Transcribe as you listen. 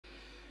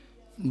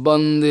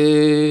वंदे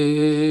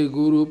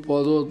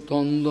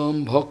गुरुपदद्वन्द्वं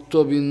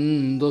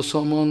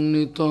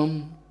भक्तबिंदसमन्वितं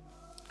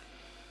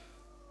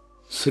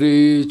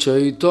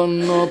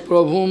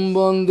श्रीचैतन्यप्रभुं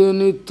वन्दे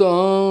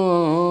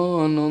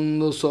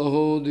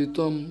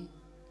नित्यानन्दसहोदितं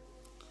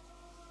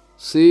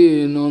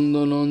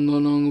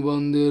श्रीनन्दनन्दनं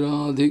वन्दे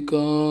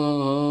राधिका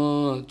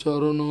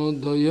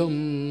चरणोदयं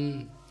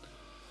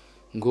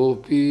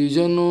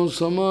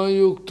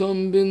गोपीजनसमायुक्तं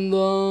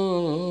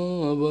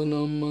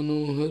बिन्दावनं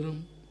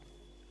मनोहरम्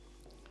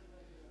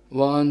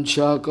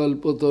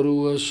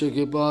वाञ्छाकल्पतरुश्च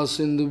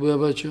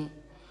कृपासिन्धुभ्यश्च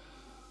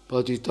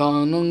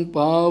पतितानं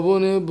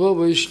पावनेभ्यो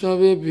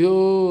वैष्णवेभ्यो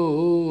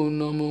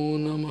नमो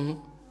नमः।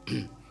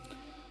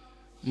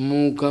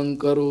 मूकं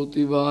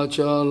करोति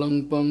वाचालं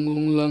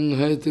पङ्गुं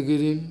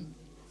लङ्घयितगिरिं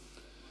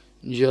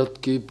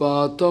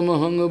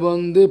यत्कृपातमहं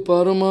वन्दे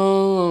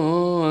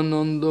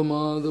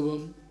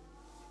परमानन्दमाधवम्।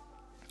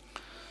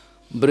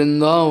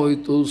 वृन्दावै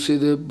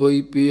तुलसीदेव वै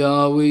पिया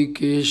वै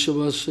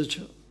केशवस्य च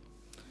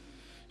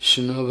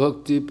कृष्ण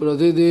भक्ति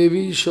प्रदे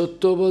देवी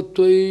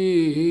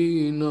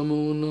सत्ववत्त्वयि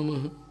नमो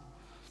नमः।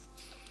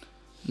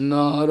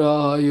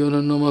 नारायण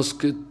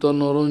नमस्कृत्य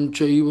नरं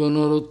चैव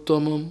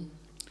नरोत्तमं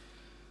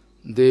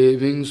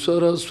देवीं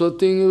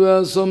सरस्वतीं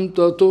व्यासं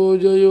ततो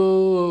जयो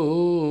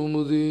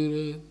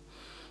मुदीरये।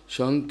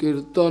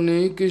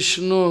 संकीर्तने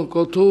कृष्ण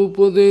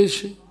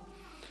कथोपदेशे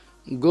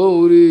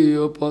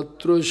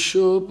गौरीयपत्रस्य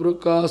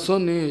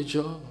प्रकाशने च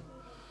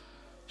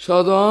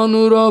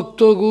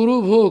सदानुरक्त गुरु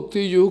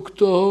भक्ति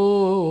युक्त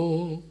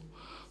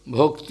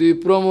भक्ति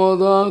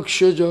प्रमोदाक्ष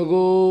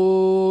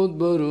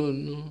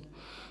जगोद्वरुन्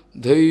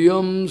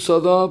धैर्यं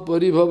सदा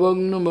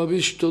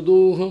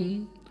परिभवग्नमभिष्टदोहं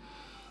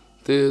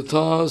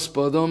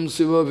तेथास्पदं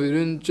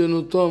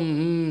शिवविरिञ्चनुतं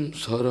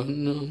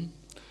शरण्यं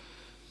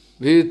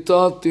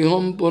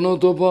भीतात्तिहं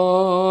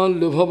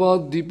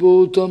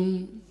पुनतपाल्यभवाद्दिपोतं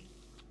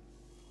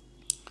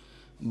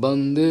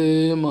वन्दे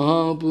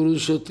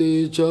महापुरुषते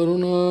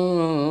चरुणारविन्दं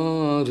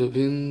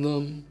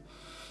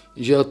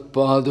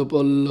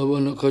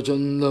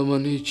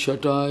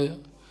यत्पादपल्लवनखचन्दमनिच्छटाय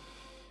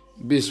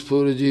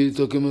विस्फुरजित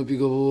किमपि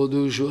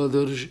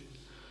गबोधुष्वदर्शि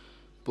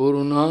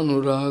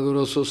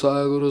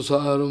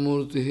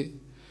पूर्णानुरागरससागरसारमूर्तिः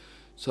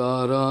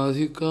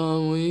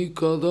साराधिकामयि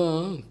कदा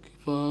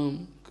कृपां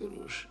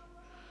करोषि।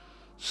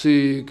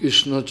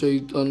 श्रीकृष्ण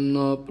चैतन्य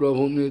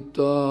प्रभु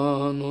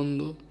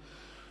नित्यानन्द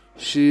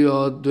श्री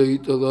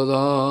अद्वैत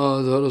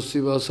गदाधर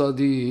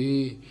शिवसदि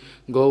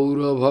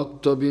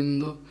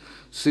गौरभक्तबिंद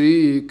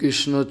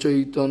श्रीकृष्ण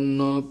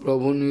चैतन्य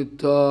प्रभु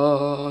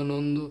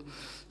नित्यानंद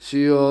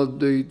श्री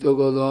अद्वैत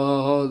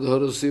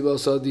गदाधर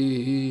शिवसदि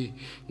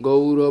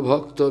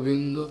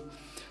गौरभक्तबिंद।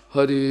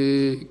 हरे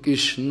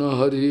कृष्ण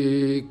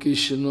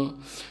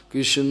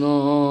कृष्ण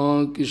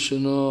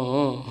कृष्ण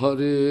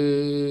हरे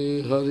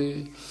हरे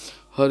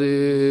हरे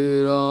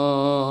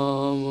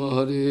राम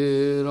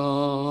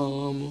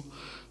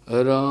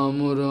राम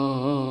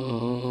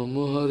राम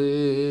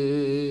हरे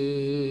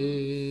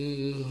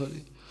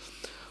हरे।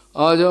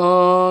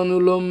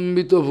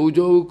 आजानुलंबित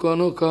भुजौ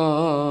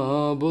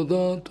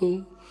कनकावदातो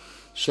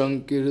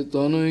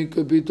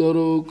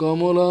संकीर्तनैकपितरो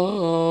कमलायताक्षो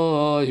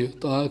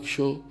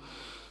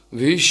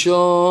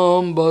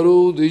विश्वाम्बरो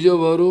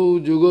द्विजवरो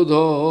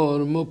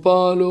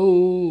जुगधर्मपालो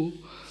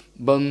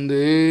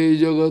वन्दे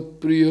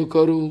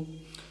जगत्प्रियकरो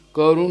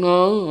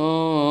करुणावतारो।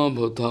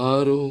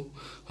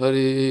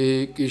 हरे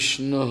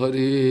कृष्ण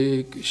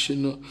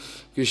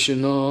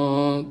कृष्ण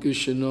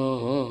कृष्ण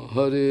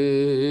हरे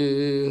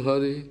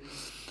हरे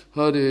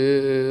हरे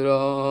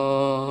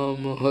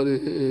राम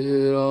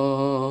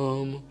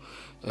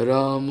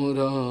राम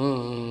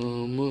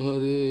राम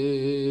हरे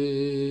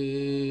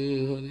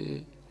हरे।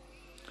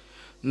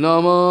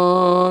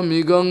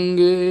 नमामि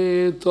गंगे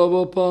तव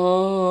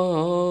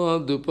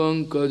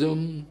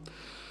पादपङ्कजं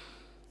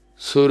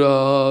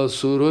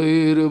सुरासुरैर्वन्दितो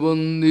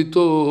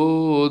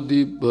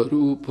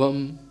दिव्यरूपं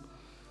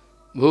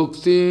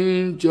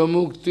भुक्तिं च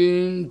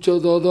मुक्तिं च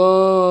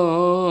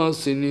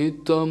ददासि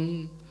नित्यं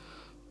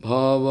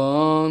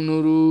भावानुरूपेण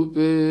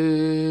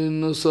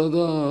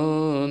सदा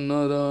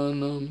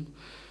नरानं।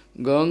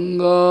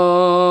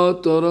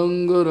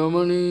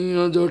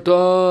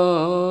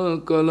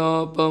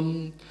 गङ्गातरङ्गरमणीयजटाकलापं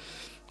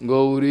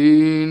गौरी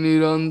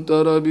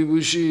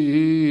निरन्तरविभूषी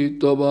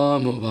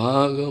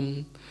त्ववामभागम्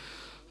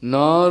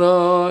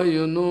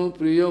नारायणो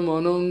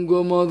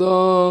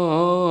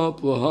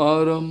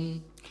प्रियमनङ्गमदापहारं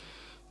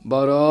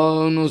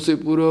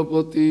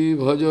वरानसीपुरपति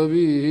भज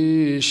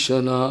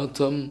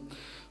विश्वनाथं।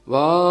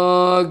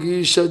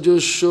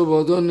 वागीशजस्व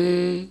वदने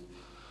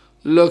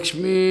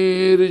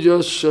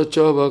लक्ष्मीर्यस्य च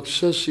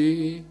वक्षसि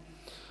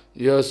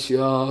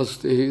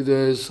यस्यास्ति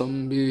हृदय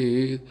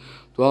संवित्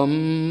त्वं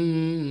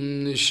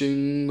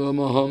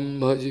नृसिंहमहं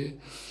भजे।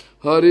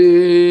 हरे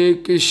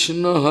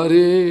कृष्ण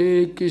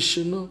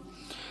कृष्ण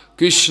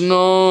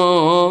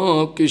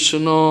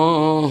कृष्ण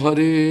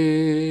हरे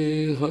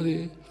हरे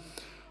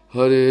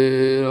हरे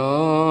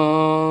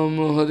राम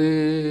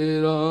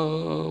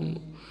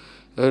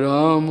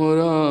राम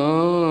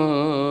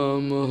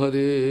राम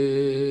हरे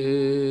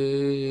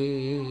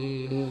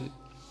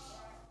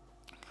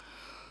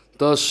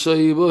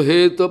তস্যৈব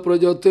হেত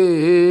প্রজতে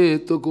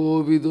তো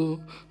কোবিদো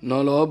ন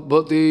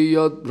লভ্যতে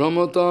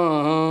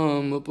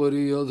যদ্ভ্রমতাম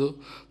পরিয়দ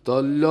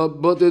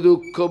তল্লভ্যতে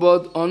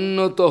দুঃখবদ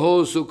অন্যতঃ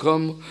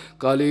সুখম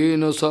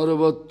কালেন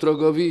সর্বত্র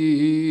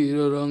গভীর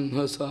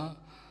রংহসা।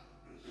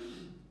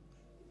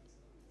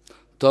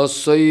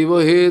 তস্যৈব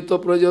হেত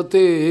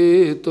প্রজতে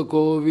তো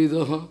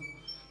কোবিদঃ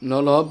ন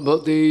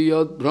লভ্যতে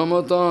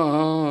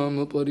যদ্ভ্রমতাম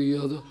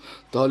পরিয়দ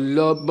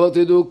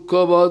তল্লভ্যতে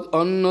দুঃখবদ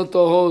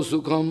অন্যতঃ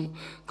সুখম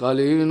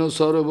কালেন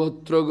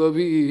সর্বত্র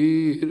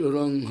গভীর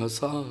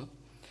রংহসা।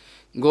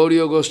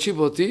 গৌড়ীয়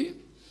গোষ্ঠীপতি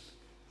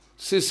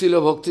শ্রী শিল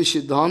ভক্তি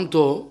সিদ্ধান্ত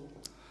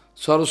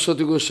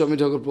সরস্বতী গোস্বামী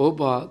ঠাকুর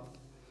প্রভুপাদ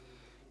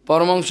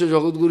পরমাংশ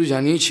জগৎগুরু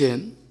জানিয়েছেন,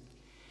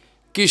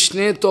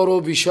 কৃষ্ণেতর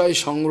বিষয়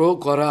সংগ্রহ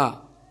করা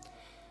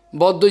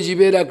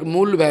বদ্ধজীবের এক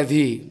মূল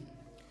ব্যাধি।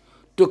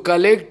 To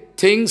collect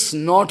things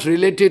not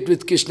related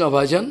with Krishna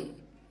bhajan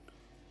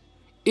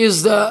is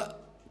the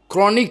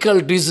chronic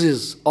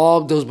disease of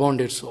those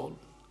bonded soul.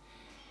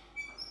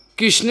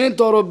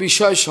 কৃষ্ণেতর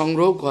বিষয়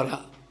সংগ্রহ করা।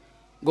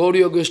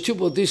 গৌড়ীয়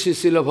গোষ্ঠীপতি শ্রী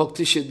শিল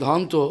ভক্তি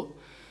সিদ্ধান্ত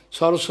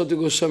সরস্বতী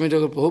গোস্বামী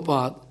ঠাকুর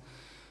প্রভুপাদ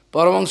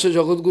পরমাংশ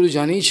জগৎগুরু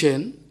জানিয়েছেন,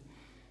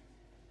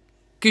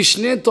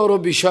 কৃষ্ণেতর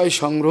বিষয়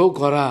সংগ্রহ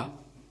করা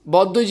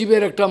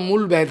বদ্ধজীবের একটা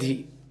মূল ব্যাধি।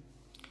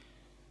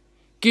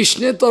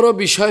 কৃষ্ণেতর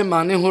বিষয়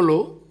মানে হলো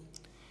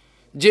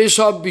যে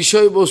সব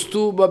বিষয়বস্তু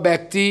বা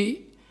ব্যক্তি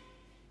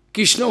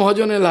কৃষ্ণ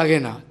ভজনে লাগে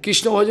না,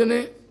 কৃষ্ণ ভজনে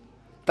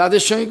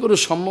তাদের সঙ্গে কোনো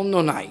সম্বন্ধ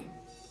নাই,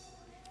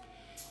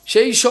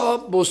 সেই সব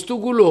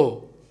বস্তুগুলো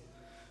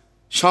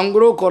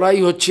সংগ্রহ করাই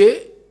হচ্ছে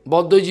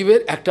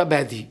বদ্ধজীবের একটা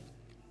ব্যাধি।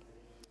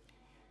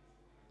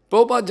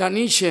 প্রভুপাদ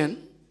জানিয়েছেন,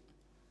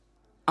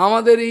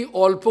 আমাদের এই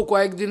অল্প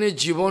কয়েকদিনের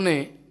জীবনে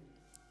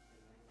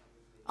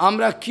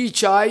আমরা কি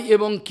চাই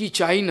এবং কি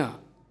চাই না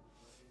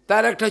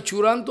তার একটা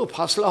চূড়ান্ত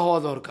ফাসলা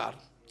হওয়া দরকার।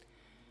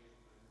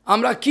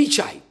 আমরা কি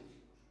চাই,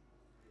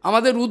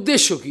 আমাদের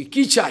উদ্দেশ্য কি,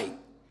 কি চাই,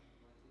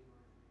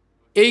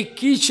 এই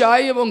কি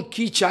চাই এবং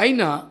কি চাই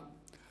না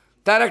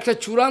তার একটা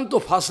চূড়ান্ত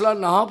ফাসলা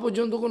না হওয়া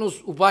পর্যন্ত কোনো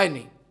উপায়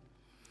নেই।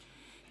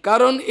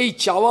 কারণ এই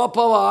চাওয়া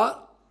পাওয়া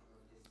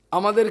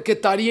আমাদেরকে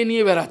তাড়িয়ে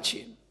নিয়ে বেড়াচ্ছে।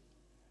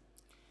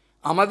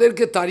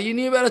 আমাদেরকে তাড়িয়ে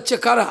নিয়ে বেড়াচ্ছে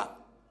কারা?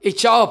 এই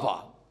চাওয়া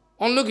পাওয়া,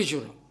 অন্য কিছু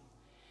না।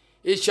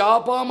 এই চাওয়া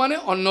পাওয়া মানে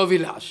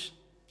অন্নবিলাস।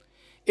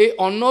 এই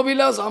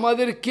অন্নবিলাস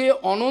আমাদেরকে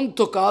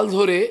অনন্তকাল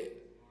ধরে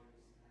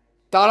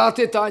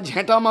তাড়াতে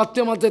ঝেঁটা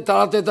মারতে মারতে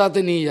তাড়াতে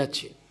নিয়ে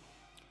যাচ্ছে।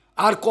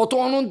 আর কত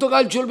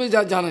অনন্তকাল চলবে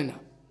যা জানে না,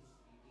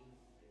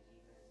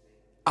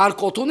 আর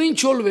কতদিন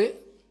চলবে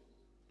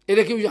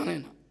এটা কেউ জানে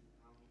না।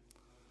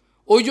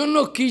 ওই জন্য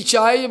কী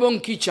চাই এবং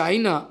কি চাই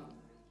না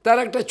তার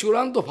একটা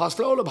চূড়ান্ত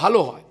ফাসলা হলে ভালো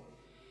হয়।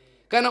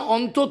 কেন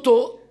অন্তত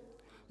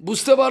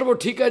বুঝতে পারবো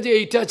ঠিক আছে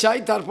এইটা চাই,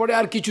 তারপরে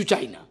আর কিছু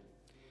চাই না,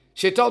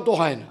 সেটাও তো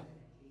হয় না।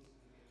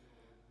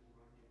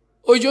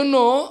 ওই জন্য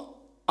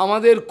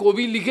আমাদের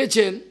কবি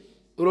লিখেছেন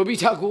রবি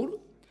ঠাকুর,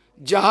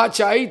 যাহা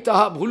চাই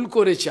তাহা ভুল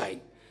করে চাই,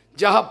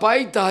 যাহা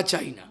পাই তাহা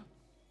চাই না।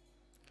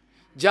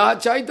 যাহা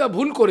চাই তা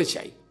ভুল করে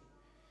চাই,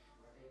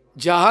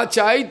 যাহা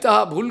চাই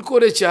তাহা ভুল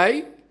করে চাই,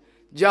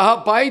 যাহা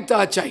পাই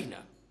তাহা চাই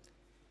না।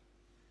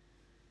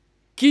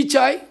 কি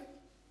চাই?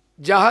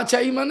 যাহা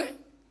চাই মানে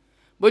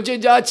বলছে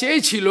যা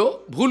চেয়েছিল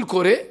ভুল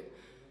করে,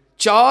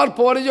 চাওয়ার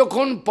পরে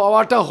যখন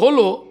পাওয়াটা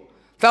হলো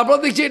তারপর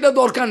দেখছি এটা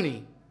দরকার নেই,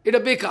 এটা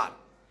বেকার,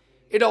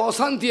 এটা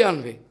অশান্তি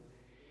আনবে,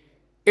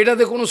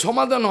 এটাতে কোনো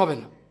সমাধান হবে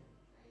না।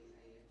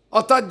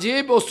 অর্থাৎ যে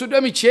বস্তুটা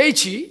আমি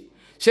চেয়েছি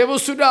সে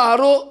বস্তুটা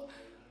আরও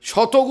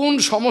শতগুণ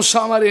সমস্যা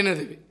আমার এনে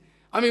দেবে,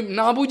 আমি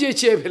না বুঝে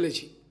চেয়ে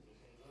ফেলেছি।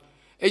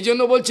 এই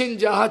জন্য বলছেন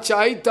যাহা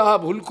চাই তাহা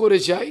ভুল করে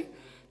চাই,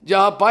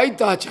 যাহা পাই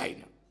তাহা চাই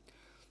না।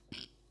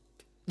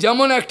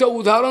 যেমন একটা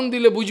উদাহরণ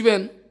দিলে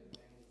বুঝবেন,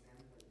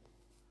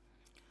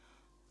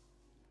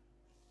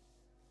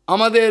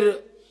 আমাদের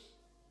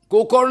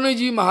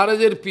গোকর্ণজি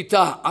মহারাজের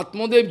পিতা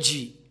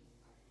আত্মদেবজি,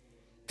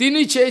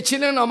 তিনি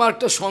চেয়েছিলেন আমার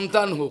একটা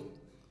সন্তান হোক,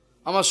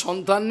 আমার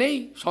সন্তান নেই,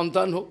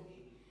 সন্তান হোক।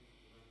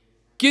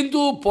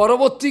 কিন্তু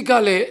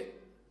পরবর্তীকালে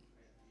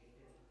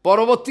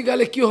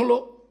কি হলো?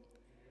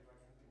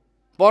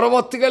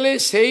 পরবর্তীকালে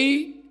সেই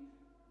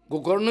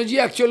গোকর্ণজি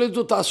অ্যাকচুয়ালি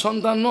তো তার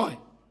সন্তান নয়,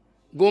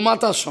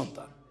 গোমাতার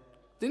সন্তান,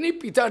 তিনি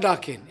পিতা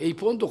ডাকেন, এই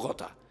পর্যন্ত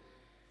কথা।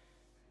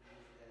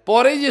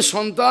 পরে যে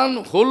সন্তান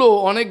হলো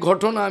অনেক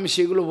ঘটনা, আমি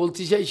সেগুলো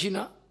বলতে চাইছি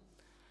না।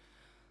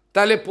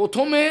 তাহলে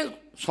প্রথমে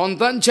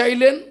সন্তান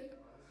চাইলেন,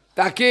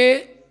 তাকে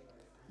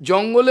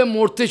জঙ্গলে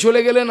মরতে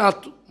চলে গেলেন,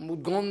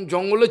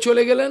 জঙ্গলে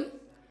চলে গেলেন।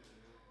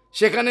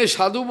 সেখানে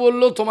সাধু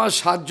বলল তোমার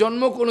 7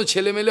 জন্ম কোনো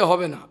ছেলেমেলে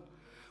হবে না।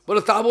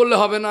 বলে তা বললে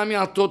হবে না, আমি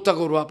আত্মহত্যা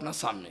করবো আপনার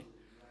সামনে,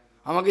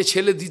 আমাকে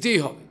ছেলে দিতেই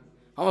হবে,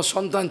 আমার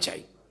সন্তান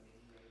চাই।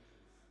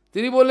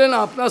 তিনি বললেন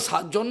আপনার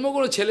 7 জন্ম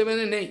কোনো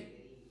ছেলেমেলে নেই,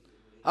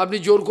 আপনি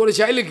জোর করে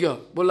চাইলে কী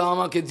হবে? বললে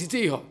আমাকে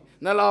দিতেই হবে,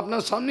 নাহলে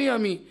আপনার সামনেই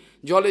আমি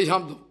জলে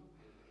ঝাঁপ দেব।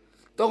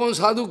 তখন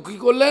সাধু কী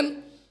করলেন,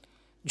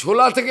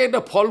 ঝোলা থেকে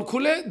একটা ফল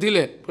খুলে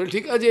দিলেন, বলে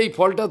ঠিক আছে এই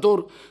ফলটা তোর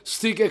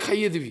স্ত্রীকে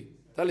খাইয়ে দিবি,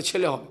 তাহলে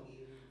ছেলে হবে,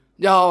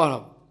 যা হওয়ার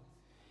হবে।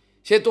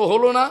 সে তো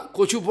হলো না,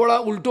 কচু পোড়া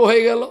উল্টো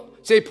হয়ে গেল,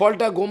 সেই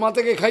ফলটা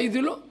গোমাতাকে খাইয়ে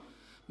দিল,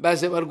 ব্যাস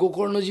এবার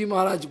গোকর্ণজি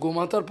মহারাজ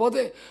গোমাতার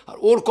পদে, আর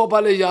ওর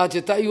কপালে যা আছে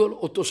তাই হল,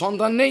 ওর তো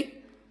সন্তান নেই,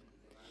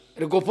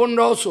 এটা গোপন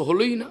রহস্য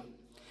হলোই না।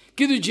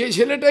 কিন্তু যে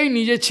ছেলেটাই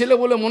নিজের ছেলে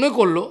বলে মনে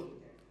করলো,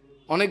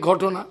 অনেক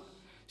ঘটনা,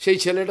 সেই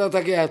ছেলেটা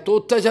তাকে এত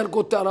অত্যাচার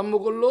করতে আরম্ভ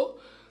করলো,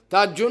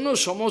 তার জন্য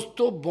সমস্ত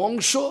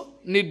বংশ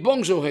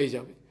নির্বংশ হয়ে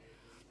যাবে।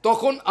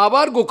 তখন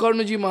আবার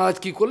গোকর্ণজি মহারাজ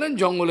কী করলেন,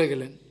 জঙ্গলে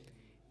গেলেন।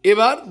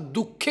 এবার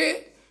দুঃখে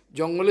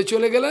জঙ্গলে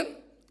চলে গেলেন।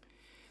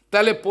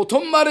 তাহলে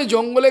প্রথমবারে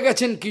জঙ্গলে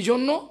গেছেন কী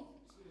জন্য?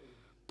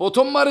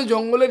 প্রথমবারে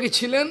জঙ্গলে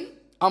গেছিলেন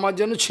আমার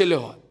যেন ছেলে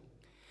হয়,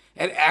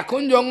 আর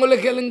এখন জঙ্গলে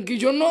গেলেন কী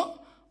জন্য?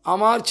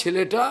 আমার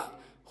ছেলেটা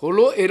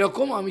হলো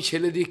এরকম, আমি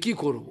ছেলে দিয়ে কী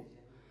করব।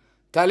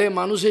 তাহলে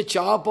মানুষের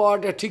চাওয়া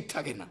পাওয়াটা ঠিক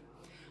থাকে না,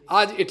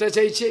 আজ এটা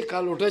চাইছে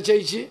কাল ওটা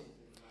চাইছে,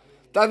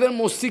 তাদের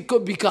মস্তিষ্ক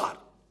বিকার,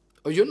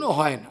 ওই জন্য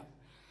হয় না।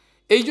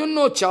 এই জন্য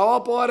চাওয়া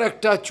পাওয়ার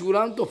একটা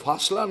চূড়ান্ত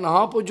ফাসলা না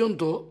হওয়া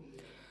পর্যন্ত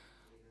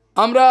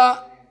আমরা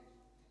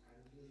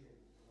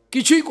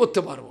কিছুই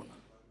করতে পারবো না।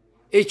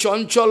 এই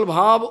চঞ্চল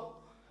ভাব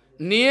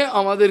নিয়ে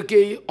আমাদেরকে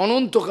এই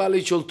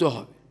অনন্তকালেই চলতে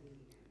হবে।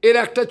 এর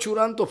একটা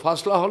চূড়ান্ত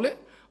ফাসলা হলে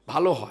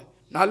ভালো হয়,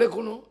 নাহলে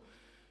কোনো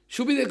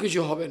সুবিধে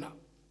কিছু হবে না।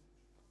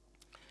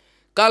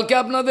 কালকে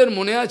আপনাদের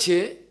মনে আছে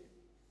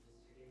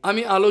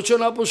আমি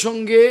আলোচনা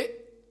প্রসঙ্গে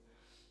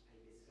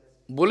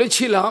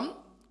বলেছিলাম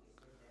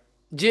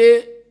যে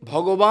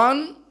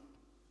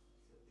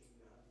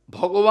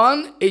ভগবান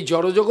এই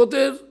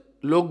জড়জগতের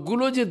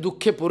লোকগুলো যে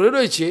দুঃখে পড়ে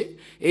রয়েছে,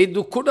 এই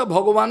দুঃখটা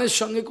ভগবানের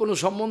সঙ্গে কোনো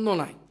সম্বন্ধ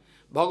নাই।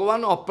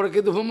 ভগবান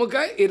অপ্রাকৃত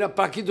ভূমিকায়, এরা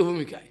প্রাকৃত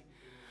ভূমিকায়।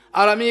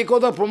 আর আমি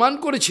একথা প্রমাণ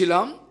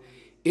করেছিলাম,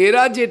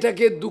 এরা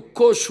যেটাকে দুঃখ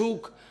সুখ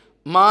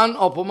মান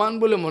অপমান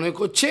বলে মনে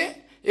করছে,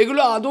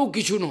 এগুলো আদৌ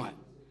কিছু নয়,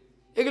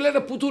 এগুলো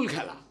একটা পুতুল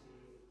খেলা।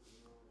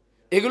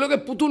 এগুলোকে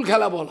পুতুল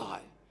খেলা বলা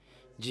হয়।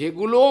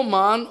 যেগুলো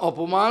মান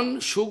অপমান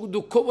সুখ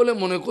দুঃখ বলে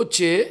মনে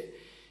করছে,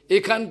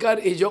 এখানকার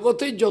এই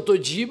জগতের যত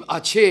জীব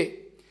আছে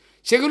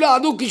সেগুলো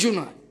আদৌ কিছু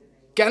নয়।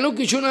 কেন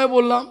কিছু নয়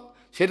বললাম,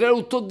 সেটার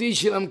উত্তর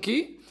দিয়েছিলাম কি,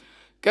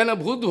 কেন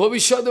ভূত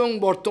ভবিষ্যৎ এবং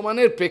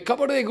বর্তমানের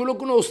প্রেক্ষাপটে এগুলো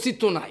কোনো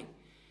অস্তিত্ব নাই।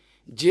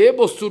 যে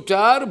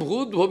বস্তুটার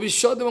ভূত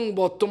ভবিষ্যৎ এবং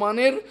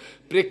বর্তমানের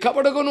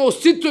প্রেক্ষাপটে কোনো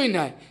অস্তিত্বই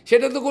নাই,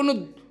 সেটা তো কোনো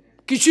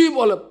কিছুই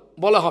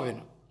বলা হবে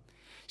না।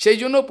 সেই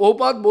জন্য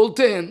প্রভুপাদ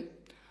বলতেন,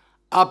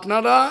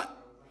 আপনারা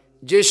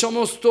যে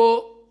সমস্ত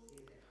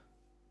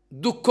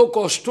দুঃখ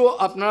কষ্ট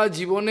আপনারা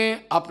জীবনে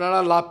আপনারা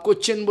লাভ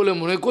করছেন বলে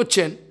মনে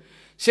করছেন,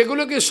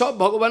 সেগুলোকে সব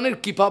ভগবানের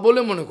কৃপা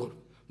বলে মনে করুন।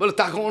 বলে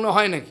তা মনে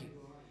হয় নাকি?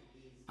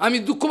 আমি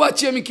দুঃখ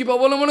পাচ্ছি, আমি কৃপা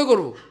বলে মনে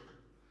করব?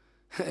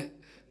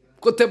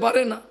 করতে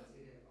পারে না।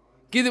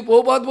 কিন্তু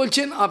প্রভুপাদ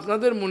বলছেন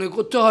আপনাদের মনে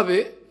করতে হবে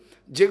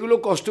যেগুলো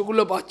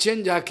কষ্টগুলো পাচ্ছেন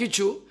যা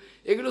কিছু,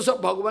 এগুলো সব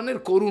ভগবানের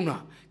করুণা।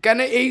 কেন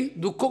এই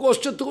দুঃখ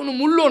কষ্টের তো কোনো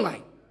মূল্য নাই,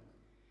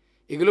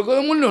 এগুলো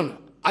কোনো মূল্য না।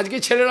 আজকে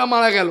ছেলেরা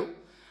মারা গেল,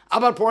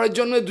 আবার পরের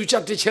জন্য দু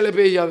চারটে ছেলে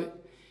পেয়ে যাবে,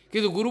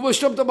 কিন্তু গুরু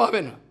বৈষ্ণব তো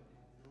পাবে না।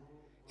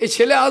 এই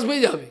ছেলে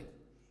আসবেই যাবে,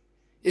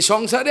 এই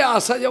সংসারে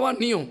আসা যাওয়ার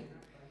নিয়ম।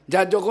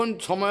 যার যখন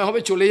সময় হবে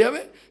চলে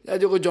যাবে, যার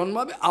যখন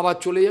জন্মাবে আবার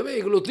চলে যাবে,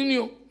 এগুলো তো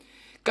নিয়ম।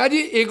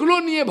 কাজে এগুলো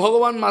নিয়ে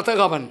ভগবান মাথা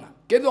ঘামান না,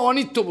 কিন্তু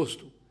অনিত্য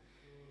বস্তু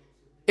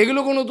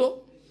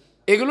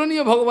এগুলো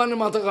নিয়ে ভগবানের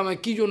মাথা ঘামায়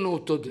কী জন্য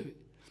উত্তর দেবে?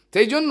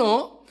 সেই জন্য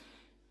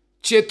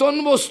চেতন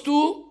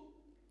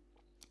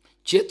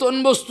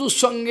বস্তুর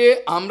সঙ্গে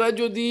আমরা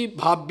যদি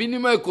ভাব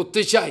বিনিময়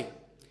করতে চাই,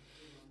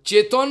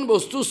 চেতন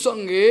বস্তুর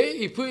সঙ্গে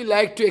if we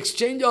like to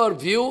exchange hour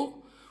view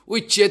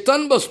with চেতন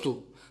বস্তু,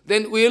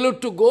 then we will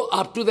to go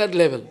up to that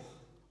level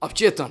of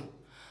চেতন।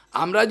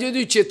 আমরা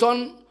যদি চেতন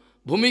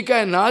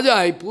ভূমিকায় না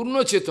যাই পূর্ণ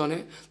চেতনে,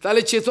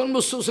 তাহলে চেতন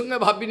বস্তুর সঙ্গে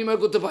ভাব বিনিময়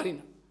করতে পারি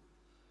না।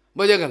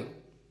 বোঝা গেল?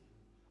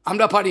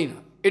 আমরা পারি না,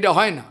 এটা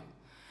হয় না।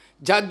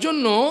 যার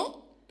জন্য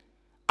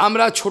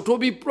আমরা ছোট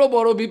বিপ্র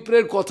বড়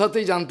বিপ্রের কথাতে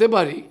জানতে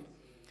পারি,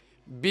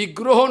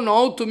 বিগ্রহ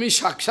নও তুমি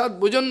সাক্ষাৎ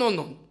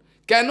বোজনন্দন।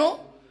 কেন?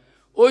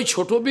 ওই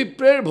ছোট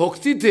বিপ্রের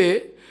ভক্তিতে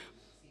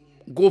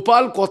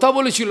গোপাল কথা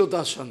বলেছিল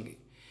তার সঙ্গে,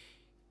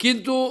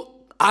 কিন্তু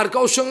আর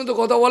কারোর সঙ্গে তো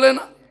কথা বলে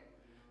না।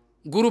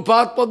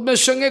 গুরুপাদ পদ্মের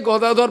সঙ্গে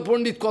গদাধর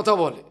পণ্ডিত কথা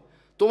বলে,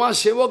 তোমার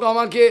সেবক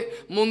আমাকে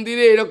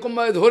মন্দিরে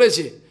এরকমভাবে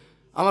ধরেছে,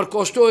 আমার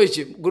কষ্ট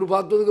হয়েছে।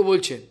 গুরুপাদ পদ্মকে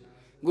বলছেন,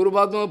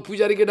 গুরুপাদ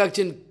পূজারীকে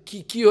ডাকছেন,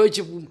 কি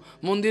হয়েছে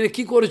মন্দিরে,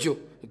 কি করেছো?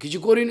 কিছু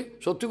করিনি,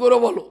 সত্যি করে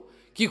বলো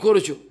কি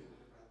করেছো।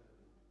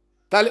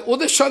 তাহলে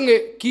ওদের সঙ্গে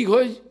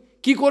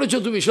কি করেছো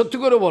তুমি, সত্যি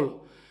করে বলো।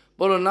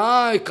 বলো না,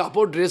 ওই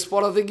কাপড় ড্রেস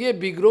পরাতে গিয়ে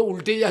বিগ্রহ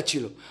উল্টে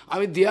যাচ্ছিল,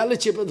 আমি দেয়ালে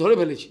চেপে ধরে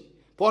ফেলেছি,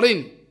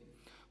 পরেনি।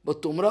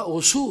 তোমরা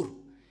অসুর,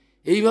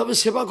 এইভাবে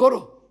সেবা করো।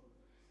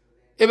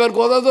 এবার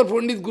গদাধর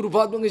পণ্ডিত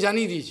গুরুপাদকে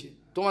জানিয়ে দিয়েছে,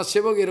 তোমার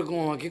সেবক এরকম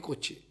আমাকে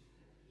করছে।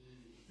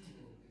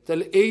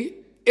 তাহলে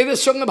এদের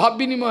সঙ্গে ভাব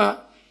বিনিময় হয়।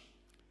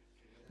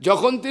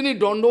 যখন তিনি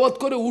দণ্ডবোধ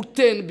করে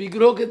উঠতেন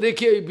বিগ্রহকে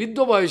দেখে ওই বৃদ্ধ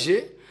বয়সে,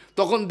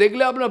 তখন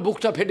দেখলে আপনার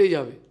বুকটা ফেটে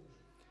যাবে।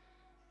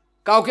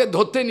 কাউকে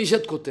ধরতে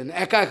নিষেধ করতেন,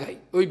 একা একাই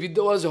ওই বৃদ্ধ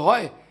বয়সে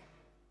হয়,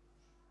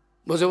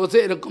 বসে বসে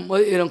এরকম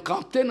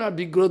কাঁপতেন আর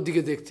বিগ্রহের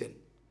দিকে দেখতেন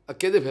আর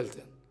কেঁদে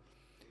ফেলতেন।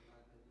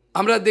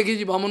 আমরা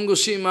দেখেছি বামন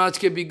গোস্বামী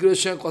মহারাজকে বিগ্রহের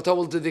সঙ্গে কথা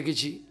বলতে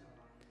দেখেছি,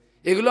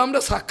 এগুলো আমরা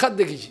সাক্ষাৎ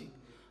দেখেছি।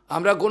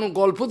 আমরা কোনো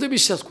গল্পতে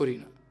বিশ্বাস করি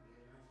না,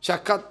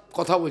 সাক্ষাৎ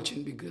কথা বলছেন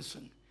বিগ্রহের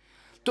সঙ্গে।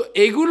 তো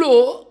এগুলো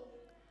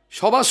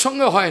সবার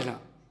সঙ্গে হয় না।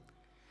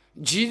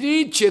 যিনি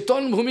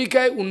চেতন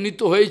ভূমিকায়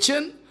উন্নীত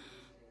হয়েছেন,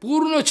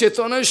 পূর্ণ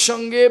চেতনের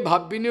সঙ্গে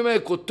ভাব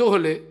বিনিময় করতে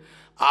হলে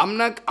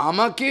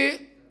আমাকে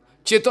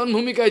চেতন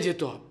ভূমিকায়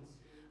যেতে হবে।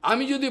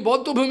 আমি যদি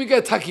বদ্ধ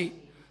ভূমিকায় থাকি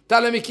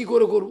তাহলে আমি কি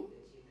করে করব?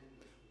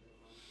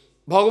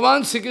 ভগবান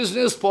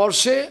শ্রীকৃষ্ণের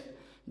স্পর্শে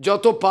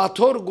যত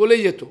পাথর গলে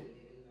যেত,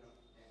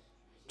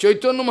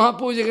 চৈতন্য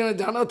মহাপ্রভু যেখানে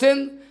জানাতেন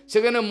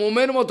সেখানে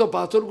মোমের মতো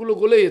পাথরগুলো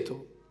গলে যেত,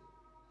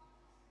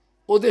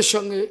 ওদের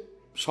সঙ্গে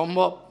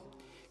সম্ভব,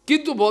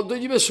 কিন্তু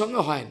বদ্ধজীবের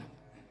সঙ্গে হয় না।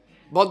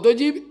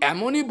 বদ্ধজীব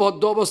এমনই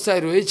বদ্ধ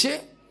অবস্থায় রয়েছে,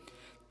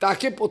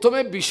 তাকে প্রথমে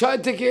বিষয়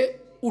থেকে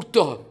উঠতে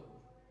হবে।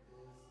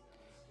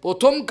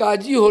 প্রথম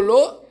কাজই হলো,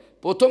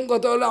 প্রথম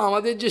কথা হলো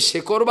আমাদের যে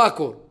শেকড়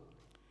বাকড়,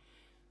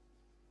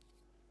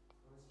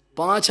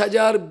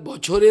 5000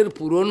 বছরের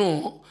পুরনো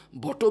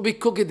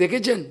বটবৃক্ষকে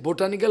দেখেছেন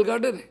বোটানিক্যাল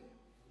গার্ডেনে?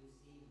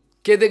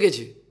 কে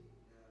দেখেছে?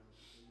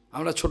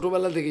 আমরা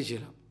ছোটবেলা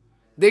দেখেছিলাম,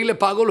 দেখলে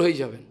পাগল হয়ে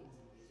যাবেন।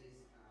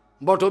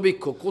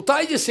 বটবৃক্ষ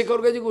কোথায় যে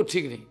শেকড় গাছে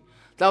ঠিক নেই।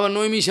 তারপর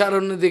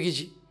নৈমিষারণ্যে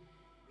দেখেছি,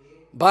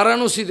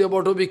 বারাণসীতে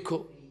বটবৃক্ষ,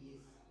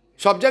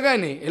 সব জায়গায়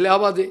নেই,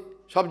 এলাহাবাদে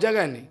সব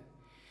জায়গায় নেই।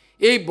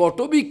 এই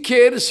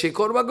বটবৃক্ষের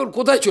শেকড় বাকড়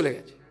কোথায় চলে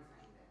গেছে?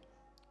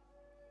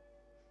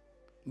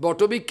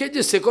 বটবৃক্ষের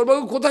যে শেকড়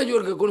বাকড় কোথায়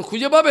চলে গেছে কোনো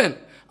খুঁজে পাবেন?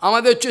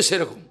 আমাদের হচ্ছে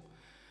সেরকম,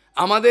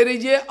 আমাদের এই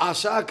যে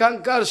আশা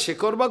আকাঙ্ক্ষার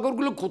শেকড়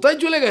বাকড়গুলো কোথায়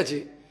চলে গেছে?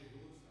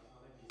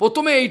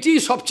 প্রথমে এইটি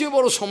সবচেয়ে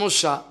বড়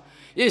সমস্যা,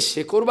 এই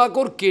শেকড়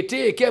বাকড় কেটে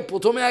একে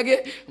প্রথমে আগে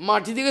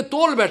মাটি থেকে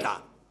তোল বেটা।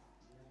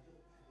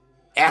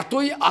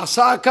 এতই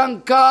আশা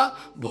আকাঙ্ক্ষা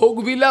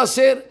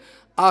ভোগবিলাসের,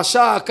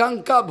 আশা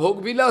আকাঙ্ক্ষা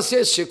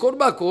ভোগবিলাসের শেকড়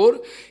বাকড়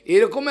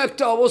এরকম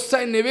একটা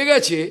অবস্থায় নেমে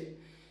গেছে,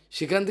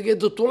 সেখান থেকে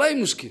তো তোলাই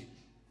মুশকিল।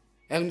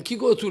 এখন কী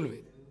করে তুলবে?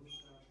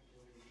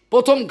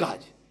 প্রথম কাজ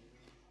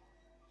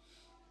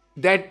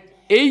দ্যাট,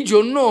 এই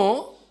জন্য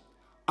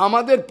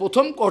আমাদের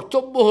প্রথম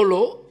কর্তব্য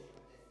হলো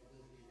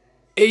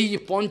এই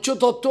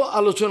পঞ্চতত্ত্ব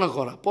আলোচনা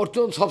করা।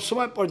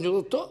 সবসময়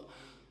পঞ্চতত্ত্ব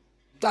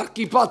তার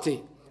কৃপাতে।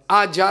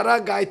 আর যারা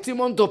গায়ত্রী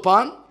মন্ত্র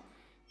পান,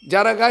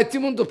 যারা গায়ত্রী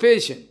মন্ত্র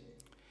পেয়েছেন,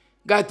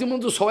 গায়ত্রী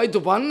মন্ত্র সবাই তো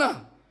পান না,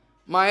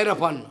 মায়েরা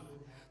পান না,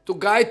 তো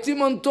গায়ত্রী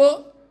মন্ত্র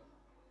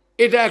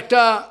এটা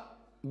একটা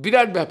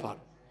বিরাট ব্যাপার।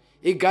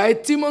 এই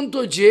গায়ত্রী মন্ত্র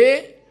যে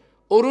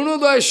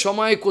অরুণোদয়ের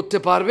সময় করতে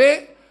পারবে,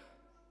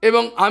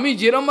 এবং আমি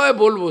যেরমভাবে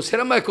বলবো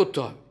সেরমভাবে করতে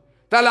হবে,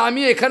 তাহলে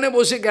আমি এখানে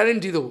বসে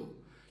গ্যারেন্টি দেবো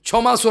 6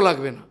 মাসও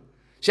লাগবে না,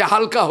 সে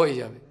হালকা হয়ে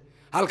যাবে।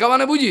 হালকা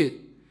মানে বুঝিয়ে,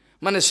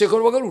 মানে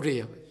শেকড় বাকড় উঠে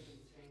যাবে,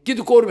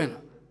 কিন্তু করবে না।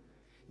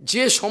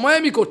 যে সময়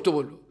আমি করতে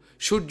বলবো,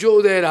 সূর্য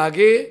উদয়ের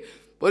আগে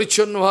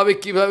পরিচ্ছন্নভাবে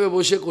কিভাবে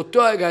বসে করতে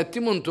হয় গায়ত্রী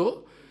মন্ত্র,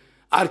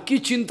 আর কি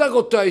চিন্তা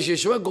করতে হয় সে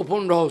সময়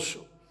গোপন রহস্য,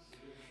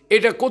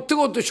 এটা করতে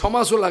করতে 6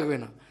 মাসও লাগবে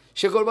না,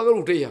 শেকড় বাকড়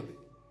উঠে যাবে,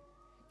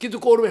 কিন্তু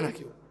করবে না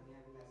কেউ।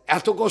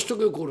 এত কষ্ট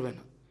কেউ করবে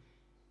না।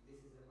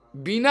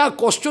 বিনা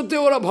কষ্টতে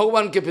ওরা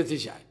ভগবানকে পেতে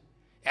চায়।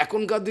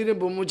 এখনকার দিনে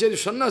ব্রহ্মচারী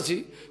সন্ন্যাসী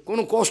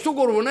কোনো কষ্ট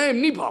করবো না,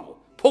 এমনি পাবো,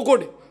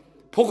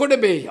 ফোকটে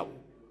পেয়ে যাব।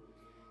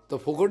 তো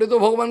ফোকটে তো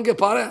ভগবানকে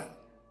পারে,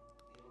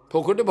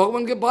 ফোকটে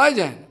ভগবানকে পাওয়া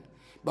যায় না।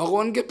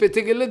 ভগবানকে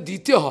পেতে গেলে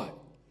দিতে হয়,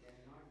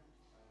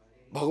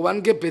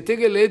 ভগবানকে পেতে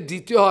গেলে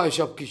দিতে হয়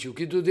সব কিছু,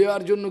 কিন্তু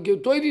দেওয়ার জন্য কেউ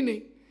তৈরি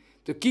নেই।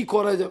 তো কি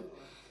করা যাবে?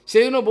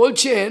 সেই জন্য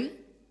বলছেন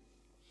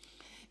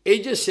এই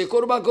যে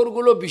শেকড়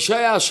বাকড়গুলো,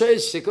 বিষয়ে আশয়ে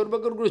শেকড়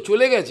বাকড়গুলো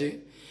চলে গেছে,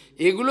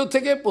 এগুলো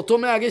থেকে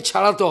প্রথমে আগে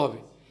ছাড়াতে হবে।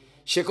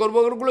 শেকড়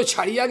বাকড়গুলো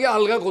ছাড়িয়ে আগে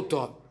আলগা করতে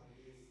হবে।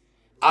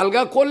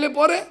 আলগা করলে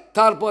পরে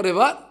তারপর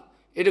এবার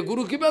এটা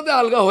গুরুকৃপাতে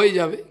আলগা হয়ে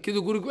যাবে, কিন্তু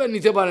গুরুকৃপা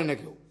নিতে পারে না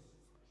কেউ,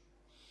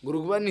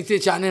 গুরুকৃপা নিতে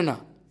জানে না,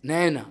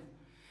 নেয় না।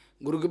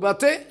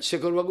 গুরুকৃপাতে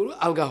শেকড় বাকড়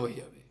আলগা হয়ে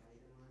যাবে,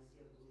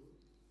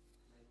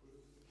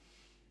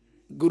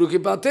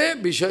 গুরুকৃপাতে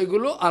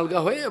বিষয়গুলো আলগা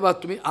হয়ে এবার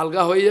তুমি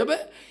আলগা হয়ে যাবে।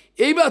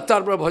 এইবার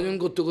তারপর ভজন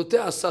করতে করতে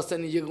আস্তে আস্তে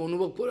নিজেকে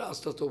অনুভব করে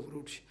আস্তে আস্তে উপরে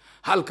উঠছে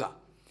হালকা,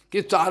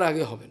 কিন্তু তার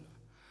আগে হবে না।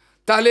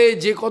 তাহলে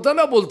যে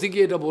কথাটা বলতে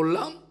গিয়ে এটা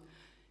বললাম,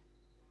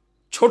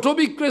 ছোট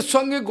বিক্রের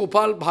সঙ্গে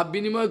গোপাল ভাব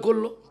বিনিময়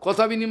করলো,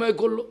 কথা বিনিময়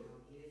করলো,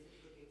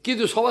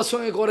 কিন্তু সবার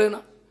সঙ্গে করে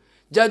না।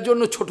 যার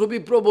জন্য ছোট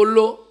বিপ্র বলল,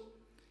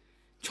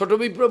 ছোট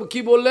বিপ্র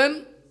কি বললেন?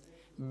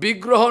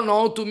 বিগ্রহ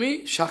নও তুমি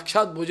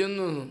সাক্ষাৎ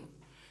ভোজেন্দ্র।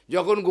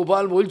 যখন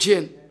গোপাল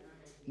বলছেন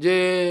যে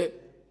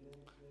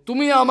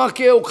তুমি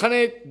আমাকে ওখানে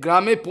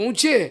গ্রামে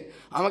পৌঁছে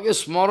আমাকে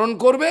স্মরণ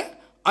করবে,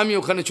 আমি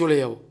ওখানে চলে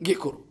যাব, গিয়ে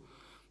করো,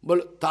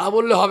 বলে তা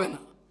বললে হবে না,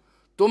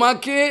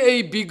 তোমাকে এই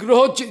বিগ্রহ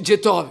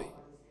যেতে হবে,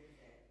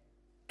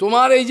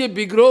 তোমার এই যে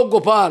বিগ্রহ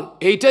গোপাল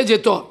এইটা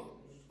যেতে হবে।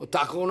 ও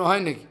তা কখনো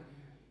হয় নাকি?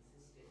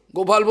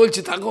 গোপাল বলছে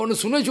তা কখনো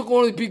শুনেছো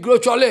কোনো বিগ্রহ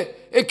চলে?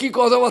 এ কী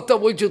কথাবার্তা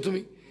বলছো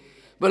তুমি?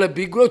 বলে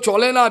বিগ্রহ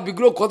চলে না,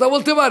 বিগ্রহ কথা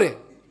বলতে পারে।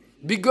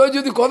 বিগ্রহ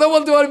যদি কথা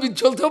বলতে পারে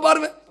চলতেও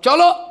পারবে,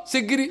 চলো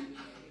শিগগিরই।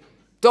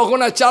 তখন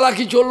আর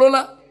চালাকি চললো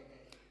না।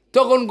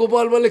 তখন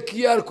গোপাল বলে কি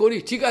আর করি,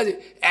 ঠিক আছে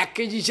 1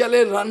 কেজি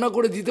চালের রান্না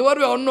করে দিতে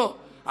পারবে অন্য?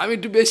 আমি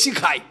একটু বেশি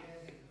খাই,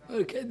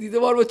 দিতে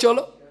পারবো,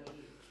 চলো।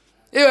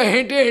 এবার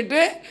হেঁটে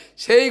হেঁটে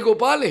সেই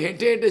গোপাল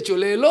হেঁটে হেঁটে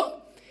চলে এলো।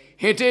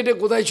 হেঁটে হেঁটে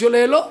কোথায় চলে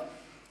এলো?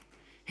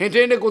 হেঁটে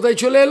হেঁটে কোথায়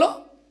চলে এলো?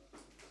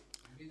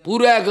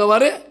 পুরো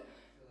একেবারে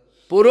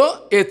পুরো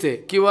এতে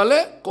কি বলে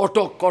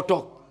কটক,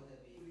 কটক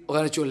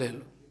ওখানে চলে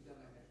এলো।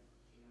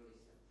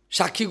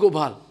 সাক্ষী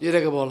গোপাল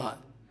যেটাকে বলা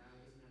হয়,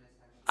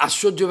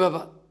 আশ্চর্য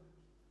ব্যাপার।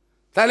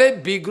 তাহলে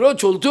বিগ্রহ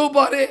চলতেও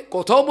পারে,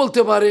 কথাও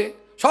বলতে পারে,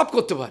 সব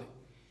করতে পারে,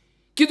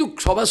 কিন্তু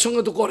সবার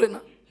সঙ্গে তো করে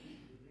না।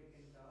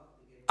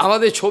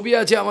 আমাদের ছবি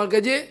আছে আমার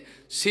কাছে,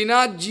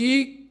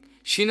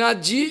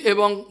 শ্রীনাথজি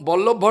এবং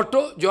বল্লভ ভট্ট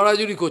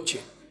জড়াজড়ি করছে।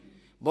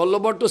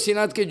 বল্লভ ভট্ট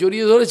শ্রীনাথকে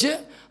জড়িয়ে ধরেছে,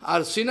 আর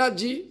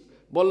শ্রীনাথজি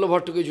বল্লভ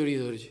ভট্টকে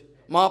জড়িয়ে ধরেছে।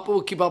 মহাপ্রভু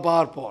কৃপা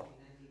পাওয়ার পর,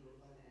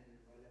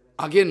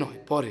 আগে নয়,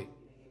 পরে।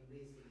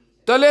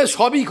 তাহলে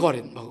সবই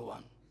করেন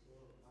ভগবান।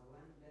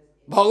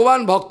 ভগবান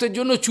ভক্তের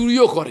জন্য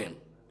চুরিও করেন,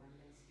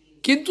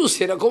 কিন্তু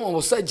সেরকম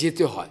অবস্থায়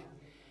যেতে হয়।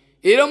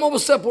 এরকম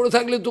অবস্থায় পড়ে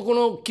থাকলে তো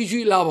কোনো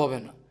কিছুই লাভ হবে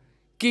না।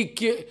 কি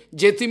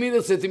যেতিমিরে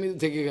সেতিমিরে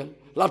থেকে গেল,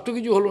 লাভ তো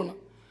কিছু হলো না।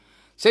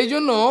 সেই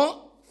জন্য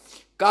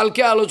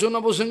কালকে আলোচনা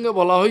প্রসঙ্গে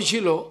বলা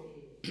হয়েছিল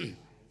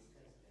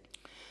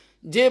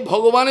যে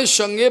ভগবানের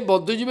সঙ্গে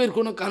বদ্ধজীবের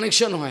কোনো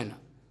কানেকশন হয় না,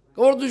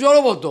 ওর তো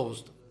জড়বদ্ধ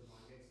অবস্থা,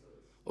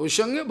 ওর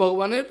সঙ্গে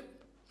ভগবানের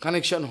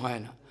কানেকশন হয়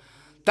না।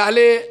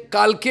 তাহলে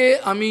কালকে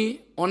আমি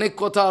অনেক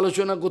কথা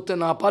আলোচনা করতে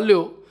না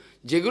পারলেও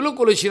যেগুলো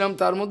করেছিলাম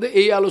তার মধ্যে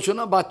এই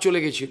আলোচনা বাদ চলে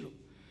গেছিল।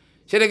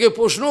 সেটাকে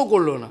প্রশ্নও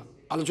করলো না,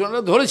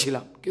 আলোচনাটা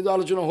ধরেছিলাম কিন্তু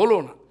আলোচনা হলো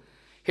না।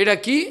 এটা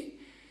কি?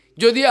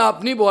 যদি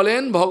আপনি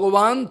বলেন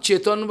ভগবান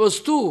চেতন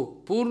বস্তু,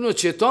 পূর্ণ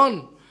চেতন,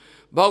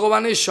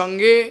 ভগবানের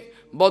সঙ্গে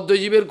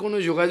বদ্ধজীবের কোনো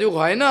যোগাযোগ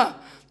হয় না,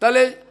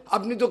 তাহলে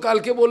আপনি তো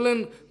কালকে বললেন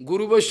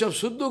গুরু বৈষ্ণব,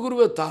 শুদ্ধ গুরু,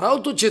 তারাও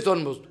তো চেতন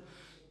বস্তু,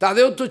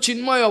 তাদেরও তো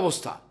চিন্ময়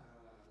অবস্থা,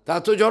 তা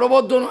তো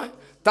জড়বদ্ধ নয়।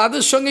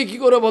 তাদের সঙ্গে কি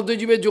করে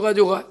বদ্ধজীবের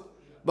যোগাযোগ হয়?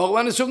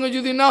 ভগবানের সঙ্গে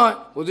যদি না হয়,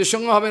 ওদের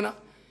সঙ্গে হবে না।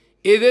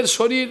 এদের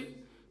শরীর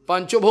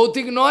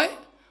পঞ্চভৌতিক নয়,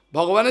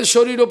 ভগবানের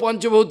শরীরও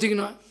পঞ্চভৌতিক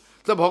নয়,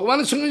 তো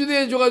ভগবানের সঙ্গে যদি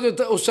এই যোগাযোগ,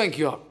 ওর সঙ্গে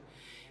কী হয়?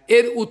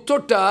 এর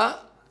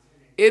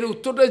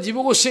উত্তরটা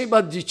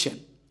জীবগোস্বামীপাদ দিচ্ছেন।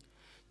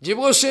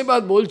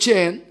 জীবগোস্বামীপাদ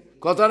বলছেন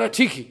কথাটা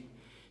ঠিকই,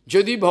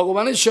 যদি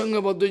ভগবানের সঙ্গে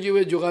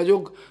বদ্ধজীবের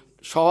যোগাযোগ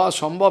হওয়া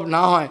সম্ভব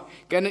না হয়,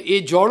 কেন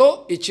এই জড়,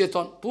 এই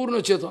চেতন, পূর্ণ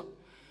চেতন,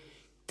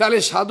 তাহলে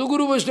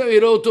সাধুগুরু বৈষ্ণব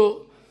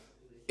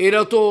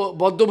এরা তো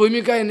বদ্ধ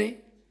ভূমিকায় নেই,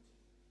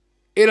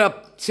 এরা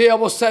সেই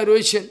অবস্থায়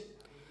রয়েছেন,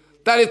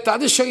 তাহলে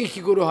তাদের সঙ্গে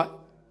কী করে হয়?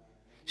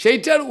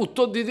 সেইটার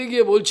উত্তর দিতে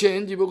গিয়ে বলছেন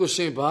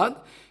জীবগোস্বামীপাদ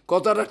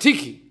কথাটা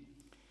ঠিকই।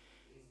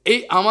 এই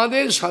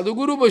আমাদের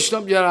সাধুগুরু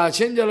বৈষ্ণব যারা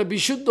আছেন, যারা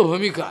বিশুদ্ধ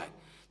ভূমিকায়,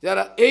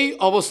 যারা এই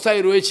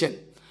অবস্থায় রয়েছেন,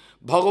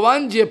 ভগবান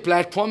যে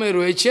প্ল্যাটফর্মে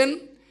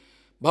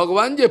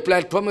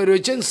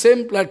রয়েছেন সেম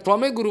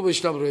প্ল্যাটফর্মে গুরু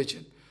বৈষ্ণব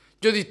রয়েছেন।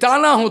 যদি তা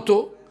না হতো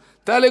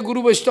তাহলে গুরু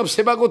বৈষ্ণব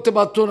সেবা করতে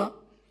পারত না।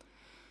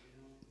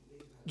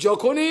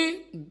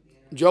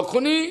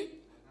 যখনই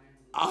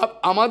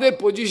আমাদের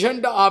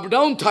পজিশনটা আপ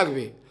ডাউন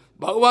থাকবে,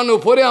 ভগবান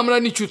ওপরে, আমরা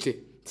নিচুতে,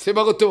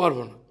 সেবা করতে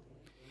পারবো না।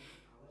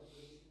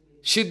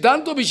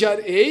 সিদ্ধান্ত বিচার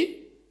এই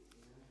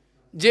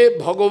যে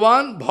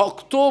ভগবান,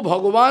 ভক্ত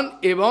ভগবান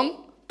এবং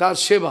তার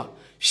সেবা,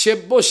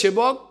 সেব্য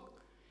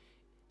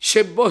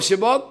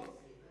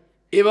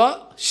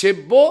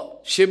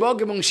সেবক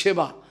এবং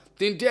সেবা,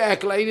 তিনটে এক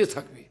লাইনে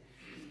থাকবে।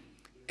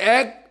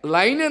 এক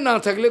লাইনে না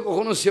থাকলে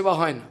কখনো সেবা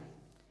হয় না।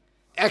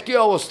 একই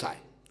অবস্থায়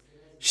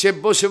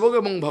সেবক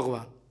এবং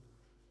ভগবান,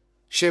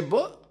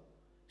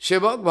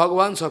 সেবক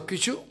ভগবান সব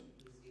কিছু,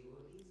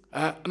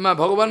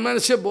 ভগবান মানে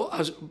সেব্য,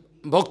 আর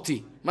ভক্তি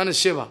মানে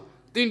সেবা,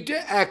 তিনটে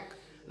এক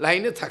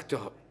লাইনে থাকতে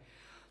হবে।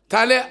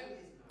 তাহলে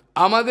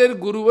আমাদের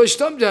গুরু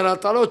বৈষ্ণব যারা,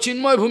 তারাও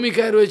চিন্ময়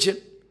ভূমিকায় রয়েছেন,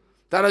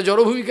 তারা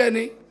জড় ভূমিকায়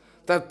নেই।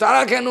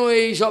 তারা কেন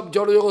এই সব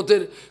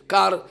জড়জগতের,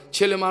 কার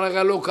ছেলে মারা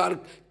গেল, কার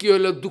কী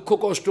হলো, দুঃখ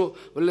কষ্ট,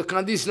 বললে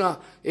কাঁদিস না,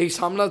 এই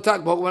সামলা থাক,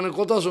 ভগবানের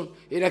কথা শোন,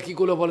 এরা কি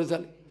করে বলে?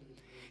 তাহলে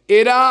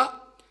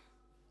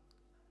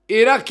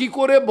এরা কি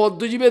করে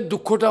বদ্ধজীবের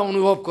দুঃখটা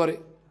অনুভব করে?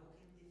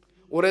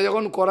 ওরা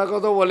যখন করা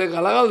কথা বলে,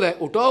 গালাগাল দেয়,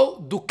 ওটাও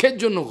দুঃখের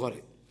জন্য করে।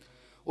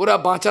 ওরা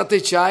বাঁচাতে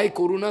চায়,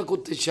 করুণা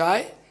করতে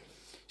চায়,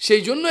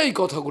 সেই জন্য এই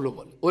কথাগুলো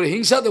বলে। ওরা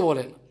হিংসাতে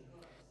বলে না।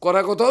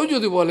 করা কথাও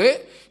যদি বলে,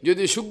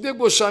 যদি সুখদেব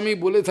গোস্বামী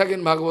বলে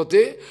থাকেন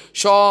ভাগবতে,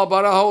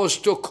 সবারাহ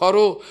অষ্টক্ষর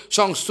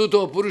সংস্তুত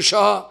পুরুষ,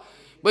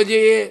 বা যে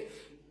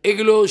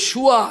এগুলো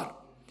শুয়ার,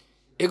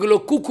 এগুলো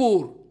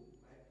কুকুর,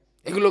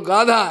 এগুলো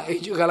গাধা, এই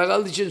যে গালাগাল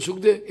দিচ্ছেন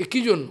সুখদেব, এ কী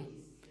জন্য?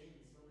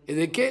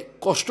 এদেরকে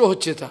কষ্ট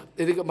হচ্ছে, তার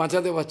এদেরকে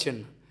বাঁচাতে পারছেন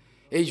না,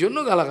 এই জন্য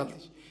গালাগাল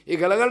দিচ্ছে। এই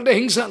গালাগালটা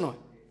হিংসা নয়।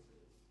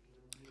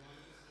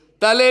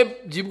 তাহলে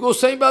জীব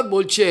গোস্বামীপাদ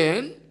বলছেন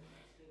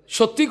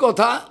সত্যি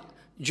কথা,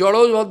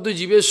 জড়বদ্ধ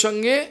জীবের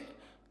সঙ্গে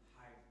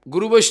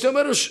গুরু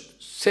বৈষ্ণবেরও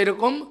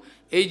সেরকম,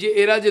 এই যে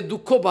এরা যে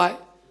দুঃখ পায়,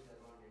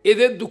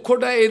 এদের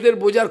দুঃখটা এদের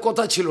বোঝার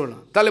কথা ছিল না,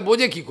 তাহলে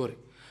বোঝে কি করে?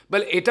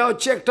 বলে এটা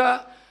হচ্ছে একটা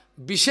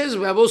বিশেষ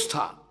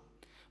ব্যবস্থা।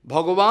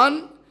 ভগবান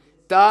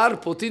তার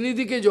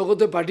প্রতিনিধিকে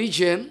জগতে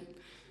পাঠিয়েছেন।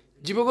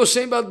 জীব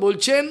গোস্বামীপাদ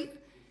বলছেন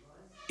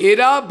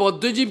এরা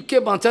বদ্ধজীবকে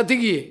বাঁচাতে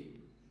গিয়ে,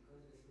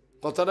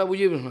 কথাটা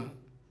বুঝিয়ে না,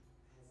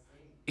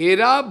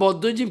 এরা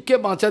বদ্ধজীবকে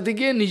বাঁচাতে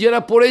গিয়ে নিজেরা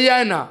পড়ে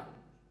যায় না।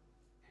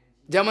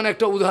 যেমন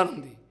একটা উদাহরণ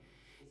দিই,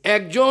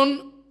 একজন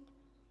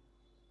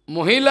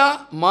মহিলা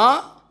মা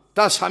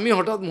তার স্বামী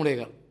হঠাৎ মরে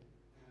গেল।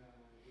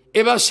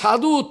 এবার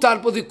সাধু তার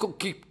প্রতি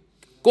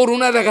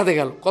করুণা দেখাতে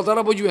গেল।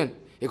 কথাটা বুঝবেন,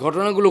 এই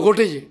ঘটনাগুলো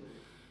ঘটেছে।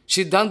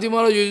 সিদ্ধান্তী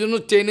মহারাজ ওই জন্য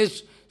ট্রেনে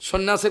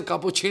সন্ন্যাসের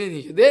কাপড় ছিঁড়ে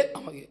দিয়েছে, দে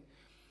আমাকে।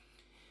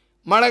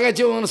 মারা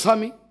গেছে ওনার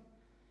স্বামী।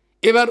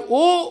 এবার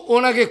ও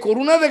ওনাকে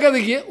করুণা দেখাতে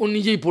গিয়ে ও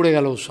নিজেই পড়ে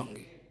গেল ওর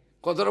সঙ্গে।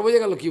 কথাটা বোঝা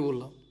গেল কি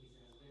বললাম?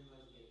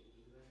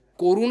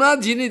 করুণা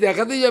যিনি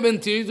দেখাতে যাবেন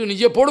তিনি তো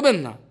নিজে পড়বেন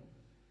না।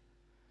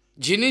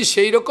 যিনি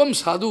সেই রকম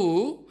সাধু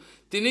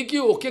তিনি কি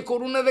ওকে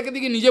করুণা দেখাতে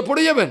গিয়ে নিজে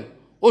পড়ে যাবেন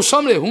ওর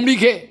সামনে হুমড়ি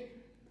খেয়ে?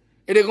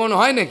 এটা কোনো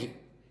হয় নাকি?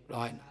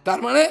 হয় না। তার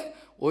মানে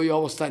ওই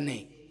অবস্থা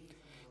নেই।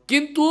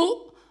 কিন্তু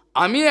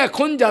আমি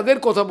এখন যাদের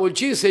কথা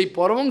বলছি সেই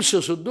পরমংশ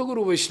শুদ্ধ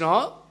গুরু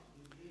বৈষ্ণব,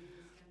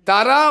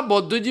 তারা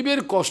বদ্ধজীবের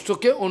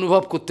কষ্টকে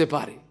অনুভব করতে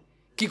পারে।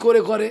 কি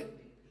করে করে?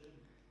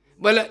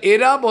 বলে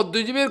এরা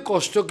বদ্ধজীবের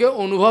কষ্টকে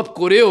অনুভব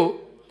করেও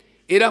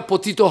এরা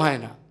পতিত হয়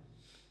না।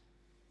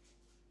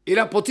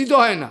 এরা পতিত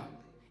হয় না।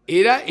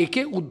 এরা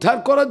একে উদ্ধার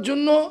করার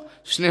জন্য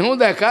স্নেহ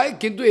দেখায়,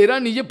 কিন্তু এরা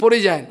নিজে পড়ে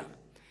যায় না।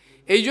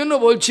 এই জন্য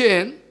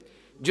বলছেন,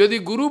 যদি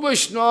গুরু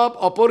বৈষ্ণব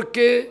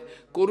অপরকে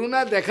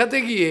করুণা দেখাতে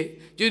গিয়ে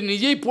যদি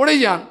নিজেই পড়ে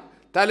যান,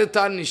 তাহলে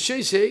তার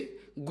নিশ্চয়ই সেই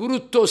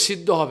গুরুত্ব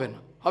সিদ্ধ হবে না।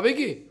 হবে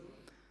কি?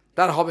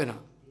 তার হবে না।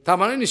 তার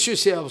মানে নিশ্চয়ই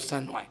সেই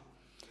অবস্থায় নয়।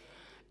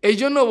 এই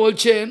জন্য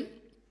বলছেন,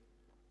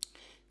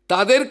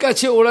 তাদের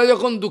কাছে ওরা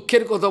যখন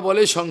দুঃখের কথা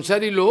বলে,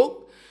 সংসারী লোক,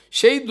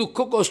 সেই দুঃখ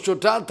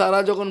কষ্টটা তারা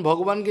যখন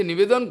ভগবানকে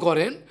নিবেদন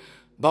করেন,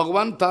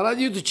 ভগবান তারা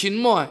যেহেতু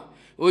চিন্ময়,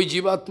 ওই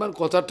জীবাত্মার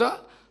কথাটা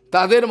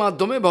তাদের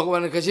মাধ্যমে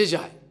ভগবানের কাছে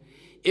যায়।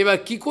 এবার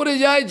কি করে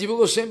যায়? জীব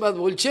গোস্বামীপাদ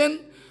বলছেন,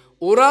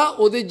 ওরা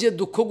ওদের যে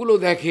দুঃখগুলো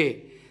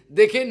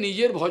দেখে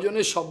নিজের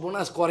ভজনের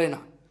সর্বনাশ করে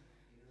না।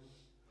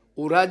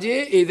 ওরা যে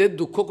এদের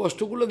দুঃখ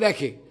কষ্টগুলো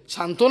দেখে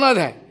সান্ত্বনা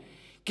দেয়,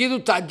 কিন্তু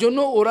তার জন্য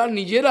ওরা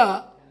নিজেরা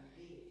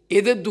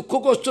এদের দুঃখ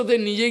কষ্টতে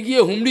নিজে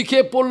গিয়ে হুমড়ি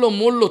খেয়ে পড়লো,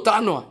 মরলো, তা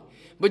নয়।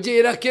 বলছে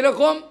এরা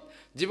কীরকম?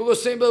 জীব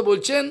গোস্বামীপাদ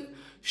বলছেন,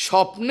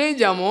 স্বপ্নে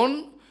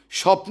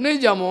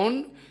যেমন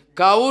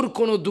কাউর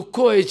কোনো দুঃখ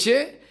হয়েছে,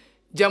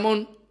 যেমন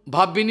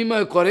ভাব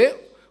বিনিময় করে,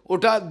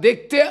 ওটা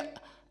দেখতে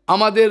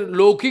আমাদের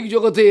লৌকিক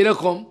জগতে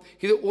এরকম,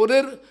 কিন্তু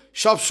ওদের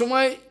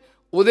সবসময়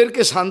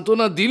ওদেরকে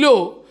সান্ত্বনা দিলেও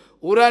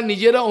ওরা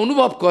নিজেরা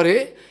অনুভব করে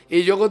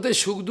এই জগতে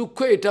সুখ দুঃখ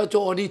এটা হচ্ছে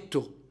অনিত্য।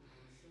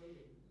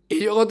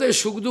 এই জগতে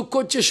সুখ দুঃখ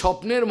হচ্ছে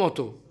স্বপ্নের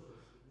মতো।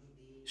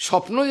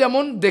 স্বপ্ন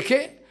যেমন দেখে,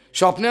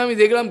 স্বপ্নে আমি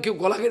দেখলাম কেউ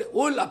গলা কেটে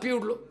ও লাফিয়ে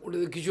উঠলো,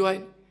 ওটাতে কিছু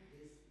হয়নি।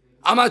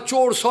 আমার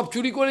চোর সব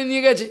চুরি করে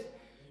নিয়ে গেছে,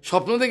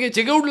 স্বপ্ন দেখে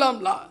জেগে উঠলাম,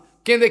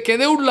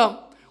 কেঁদে উঠলাম,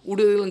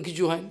 উঠে দেখলাম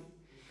কিছু হয়নি।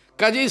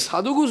 কাজেই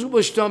সাধু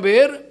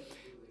বৈষ্ণবের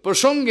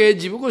প্রসঙ্গে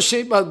জীব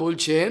গোস্বামীপাদ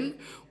বলছেন,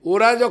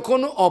 ওরা যখন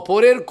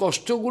অপরের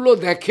কষ্টগুলো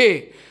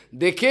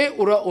দেখে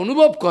ওরা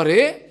অনুভব করে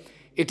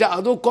এটা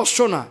আদৌ কষ্ট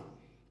না,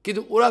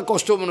 কিন্তু ওরা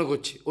কষ্ট মনে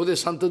করছে, ওদের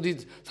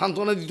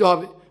সান্ত্বনা দিতে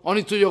হবে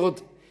অনিত্য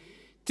জগতে।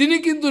 তিনি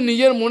কিন্তু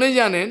নিজের মনে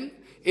জানেন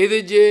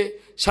এদের যে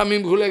স্বামী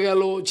ভুলে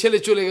গেল, ছেলে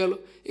চলে গেল,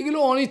 এগুলো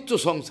অনিত্য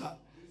সংসার,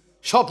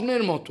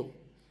 স্বপ্নের মতো।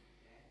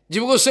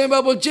 জীব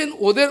গোস্বামীবাবু বলছেন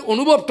ওদের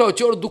অনুভবটা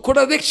হচ্ছে, ওর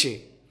দুঃখটা দেখছে,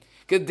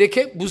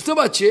 দেখে বুঝতে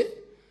পারছে,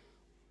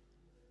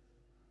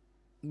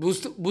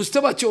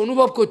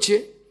 অনুভব করছে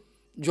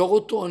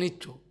জগৎ তো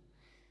অনিত্য।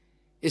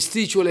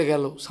 স্ত্রী চলে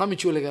গেল, স্বামী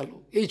চলে গেল,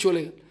 এই চলে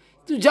গেল,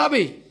 তো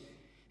যাবেই,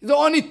 এটা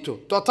অনিত্য।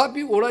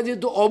 তথাপি ওরা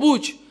যেহেতু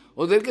অবুঝ,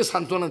 ওদেরকে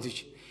সান্ত্বনা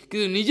দিচ্ছে,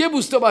 কিন্তু নিজে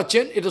বুঝতে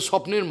পারছেন এটা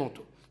স্বপ্নের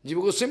মতো। জীব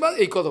গোস্বামীবাবু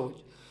এই কথা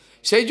বলছে।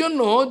 সেই জন্য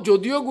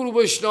যদিও গুরু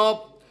বৈষ্ণব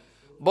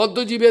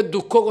বদ্ধজীবের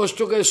দুঃখ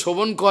কষ্টকে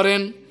শ্রবণ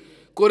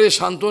করে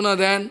সান্ত্বনা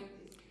দেন,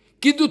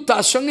 কিন্তু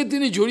তার সঙ্গে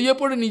তিনি জড়িয়ে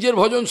পড়ে নিজের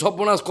ভজন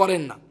সর্বনাশ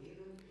করেন না।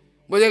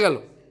 বোঝা গেল?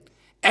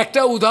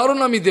 একটা উদাহরণ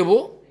আমি দেব,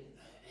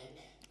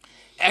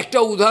 একটা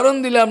উদাহরণ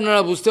দিলে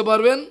আপনারা বুঝতে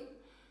পারবেন।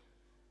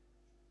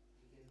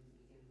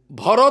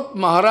 ভরত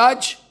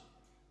মহারাজ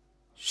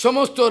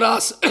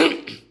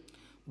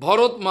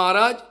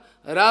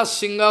রাজ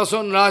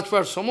সিংহাসন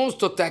রাজপাট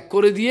সমস্ত ত্যাগ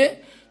করে দিয়ে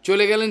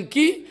চলে গেলেন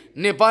কি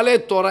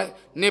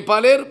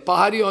নেপালের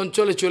পাহাড়ি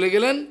অঞ্চলে চলে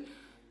গেলেন,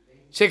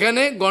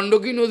 সেখানে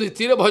গণ্ডকী নদীর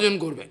তীরে ভজন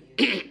করবেন।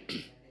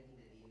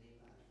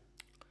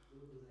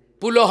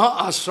 পুলহ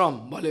আশ্রম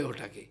বলে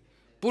ওটাকে,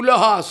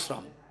 পুলহ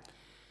আশ্রম।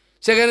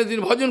 সেখানে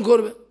তিনি ভজন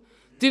করবেন।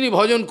 তিনি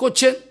ভজন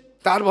করছেন,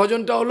 তার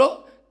ভজনটা হলো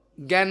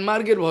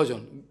জ্ঞানমার্গের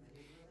ভজন,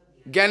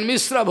 জ্ঞান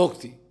মিশ্রা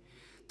ভক্তি।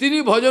 তিনি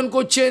ভজন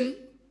করছেন,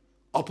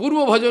 অপূর্ব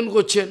ভজন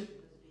করছেন,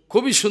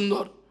 খুবই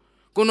সুন্দর,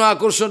 কোনো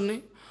আকর্ষণ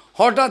নেই।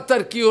 হঠাৎ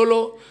তার কী হলো,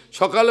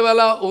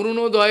 সকালবেলা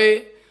অরুণোদয়ে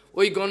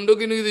ওই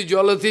গণ্ডকী নদীর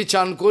জলতে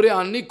চান করে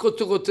আহ্নিক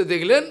করতে করতে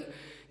দেখলেন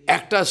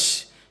একটা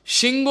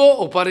সিংহ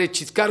ওপারে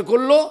চিৎকার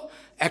করলো,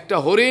 একটা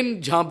হরিণ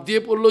ঝাঁপ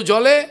দিয়ে পড়লো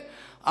জলে,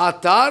 আর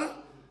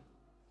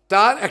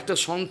তার একটা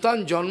সন্তান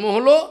জন্ম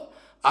হলো,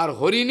 আর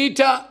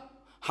হরিণীটা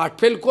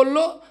হার্টফেল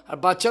করলো, আর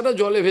বাচ্চাটা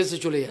জলে ভেসে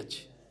চলে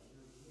যাচ্ছে।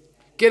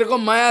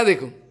 কীরকম মায়া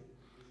দেখুন।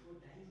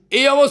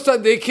 এই অবস্থা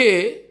দেখে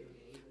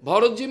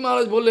ভরতজি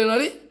মহারাজ বললেন,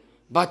 আরে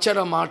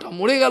বাচ্চাটা, মাটা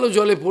মরে গেল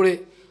জলে পড়ে,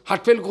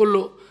 হার্টফেল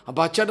করলো, আর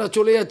বাচ্চাটা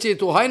চলে যাচ্ছে, এ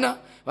তো হয় না,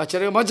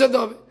 বাচ্চাটাকে বাঁচাতে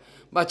হবে।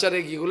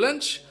 বাচ্চাটাকে কী করলেন,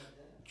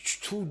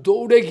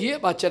 দৌড়ে গিয়ে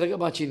বাচ্চাটাকে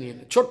বাঁচিয়ে নিয়ে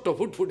এলেন, ছোট্ট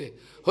ফুটফুটে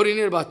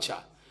হরিণের বাচ্চা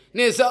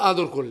নিয়ে এসে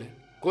আদর করলেন,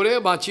 করে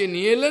বাঁচিয়ে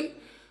নিয়ে এলেন।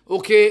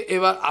 ওকে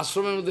এবার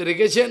আশ্রমের মধ্যে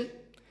রেখেছেন,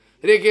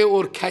 রেখে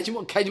ওর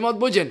খ্যাজমত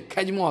বোঝেন,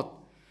 খ্যাজমত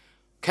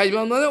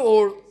মানে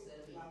ওর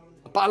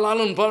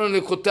লালন পালন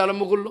করতে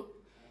আরম্ভ করলো।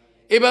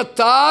 এবার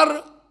তার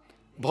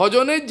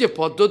ভজনের যে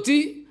পদ্ধতি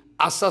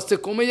আস্তে আস্তে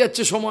কমে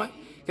যাচ্ছে সময়,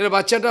 কেন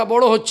বাচ্চাটা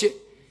বড় হচ্ছে,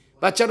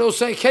 বাচ্চাটা ওর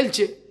সঙ্গে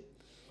খেলছে,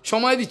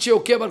 সময় দিচ্ছে,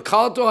 ওকে আবার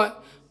খাওয়াতে হয়,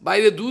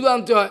 বাইরে দুধ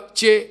আনতে হয়,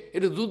 চেয়ে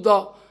একটু দুধ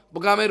দাও,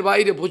 গ্রামের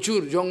বাইরে প্রচুর,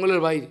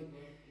 জঙ্গলের বাইরে।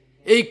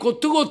 এই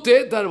করতে করতে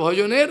তার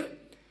ভজনের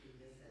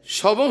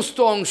সমস্ত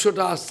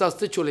অংশটা আস্তে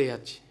আস্তে চলে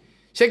যাচ্ছে,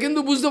 সে কিন্তু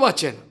বুঝতে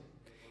পারছে না।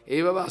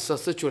 এইভাবে আস্তে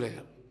আস্তে চলে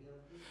গেল।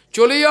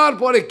 চলে যাওয়ার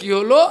পরে কি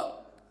হলো,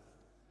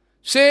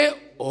 সে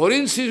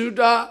হরিণ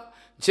শিশুটা,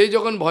 সে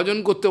যখন ভজন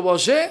করতে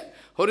বসে,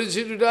 হরিণ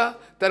শিশুটা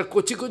তার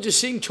কচি কচি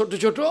শিং ছোট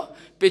ছোট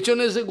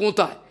পেছনে এসে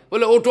গোঁতায়,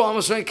 বলে ওটো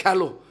আমার সঙ্গে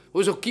খেলো।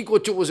 ওইসব কী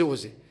করছো বসে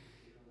বসে,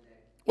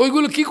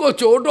 ওইগুলো কী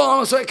করছো, ওটো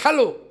আমার সঙ্গে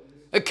খেলো,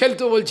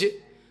 খেলতে বলছে।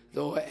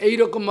 তো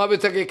এইরকমভাবে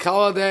তাকে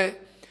খাওয়া দেয়।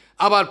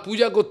 আবার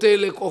পূজা করতে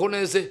এলে কখনো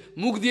এসে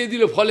মুখ দিয়ে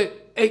দিল ফলে,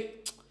 এই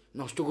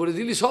নষ্ট করে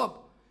দিলি সব,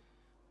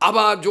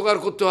 আবার জোগাড়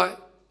করতে হয়,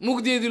 মুখ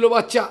দিয়ে দিল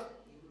বাচ্চা।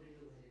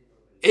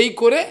 এই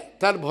করে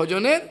তার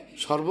ভজনের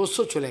সর্বস্ব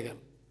চলে গেল।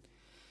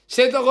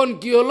 সে তখন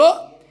কি হলো,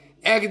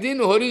 একদিন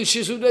হরিণ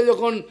শিশুটা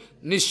যখন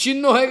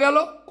নিশ্চিহ্ন হয়ে গেল,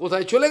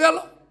 কোথায় চলে গেল,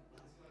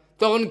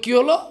 তখন কি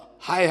হলো,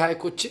 হায় হায়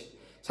করছে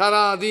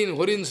সারাদিন,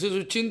 হরিণ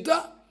শিশুর চিন্তা,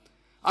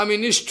 আমি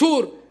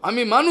নিষ্ঠুর,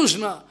 আমি মানুষ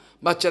না,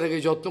 বাচ্চাটাকে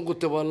যত্ন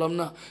করতে পারলাম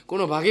না,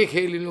 কোনো ভাগে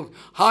খেয়ে নিল,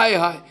 হায়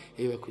হায়।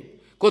 এইভাবে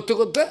করতে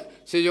করতে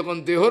সে যখন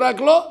দেহ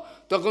রাখলো,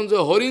 তখন যে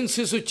হরিণ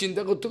শিশুর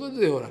চিন্তা করতে করতে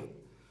দেহ রাখলো,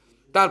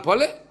 তার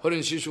ফলে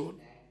হরিণ শিশু হল।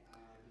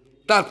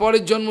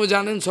 তারপরের জন্ম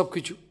জানেন সব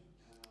কিছু,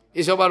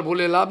 এসব আর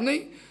বলে লাভ নেই।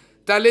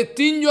 তাহলে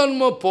 3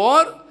 জন্ম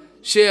পর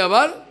সে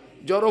আবার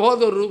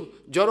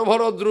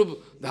জড়ভরত রূপ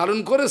ধারণ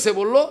করে সে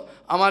বলল,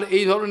 আমার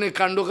এই ধরনের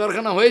কাণ্ড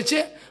কারখানা হয়েছে,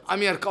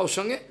 আমি আর কারোর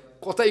সঙ্গে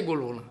কথাই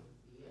বলবো না,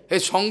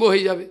 এই সঙ্গ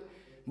হয়ে যাবে,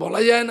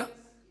 বলা যায় না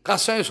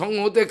কার সঙ্গে সঙ্গ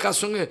হতে, কার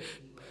সঙ্গে,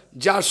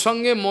 যার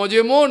সঙ্গে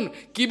মজে মন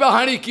কিবা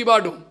হাঁড়ি কিবা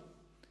ডোম,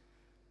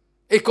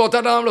 এই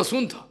কথাটা আমরা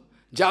শুনতাম,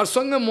 যার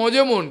সঙ্গে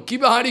মজে মন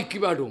কিবা হাঁড়ি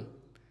কিবা ডোম,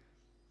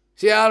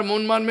 সে আর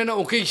মন মানবে না,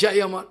 ওকেই চাই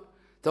আমার,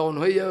 তখন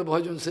হয়ে যাবে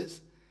ভজন শেষ।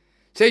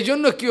 সেই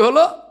জন্য কি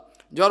হলো,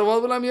 জড়ভরত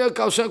বলে আমি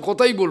কারোর সঙ্গে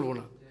কথাই বলবো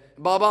না,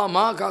 বাবা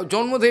মা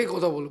জন্ম থেকে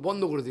কথা বলবো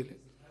বন্ধ করে দিলে।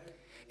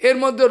 এর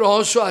মধ্যে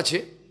রহস্য আছে।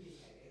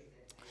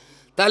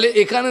 তাহলে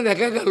এখানে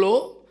দেখা গেল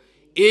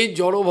এই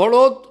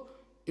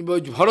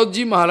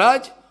ভরতজি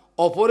মহারাজ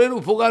অপরের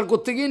উপকার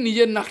করতে গিয়ে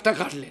নিজের নাকটা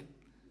কাটলেন।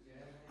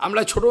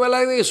 আমরা ছোটোবেলা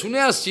থেকে শুনে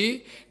আসছি,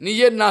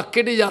 নিজের নাক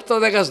কেটে যাত্রা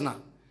দেখাস না,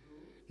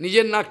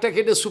 নিজের নাকটা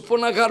কেটে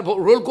সুপর্ণাকার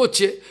রোল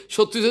করছে,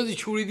 সত্যি সত্যি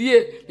ছুরি দিয়ে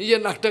নিজের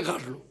নাকটা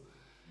কাটলো,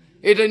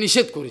 এটা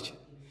নিষেধ করেছে।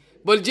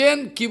 বলছেন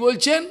কি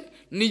বলছেন,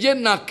 নিজের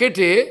নাক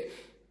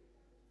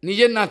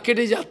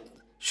কেটে যা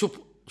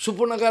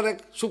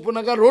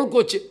সুপর্ণাকার রোল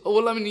করছে, ও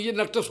বললো আমি নিজের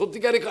নাকটা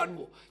সত্যিকারে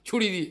কাটবো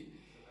ছুরি দিয়ে,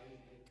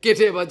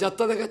 কেটে এবার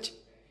যাত্রা দেখাচ্ছে।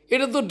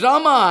 এটা তো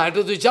ড্রামা,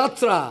 এটা তো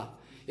যাত্রা,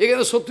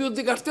 এখানে সত্যি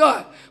সত্যি কাটতে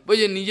হয়।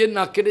 বলছে নিজের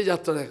নাক কেটে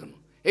যাত্রা দেখানো,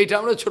 এইটা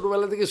আমরা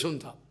ছোটোবেলা থেকে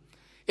শুনতাম।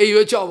 এই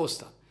হয়েছে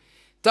অবস্থা।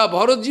 তা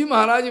ভরতজি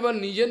মহারাজ এবার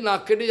নিজের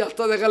নাক কেটে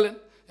যাত্রা দেখালেন,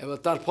 এবার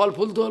তার ফল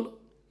ফুলতে হলো।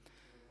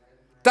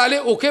 তাহলে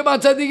ওকে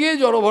বাঁচাতে গিয়ে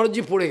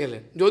জড়ভরতজি পড়ে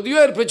গেলেন। যদিও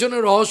এর পেছনে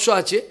রহস্য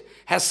আছে,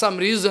 has some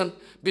reason,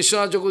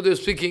 Biswanath Chakraborty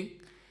speaking,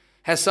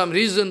 has some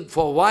reason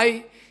for why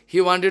he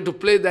wanted to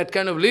play that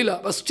kind of lila,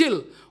 but still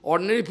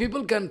ordinary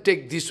people can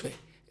take this way,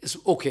 it's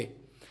okay.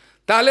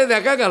 তাহলে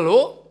দেখা গেল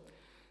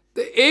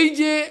তো এই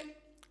যে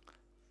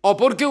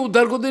অপরকে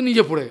উদ্ধার করতে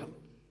নিজে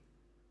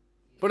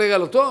পড়ে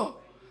গেল তো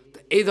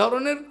এই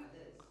ধরনের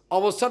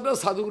অবস্থাটা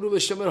সাধুগুরু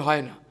বৈষ্ণবের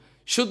হয় না।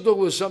 শুদ্ধ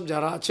বৈষ্ণব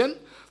যারা আছেন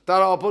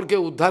তারা অপরকে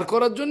উদ্ধার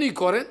করার জন্যই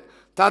করেন,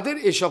 তাদের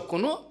এসব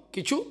কোনো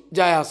কিছু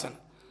যায় আসে না।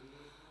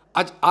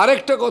 আজ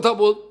আরেকটা কথা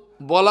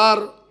বলার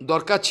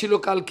দরকার ছিল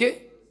কালকে,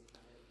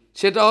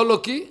 সেটা হলো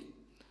কি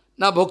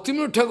না,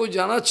 ভক্তিবিনোদ ঠাকুর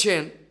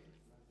জানাচ্ছেন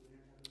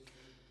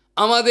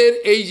আমাদের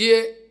এই যে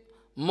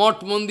মঠ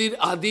মন্দির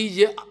আদি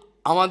যে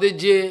আমাদের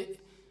যে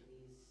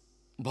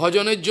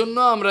ভজনের জন্য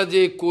আমরা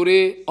যে করে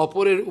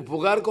অপরের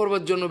উপকার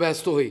করবার জন্য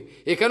ব্যস্ত হই,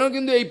 এখানেও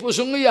কিন্তু এই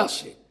প্রসঙ্গই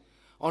আসে,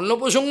 অন্য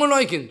প্রসঙ্গ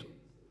নয়। কিন্তু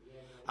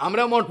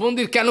আমরা মঠ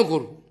মন্দির কেন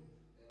করব,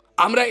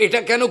 আমরা এটা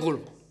কেন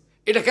করব,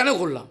 এটা কেন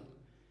করলাম,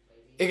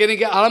 এখানে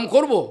কি আরাম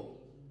করব,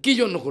 কী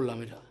জন্য করলাম,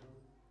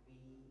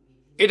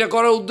 এটা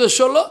করার উদ্দেশ্য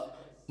হলো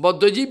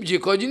বদ্ধজীব যে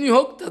কজনই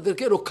হোক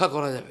তাদেরকে রক্ষা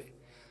করা যাবে।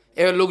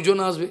 এবার লোকজন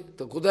আসবে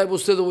তো কোথায়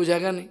বসতে দেবো,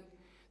 জায়গা নেই,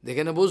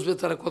 যেখানে বসবে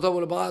তারা কথা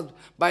বলে,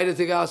 বাইরে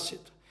থেকে আসছে,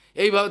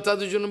 এইভাবে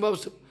তাদের জন্য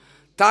ব্যবস্থা।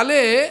 তাহলে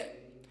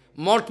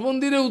মঠ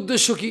মন্দিরের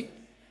উদ্দেশ্য কি,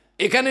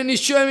 এখানে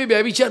নিশ্চয়ই আমি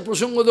ব্যভিচার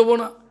প্রসঙ্গ দেবো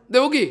না,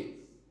 দেবো কি,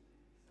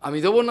 আমি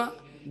দেবো না,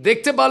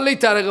 দেখতে পারলেই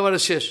তার একেবারে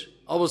শেষ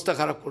অবস্থা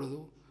খারাপ করে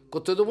দেবো,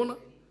 করতে দেবো না।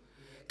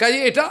 কাজে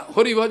এটা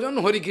হরিভজন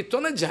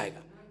হরিকীর্তনের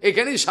জায়গা,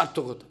 এখানেই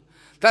সার্থকতা।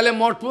 তাহলে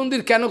মঠ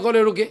মন্দির কেন করে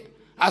লোকে,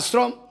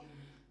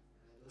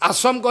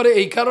 আশ্রম করে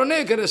এই কারণে,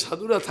 এখানে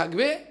সাধুরা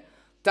থাকবে,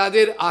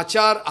 তাদের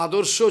আচার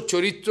আদর্শ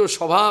চরিত্র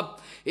স্বভাব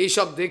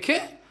এইসব দেখে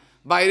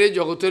বাইরের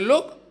জগতের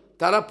লোক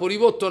তারা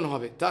পরিবর্তন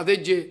হবে, তাদের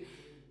যে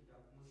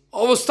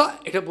অবস্থা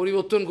এটা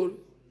পরিবর্তন করবে।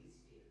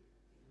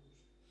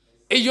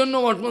 এই জন্য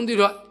মঠ মন্দির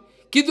হয়।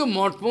 কিন্তু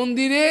মঠ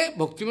মন্দিরে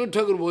ভক্তিবিনোদ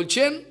ঠাকুর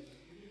বলছেন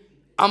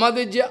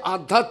আমাদের যে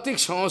আধ্যাত্মিক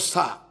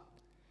সংস্থা,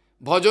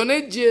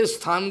 ভজনের যে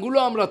স্থানগুলো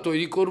আমরা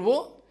তৈরি করব,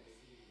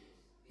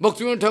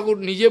 ভক্তিবিনোদ ঠাকুর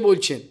নিজে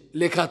বলছেন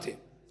লেখাতে,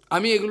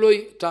 আমি এগুলোই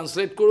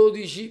ট্রান্সলেট করেও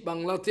দিয়েছি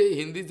বাংলাতে,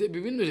 হিন্দিতে,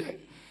 বিভিন্ন জায়গায়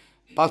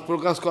পাঠ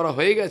প্রকাশ করা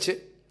হয়ে গেছে।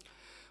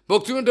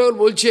 ভক্তিবিনোদ ঠাকুর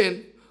বলছেন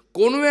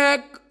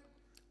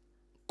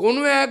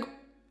কোনো এক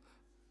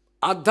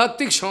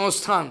আধ্যাত্মিক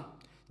সংস্থান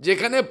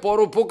যেখানে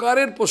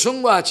পরোপকারের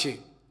প্রসঙ্গ আছে,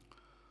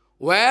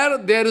 where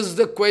there is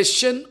the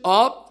question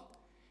of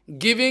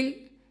giving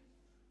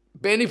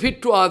benefit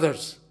to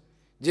others,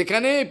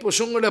 যেখানে এই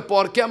প্রসঙ্গটা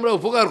পরকে আমরা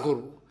উপকার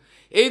করব,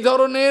 এই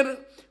ধরনের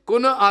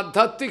কোনো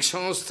আধ্যাত্মিক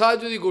সংস্থা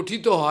যদি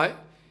গঠিত হয়,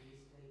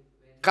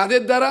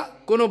 কাদের দ্বারা?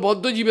 কোনো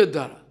বদ্ধজীবের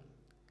দ্বারা।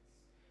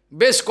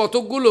 বেশ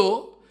কতকগুলো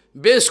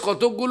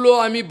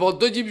আমি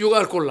বদ্ধজীব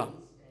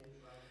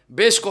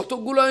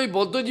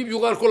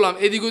জোগাড় করলাম,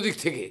 এদিক ওদিক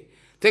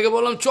থেকে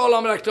বললাম চল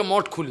আমরা একটা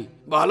মঠ খুলি,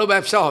 ভালো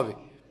ব্যবসা হবে।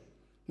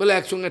 বলে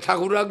একসঙ্গে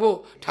ঠাকুর রাখবো,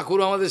 ঠাকুর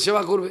আমাদের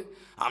সেবা করবে,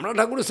 আমরা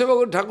ঠাকুরের সেবা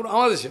করি, ঠাকুর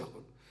আমাদের সেবা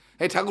করবে।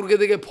 এই ঠাকুরকে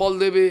দেখে ফল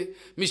দেবে,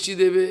 মিষ্টি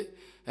দেবে,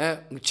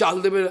 চাল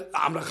দেবে,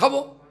 আমরা খাবো,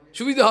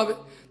 সুবিধা হবে।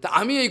 তা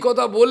আমি এই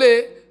কথা বলে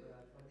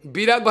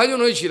বিরাগ ভাজন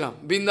হয়েছিলাম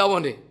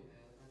বৃন্দাবনে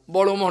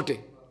বড় মঠে।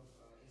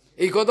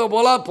 এই কথা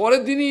বলার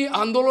পরের দিনই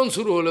আন্দোলন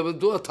শুরু হলো,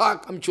 তোরা থাক,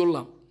 আমি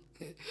চললাম,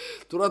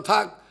 তোরা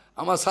থাক,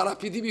 আমার সারা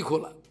পৃথিবী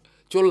খোলা,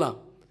 চললাম।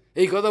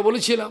 এই কথা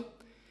বলেছিলাম,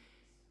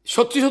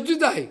 সত্যি সত্যি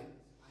তাই,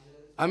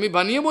 আমি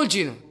বানিয়ে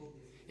বলছি না।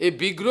 এই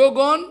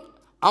বিগ্রহগণ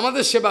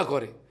আমাদের সেবা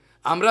করে,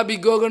 আমরা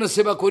বিগ্রহগণের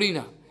সেবা করি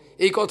না।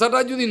 এই কথাটা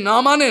যদি না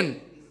মানেন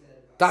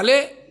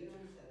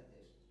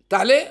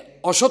তাহলে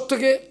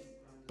অসত্যকে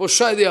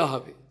প্রশ্রয় দেওয়া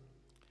হবে।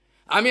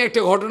 আমি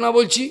একটা ঘটনা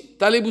বলছি,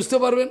 তাহলেই বুঝতে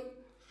পারবেন।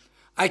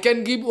 I can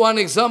give one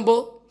example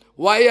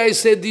why I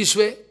say this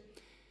way.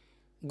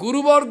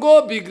 গুরুবর্গ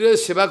বিগ্রহের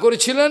সেবা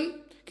করেছিলেন,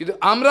 কিন্তু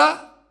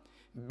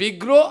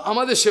বিগ্রহ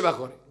আমাদের সেবা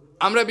করে,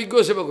 আমরা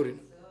বিগ্রহ সেবা করি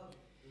না।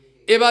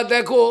 এবার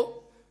দেখো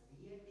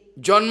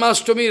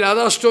জন্মাষ্টমী,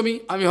 রাধাষ্টমী,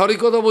 আমি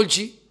হরিকথা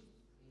বলছি,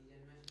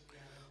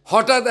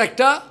 হঠাৎ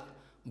একটা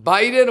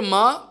বাইরের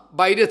মা,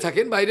 বাইরে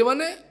থাকেন, বাইরে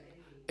মানে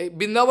এই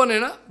বৃন্দাবনে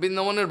না,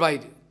 বৃন্দাবনের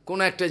বাইরে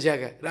কোনো একটা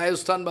জায়গায়,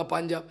 রাজস্থান বা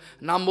পাঞ্জাব,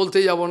 নাম বলতে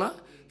যাব না,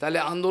 তাহলে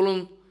আন্দোলন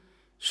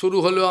শুরু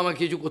হলেও আমাকে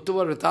কিছু করতে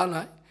পারবে তা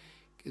নয়,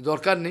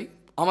 দরকার নেই।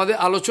 আমাদের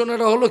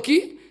আলোচনাটা হলো কি,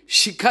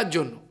 শিক্ষার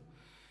জন্য।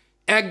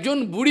 একজন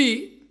বুড়ি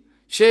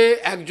সে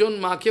একজন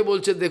মাকে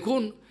বলছে,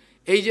 দেখুন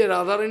এই যে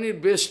রাধারানীর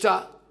বেশটা,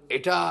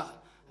 এটা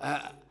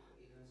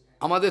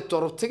আমাদের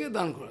তরফ থেকে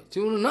দান করা।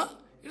 তুমি বলো না,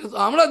 এটা তো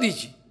আমরা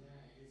দিয়েছি।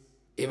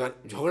 এবার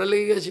ঝগড়া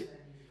লেগে গেছে,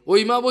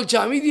 ওই মা বলছে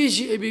আমি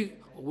দিয়েছি,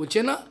 বলছে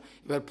না।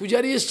 এবার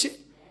পূজারি এসছে,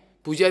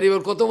 পূজারি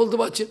এবার কথা বলতে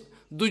পারছেন,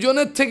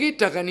 দুজনের থেকেই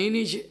টাকা নিয়ে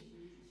নিয়েছে,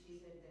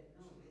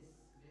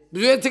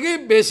 দুজনের থেকেই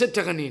বেশের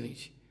টাকা নিয়ে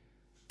নিয়েছে।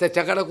 তাই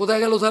টাকাটা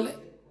কোথায় গেল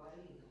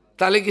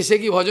তাহলে কি সে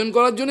কি ভজন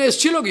করার জন্য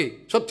এসছিল কি?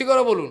 সত্যি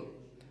করে বলুন,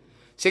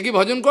 সে কি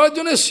ভজন করার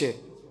জন্য এসছে?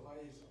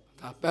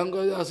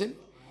 আসেন।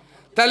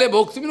 তাহলে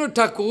ভক্তিবিনোদ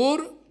ঠাকুর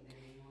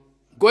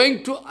going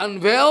to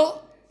unveil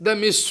the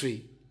mystery,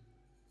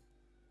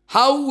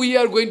 how we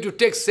are going to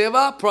take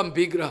seva from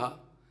Vigraha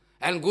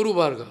and Guru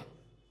Varga.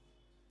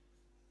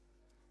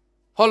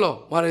 হলো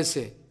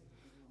মারেছে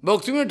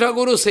ভক্তিবিনোদ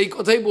ঠাকুরও সেই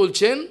কথাই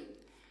বলছেন।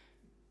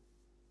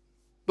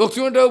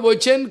 ভক্তিবিনোদ ঠাকুর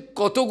বলছেন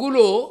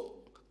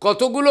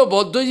কতগুলো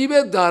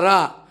বদ্ধজীবের দ্বারা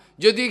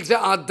যদি একটা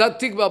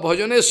আধ্যাত্মিক বা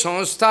ভজনের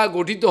সংস্থা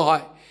গঠিত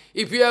হয়,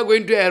 if you are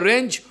going to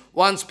arrange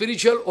one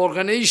spiritual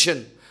organization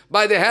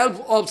by the help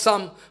of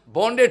some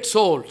bonded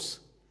souls,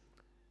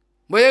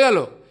 বোঝা গেল?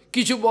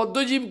 কিছু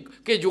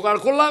বদ্ধজীবকে জোগাড়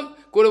করলাম,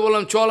 করে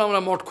বললাম চল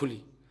আমরা মঠ খুলি,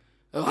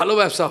 ভালো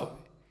ব্যবসা হবে।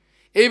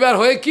 এইবার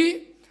হয়ে কি,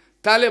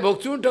 তাহলে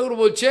ভক্তিবিনোদ ঠাকুর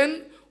বলছেন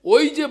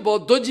ওই যে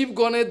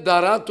বদ্ধজীবগণের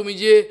দ্বারা তুমি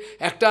যে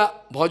একটা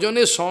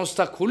ভজনের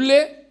সংস্থা খুললে,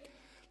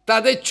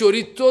 তাদের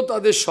চরিত্র,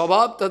 তাদের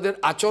স্বভাব, তাদের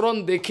আচরণ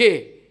দেখে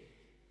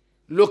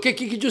লোকে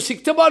কি কিছু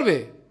শিখতে পারবে?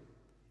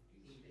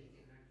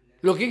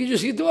 লোকে কিছু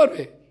শিখতে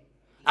পারবে?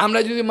 আমরা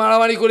যদি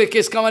মারামারি করে,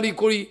 কেস কামারি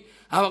করি,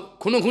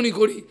 খুনোখুনি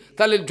করি,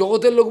 তাহলে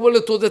জগতের লোক বলে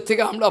তোদের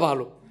থেকে আমরা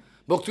ভালো।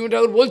 ভক্তিবিনোদ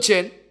ঠাকুর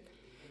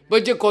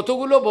বলছে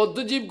কতগুলো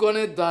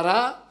বদ্ধজীবগণের দ্বারা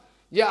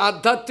যে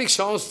আধ্যাত্মিক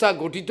সংস্থা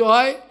গঠিত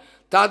হয়,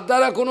 তার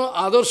দ্বারা কোনো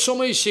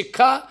আদর্শময়ী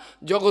শিক্ষা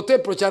জগতে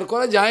প্রচার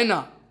করা যায় না।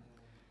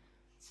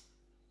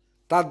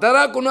 তার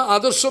দ্বারা কোনো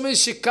আদর্শময়ী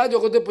শিক্ষা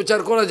জগতে প্রচার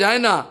করা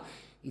যায় না।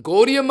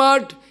 গৌড়ীয়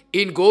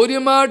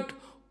মঠ,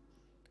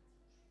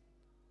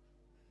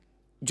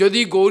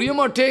 যদি গৌড়ীয়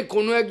মঠে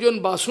কোনো একজন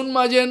বাসন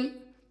মাজেন,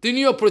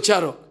 তিনিও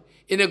প্রচারক।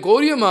 In a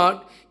Gauriya mart,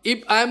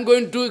 if I am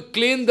going to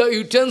clean the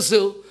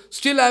utensil,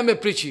 still I am a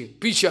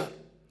preacher.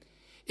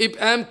 If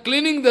I am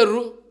cleaning the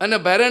room and a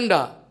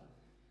veranda,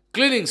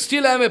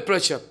 still I am a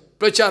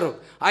pracharok.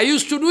 I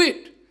used to do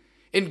it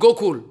in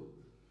Gokul.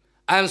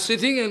 I am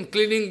sitting and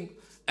cleaning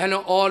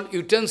all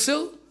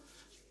utensil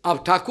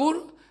of Thakur,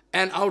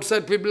 and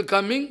outside people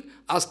coming,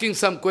 asking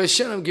some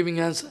question, I'm giving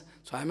answer.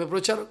 So I am a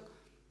প্রচারক।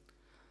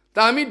 তা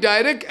আমি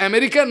direct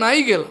America নাই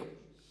গেলাম,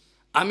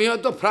 আমি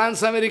হয়তো France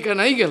America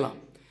নাই গেলাম,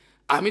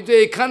 আমি তো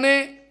এখানে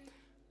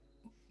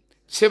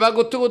সেবা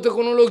করতে করতে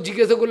কোনো লোক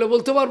জিজ্ঞাসা করলে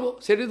বলতে পারবো,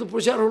 সেটাই তো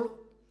প্রচার হলো।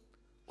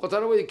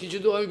 কথাটা বলছি, কিছু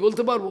তো আমি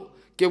বলতে পারবো,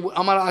 কেউ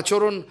আমার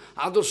আচরণ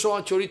আদর্শ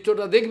আমার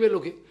চরিত্রটা দেখবে,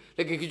 লোকে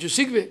লোকে কিছু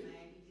শিখবে,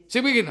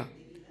 শিখবে কি না?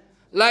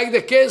 Like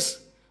the case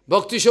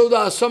Bhakti Sauda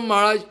Asam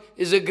Maharaj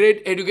is a great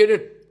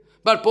educated,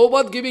 but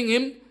Prabhupada giving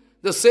him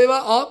the seva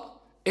of,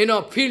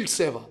 field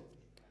seva.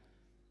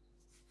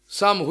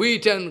 Some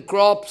wheat and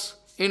crops,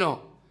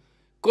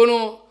 কোনো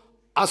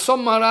আসম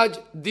মহারাজ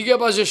দিকে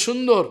পাশে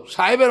সুন্দর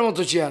সাহেবের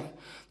মতো চেয়ার,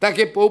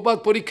 তাকে প্রভুপাদ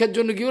পরীক্ষার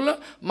জন্য কি হলো,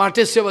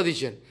 মাঠের সেবা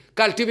দিচ্ছেন,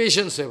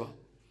 কাল্টিভেশন সেবা।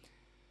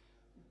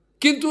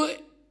 কিন্তু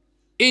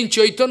in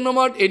Chaitanya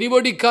Math,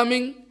 anybody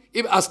coming,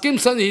 if ask him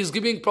something, he is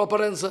giving proper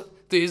answer,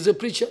 so he is a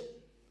preacher.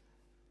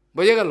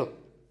 বোঝা গেল?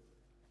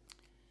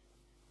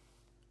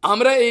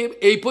 আমরা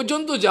এই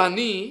পর্যন্ত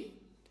জানি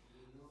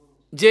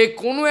যে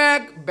কোনো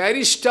এক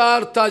ব্যারিস্টার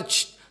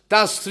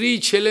তার স্ত্রী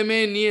ছেলে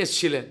মেয়ে নিয়ে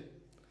এসেছিলেন,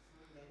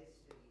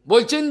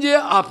 বলছেন যে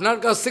আপনার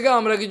কাছ থেকে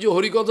আমরা কিছু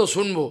হরিকথা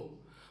শুনবো।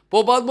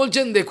 প্রপাত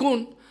বলছেন, দেখুন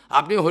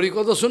আপনি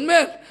হরিকথা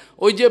শুনবেন,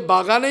 ওই যে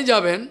বাগানে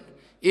যাবেন,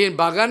 এই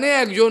বাগানে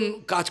একজন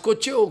কাজ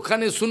করছে,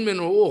 ওখানে শুনবেন,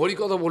 ও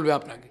হরিকথা বলবে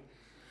আপনাকে।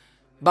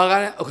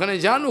 বাগানে ওখানে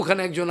যান,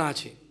 ওখানে একজন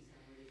আছে।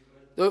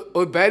 তো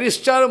ওই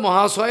ব্যারিস্টার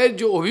মহাশয়ের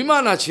যে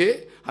অভিমান আছে,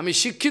 আমি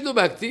শিক্ষিত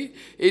ব্যক্তি,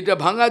 এইটা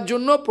ভাঙার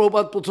জন্য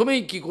প্রভুপাদ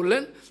প্রথমেই কি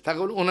করলেন, তাকে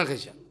ওনাকে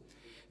যান,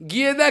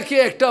 গিয়ে দেখে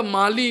একটা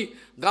মালি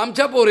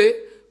গামছা পরে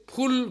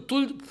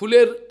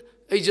ফুলের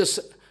এই যে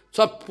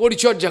সব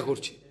পরিচর্যা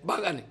করছে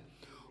বাগানে।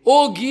 ও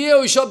গিয়ে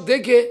ওই সব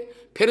দেখে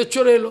ফেরত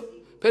চলে এলো।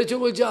 ফেরত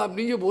চলে বলছে,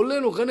 আপনি যে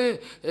বললেন ওখানে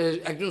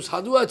একজন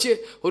সাধু আছে,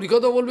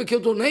 হরিকথা বলবে,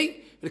 কেউ তো নেই।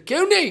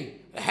 কেউ নেই?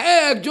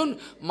 হ্যাঁ, একজন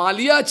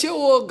মালি আছে,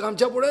 ও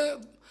গামছা পরে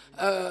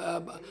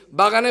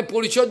বাগানে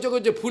পরিচর্যা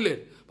করছে ফুলের।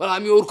 বলে,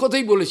 আমি ওর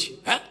কথাই বলেছি।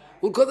 হ্যাঁ,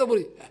 ওর কথা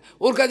বলি,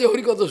 ওর কাছে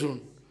হরিকথা শুনুন,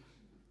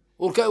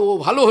 ও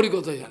ভালো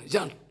হরিকথা জানে,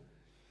 জান।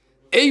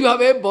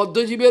 এইভাবে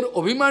বদ্ধজীবের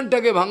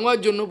অভিমানটাকে ভাঙবার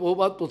জন্য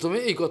প্রভুপাদ প্রথমে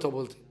এই কথা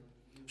বলতেন।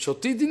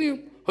 সত্যিই তিনি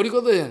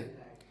হরিকথা জানেন।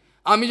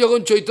 আমি যখন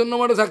চৈতন্য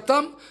মঠে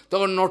থাকতাম,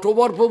 তখন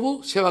নটবর প্রভু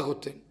সেবা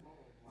করতেন,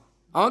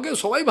 আমাকে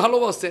সবাই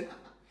ভালোবাসতেন।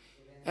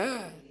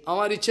 হ্যাঁ,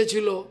 আমার ইচ্ছে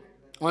ছিল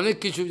অনেক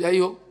কিছু, যাই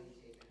হোক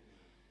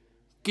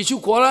কিছু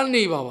করার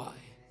নেই বাবা,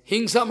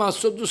 হিংসা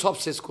মাশ্চর্য সব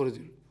শেষ করে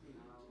দিল।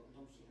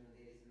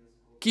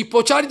 কি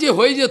প্রচার যে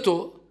হয়ে যেত,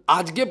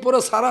 আজকে পুরো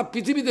সারা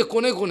পৃথিবীতে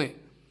কোণে কোণে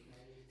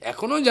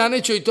এখনও জানে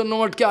চৈতন্য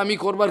মঠকে আমি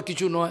করবার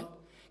কিছু নয়,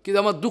 কিন্তু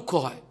আমার দুঃখ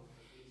হয়।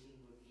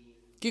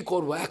 কি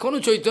করব, এখনও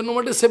চৈতন্য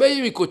মঠের সেবাই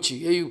আমি করছি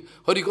এই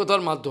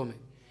হরিকথার মাধ্যমে।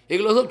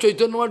 এগুলো সব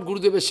চৈতন্য মঠ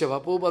গুরুদেবের সেবা,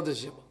 প্রভুপাদের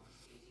সেবা।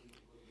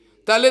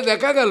 তাহলে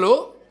দেখা গেল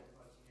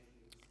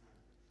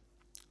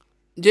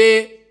যে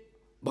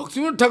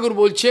ভক্তিবিনোদ ঠাকুর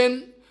বলছেন,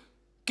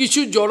 কিছু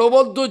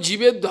জড়বদ্ধ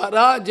জীবের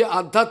দ্বারা যে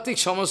আধ্যাত্মিক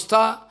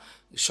সংস্থা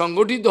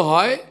সংগঠিত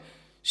হয়,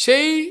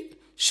 সেই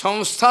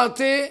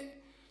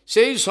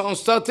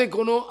সংস্থাতে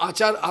কোনো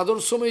আচার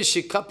আদর্শময়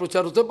শিক্ষা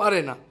প্রচার হতে পারে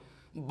না,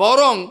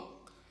 বরং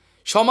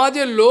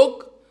সমাজের লোক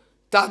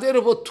তাদের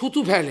উপর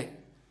থুতু ফেলে,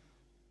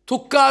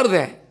 থুক্কার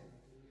দেয়,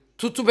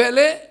 থুতু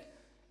ফেলে,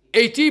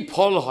 এইটি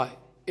ফল হয়।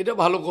 এটা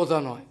ভালো কথা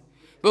নয়।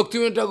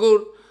 ভক্তিবিনোদ ঠাকুর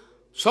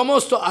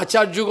সমস্ত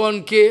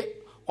আচার্যগণকে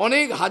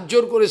অনেক হাত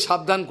জোর করে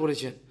সাবধান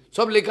করেছেন,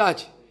 সব লেখা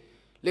আছে,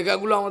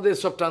 লেখাগুলো আমাদের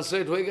সব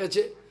ট্রান্সলেট হয়ে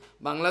গেছে,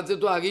 বাংলাতে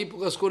তো আগেই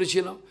প্রকাশ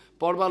করেছিলাম,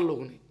 পড়বার লোক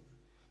নেই।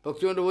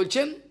 ভক্তিবিনোদ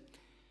বলছেন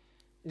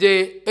যে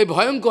এই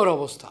ভয়ঙ্কর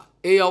অবস্থা,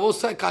 এই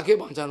অবস্থায় কাকে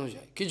বাঁচানো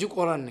যায়, কিছু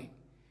করার নেই,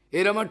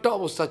 এরকম একটা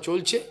অবস্থা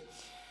চলছে।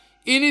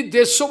 ইনি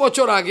 150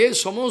 বছর আগে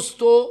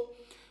সমস্ত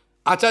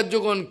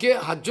আচার্যগণকে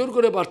হাত জোর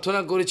করে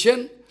প্রার্থনা করেছেন,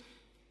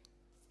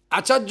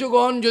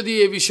 আচার্যগণ যদি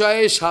এ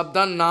বিষয়ে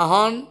সাবধান না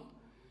হন,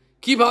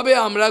 কিভাবে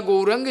আমরা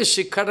গৌরাঙ্গের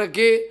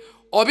শিক্ষাটাকে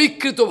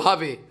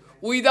অবিকৃতভাবে,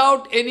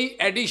 without any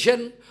addition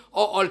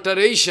or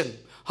alteration,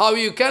 how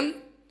you can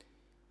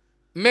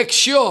make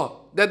sure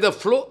that the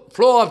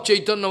flow of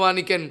Chaitanya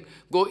Vani can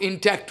go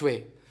intact way,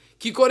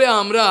 কি করে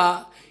আমরা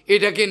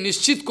এটাকে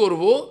নিশ্চিত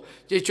করব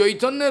যে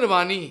চৈতন্যের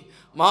বাণী,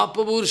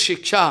 মহাপ্রভুর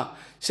শিক্ষা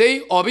সেই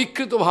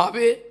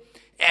অবিকৃতভাবে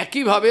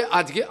একইভাবে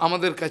আজকে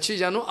আমাদের কাছে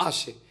যেন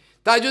আসে।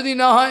 তাই যদি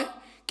না হয়,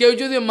 কেউ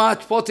যদি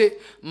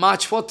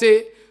মাঝপথে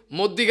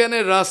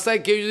মধ্যিখানের রাস্তায়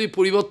কেউ যদি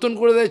পরিবর্তন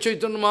করে দেয়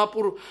চৈতন্য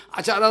মহাপ্রভুর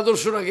আচার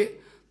আদর্শটাকে,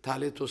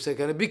 তাহলে তো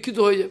সেখানে বিকৃত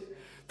হয়ে যাবে।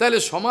 তাহলে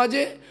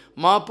সমাজে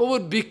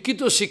মহাপ্রভুর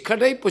বিকৃত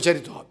শিক্ষাটাই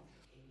প্রচারিত হবে।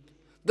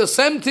 The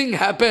same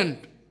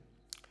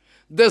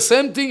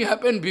thing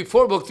happened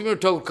before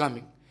Bhaktivinoda Thakur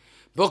coming.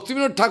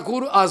 Bhaktivinoda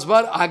Thakur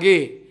আসবার আগে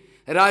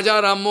রাজা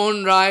Rammohan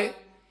Roy,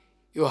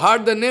 you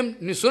heard the name,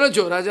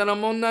 শুনেছো রাজা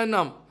রামমোহন রায়ের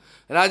নাম?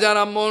 রাজা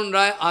রামমোহন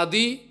রায়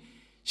আদি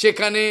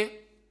সেখানে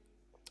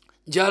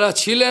যারা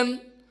ছিলেন,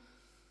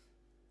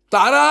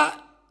 তারা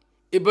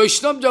এই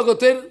বৈষ্ণব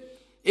জগতের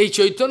এই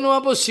চৈতন্য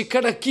মহাপ্রভুর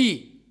শিক্ষাটা কি?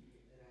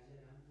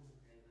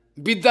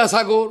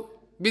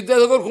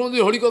 বিদ্যাসাগর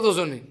কোনোদিন হরিকথা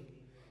শোনেন,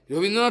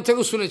 রবীন্দ্রনাথ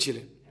ঠাকুর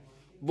শুনেছিলেন,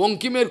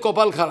 বঙ্কিমের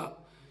কপাল খারাপ,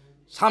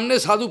 সামনে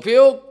সাধু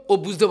পেয়েও ও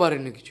বুঝতে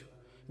পারেনি কিছু,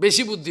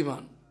 বেশি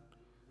বুদ্ধিমান।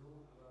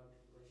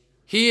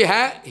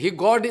 He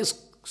got his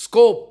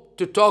scope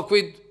to talk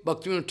with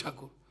Bhaktivinoda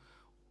Thakur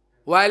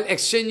while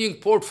exchanging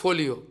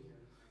portfolio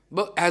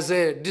as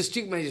a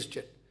district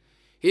magistrate.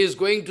 He is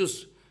going to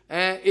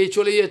এই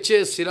চলে যাচ্ছে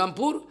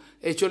শ্রীরামপুর,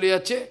 এই চলে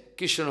যাচ্ছে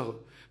কৃষ্ণনগর।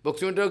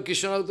 Bhaktivinoda Thakur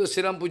কৃষ্ণনগর তো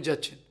শ্রীরামপুর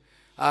যাচ্ছেন,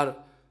 আর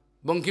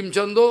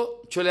বঙ্কিমচন্দ্র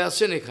চলে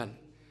আসছেন এখানে।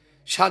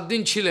 7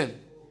 দিন ছিলেন,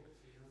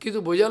 কিন্তু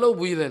বোঝালেও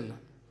বুঝলেন না,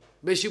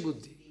 বেশি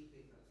বুদ্ধি,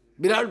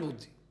 বিরাট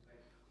বুদ্ধি,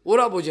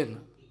 ওরা বোঝেন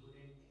না।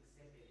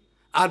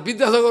 আর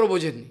বিদ্যাসাগরও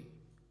বোঝেননি,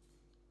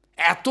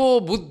 এত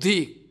বুদ্ধি,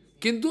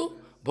 কিন্তু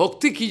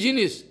ভক্তি কি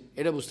জিনিস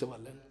এটা বুঝতে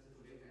পারলেন।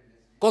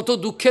 কত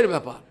দুঃখের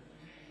ব্যাপার।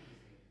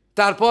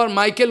 তারপর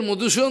মাইকেল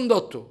মধুসূদন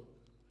দত্ত,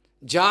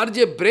 যার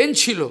যে ব্রেন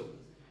ছিল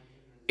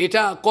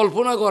এটা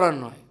কল্পনা করার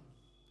নয়।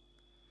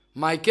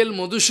 মাইকেল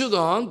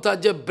মধুসূদন তার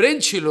যে ব্রেন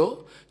ছিল,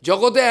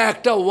 জগতে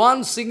একটা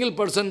সিঙ্গেল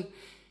পারসন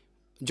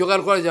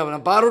জোগাড় করা যাবে না।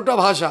 12টা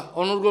ভাষা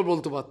অনর্গল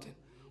বলতে পারতেন,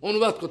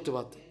 অনুবাদ করতে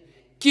পারতেন,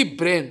 কি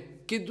ব্রেন।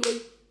 কিন্তু ওই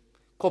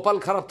কপাল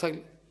খারাপ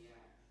থাকলে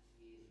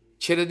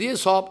ছেড়ে দিয়ে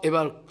সব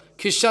এবার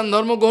খ্রিস্টান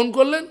ধর্ম গ্রহণ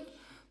করলেন,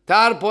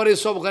 তারপরে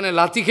সব ওখানে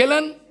লাথি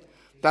খেলেন,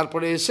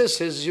 তারপরে এসে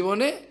শেষ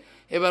জীবনে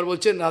এবার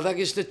বলছেন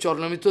রাধাকৃষ্ণের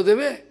চরণামৃত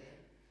দেবে।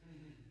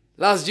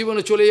 লাস্ট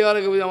জীবনে চলে যাওয়ার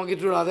আগে আমাকে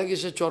একটু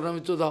রাধাকৃষ্ণের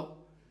চরণামৃত দাও।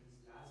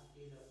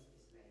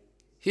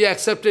 হি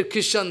অ্যাকসেপ্টেড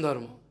খ্রিস্টান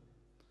ধর্ম,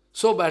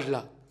 সো ব্যাড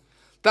লাক।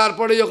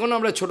 তারপরে যখন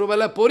আমরা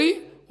ছোটোবেলায় পড়ি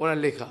ওনার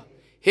লেখা,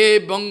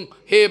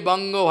 হে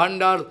বঙ্গ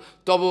ভাণ্ডার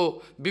তব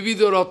বিবিধ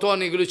রতন,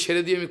 এগুলো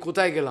ছেড়ে দিয়ে আমি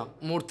কোথায় গেলাম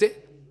মরতে।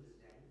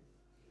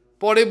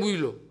 পরে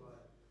বুঝল,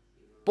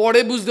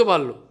 পরে বুঝতে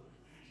পারলো,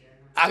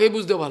 আগে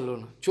বুঝতে পারলো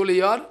না। চলে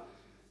যাওয়ার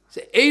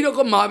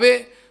এইরকম ভাবে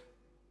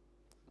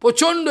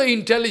প্রচণ্ড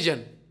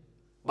ইন্টেলিজেন্ট,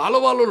 ভালো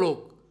ভালো লোক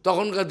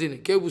তখনকার দিনে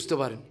কেউ বুঝতে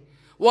পারেনি।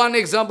 One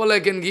example I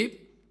can give.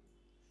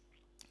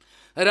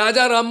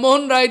 রাজা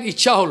রামমোহন রায়ের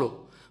ইচ্ছা হলো,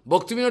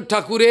 ভক্তিবিনোদ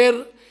ঠাকুরের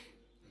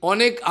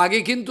অনেক আগে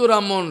কিন্তু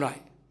Rammohan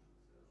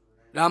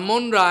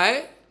Roy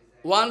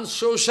one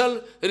social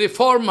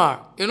reformer,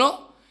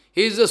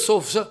 he is a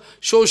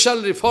social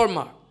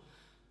reformer,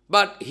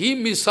 but he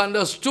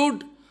misunderstood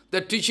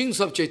the teachings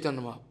of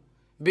Chaitanya Mahaprabhu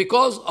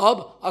because of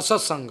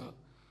asatsanga.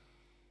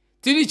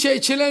 তিনি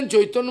চেয়েছিলেন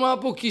চৈতন্য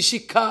মহাপ্রভু কী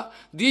শিক্ষা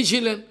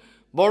দিয়েছিলেন,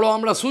 বড়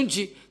আমরা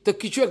শুনছি তো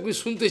কিছু একটু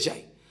শুনতে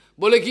চাই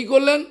বলে কি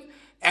করলেন,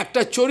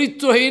 একটা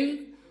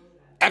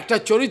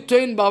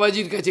চরিত্রহীন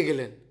বাবাজির কাছে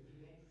গেলেন।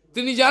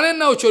 তিনি জানেন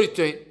না ও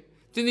চরিত্রহীন।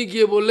 তিনি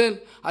গিয়ে বললেন,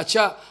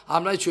 আচ্ছা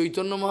আপনারা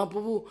চৈতন্য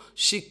মহাপ্রভু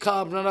শিক্ষা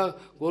আপনারা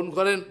গ্রহণ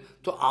করেন,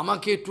 তো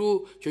আমাকে একটু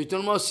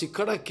চৈতন্য মহাপ্রভু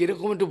শিক্ষাটা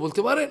কীরকম একটু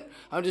বলতে পারেন,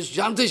 আমি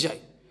জানতে চাই।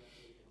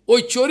 ওই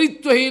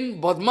চরিত্রহীন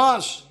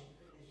বদমাস,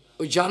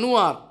 ওই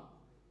জানুয়ার,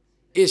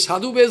 এ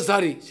সাধু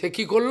বেশধারী, সে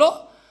কী করলো,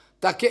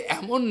 তাকে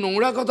এমন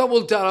নোংরা কথা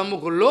বলতে আরম্ভ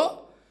করলো।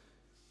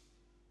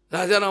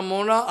 রাজা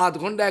রামমোহন আধ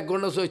ঘন্টা 1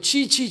 ঘন্টা সময় ছি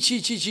ছি ছি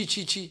ছি ছি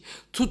ছি ছি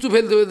থুতু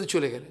ফেলতে ফেলতে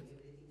চলে গেলেন,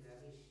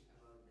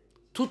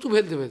 থুতু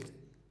ফেলতে ফেলতে।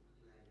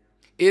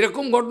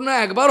 এরকম ঘটনা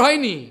একবার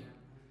হয়নি,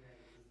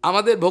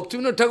 আমাদের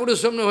ভক্তিবিনোদ ঠাকুরের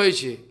সামনে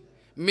হয়েছে।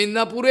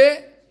 মিদনাপুরে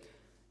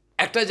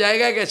একটা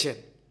জায়গায় গেছেন,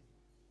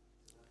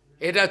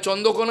 এটা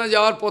চন্দ্রকোনা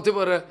যাওয়ার পথে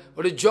পরে,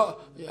 ওটা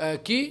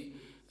কি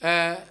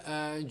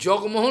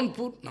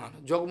জগমোহনপুর, না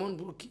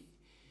জগমোহনপুর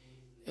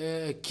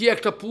কি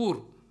একটা পুর,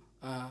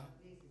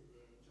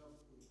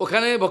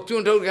 ওখানে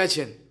ভক্তিবিনোদ ঠাকুর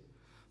গেছেন।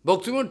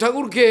 ভক্তিবিনোদ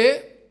ঠাকুরকে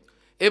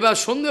এবার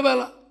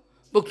সন্ধ্যেবেলা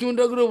ভক্তিবিনোদ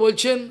ঠাকুর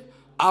বলছেন,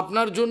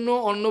 আপনার জন্য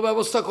অন্ন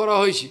ব্যবস্থা করা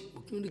হয়েছে।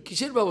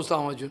 কিসের ব্যবস্থা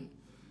আমার জন্য?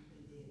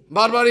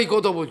 বারবার এই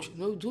কথা বলছি,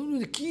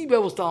 কী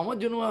ব্যবস্থা আমার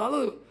জন্য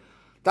আলাদা।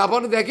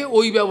 তারপরে দেখে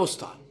ওই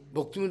ব্যবস্থা।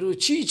 ভক্তিবিনোদ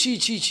ছি ছি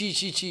ছি ছি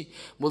ছি ছি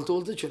বলতে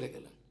বলতে চলে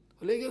গেলেন,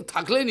 বলে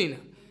থাকলেনই না,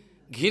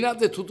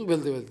 ঘৃণাতে থুতু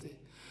ফেলতে ফেলতে।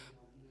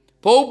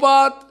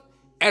 পৌপাত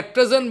at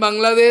present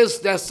Bangladesh,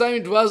 that's time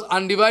it was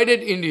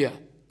undivided India.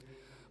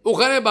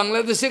 ওখানে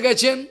বাংলাদেশে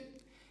গেছেন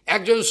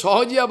একজন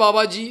সহজিয়া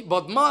বাবাজি,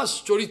 বদমাস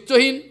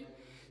চরিত্রহীন,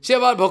 সে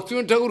আবার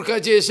ভক্তিবিনোদ ঠাকুর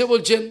কাছে এসে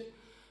বলছেন,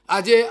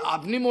 আজে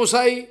আপনি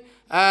মশাই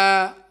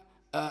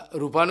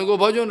রূপানুগ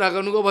ভজন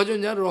রাগানুগ ভজন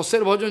জানেন,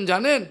 রসের ভজন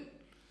জানেন?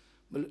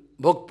 বলে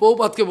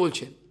পৌপাতকে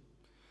বলছেন।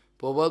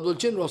 পৌপাত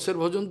বলছেন, রসের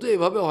ভজন তো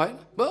এভাবে হয়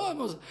না।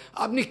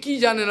 আপনি কি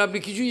জানেন? আপনি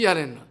কিছুই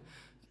জানেন না,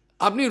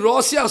 আপনি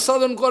রসে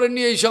আস্বাদন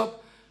করেননি এইসব,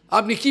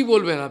 আপনি কি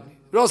বলবেন? আপনি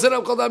রসের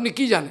কথা আপনি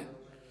কি জানেন?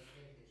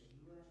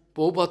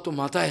 পৌপাত তো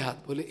মাথায় হাত,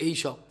 বলে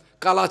এইসব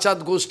কালাচাঁদ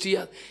গোষ্ঠী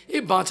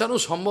এই বাঁচানো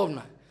সম্ভব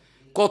নয়।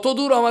 কত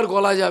দূর আমার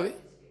গলা যাবে?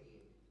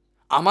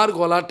 আমার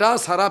গলাটা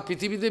সারা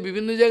পৃথিবীতে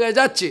বিভিন্ন জায়গায়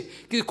যাচ্ছে,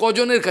 কিন্তু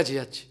কজনের কাছে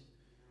যাচ্ছে?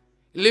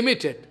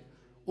 Limited.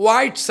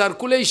 Wide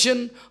circulation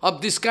of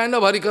this kind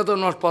of হরিকথা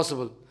not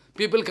possible,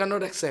 people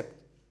cannot accept.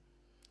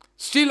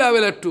 Still I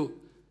will have to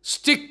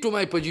stick to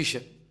my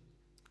position.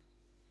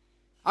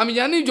 আমি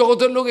জানি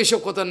জগতের লোক এসব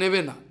কথা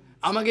নেবে না,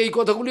 আমাকে এই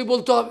কথাগুলি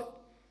বলতে হবে।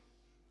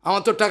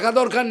 আমার তো টাকা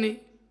দরকার নেই,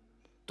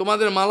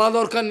 তোমাদের মালা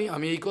দরকার নেই,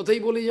 আমি এই কথাই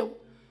বলে যাব।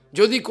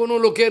 যদি কোনো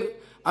লোকের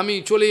আমি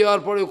চলে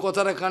যাওয়ার পরে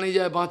কথাটা কানে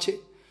যায়, বাঁচে।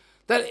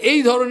 তার এই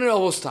ধরনের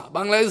অবস্থা।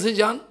 বাংলাদেশে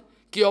যান,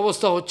 কি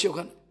অবস্থা হচ্ছে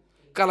ওখানে,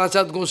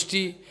 কালাচাঁদ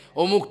গোষ্ঠী,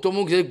 অমুক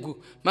তমুক,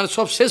 মানে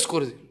সব শেষ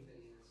করে দিল,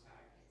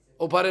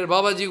 ওপারের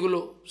বাবাজিগুলো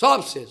সব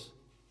শেষ,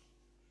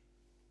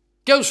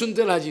 কেউ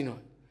শুনতে রাজি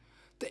নয়।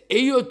 তো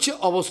এই হচ্ছে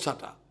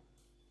অবস্থাটা।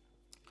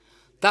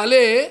 তাহলে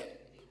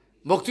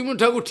ভক্তিবিনোদ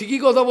ঠাকুর ঠিকই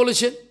কথা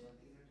বলেছেন।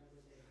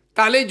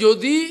 তাহলে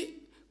যদি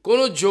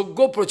কোনো যোগ্য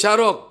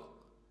প্রচারক,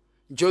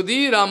 যদি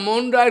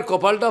রামমোহন রায়ের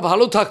কপালটা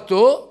ভালো থাকতো,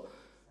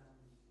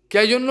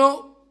 কে জন্য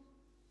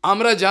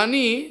আমরা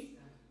জানি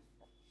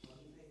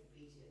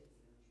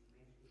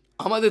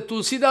আমাদের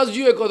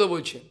তুলসীদাসজিও একথা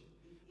বলছেন,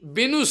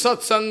 বিনু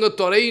সৎসঙ্গ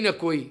তরেই না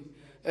কই,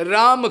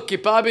 রাম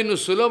কৃপা বিনু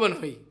সুলভ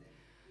নই।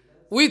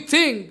 We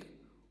think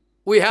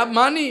we have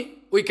money,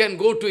 we can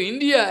go to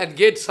India and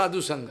get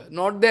sadhu sangha.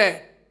 Not that.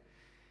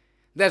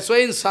 That's why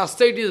in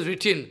Shastra it is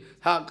written,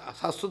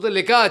 শাস্ত্রতে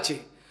লেখা আছে,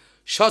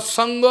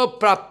 সৎসঙ্গ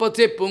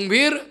প্রাপ্যতে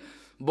পুংভীর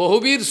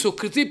বহুবীর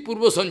সুকৃতি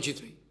পূর্ব সঞ্চিত।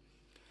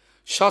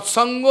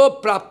 সৎসঙ্গ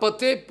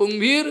প্রাপ্যতে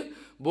পুংভীর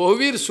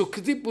বহুবীর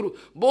সুকৃতি পূর্ব,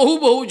 বহু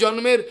বহু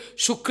জন্মের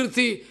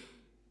সুকৃতি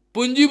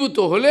পুঞ্জীভূত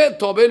হলে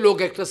তবে লোক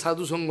একটা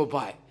সাধুসঙ্গ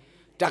পায়।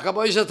 টাকা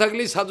পয়সা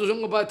থাকলেই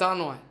সাধুসঙ্গ পায় তা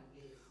নয়,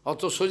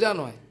 অত সোজা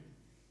নয়,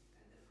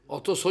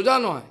 অত সোজা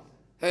নয়,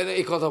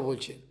 এই কথা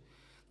বলছে।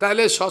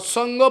 তাহলে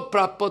সৎসঙ্গ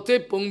প্রাপ্যতে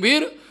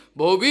পুংভীর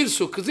বহুবীর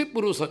সুকৃতি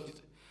পূর্ব সঞ্চিত।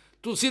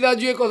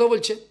 তুলসীদাসজি কথা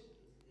বলছে,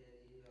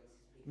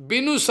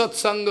 বিনু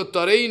সৎসঙ্গ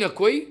তরেই না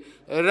কই,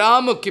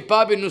 রাম কৃপা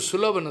বিনু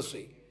সুলভ না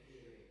সই।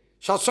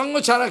 সৎসঙ্গ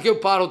ছাড়া কেউ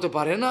পার হতে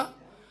পারে না,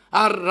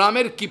 আর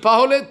রামের কৃপা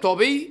হলে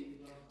তবেই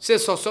সে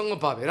সৎসঙ্গ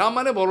পাবে। রাম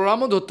মানে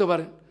বলরামও ধরতে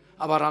পারেন,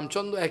 আবার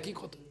রামচন্দ্র একই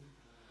কথা।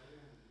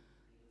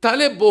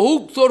 তাহলে বহু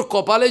তোর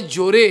কপালের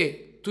জোরে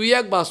তুই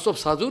এক বাস্তব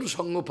সাধুর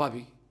সঙ্গ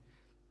পাবি।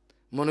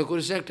 মনে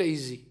করিস না একটা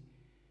ইজি,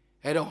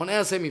 এটা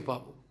অনায়াসে আমি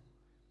পাবো,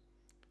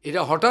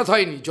 এটা হঠাৎ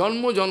হয়নি,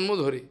 জন্ম জন্ম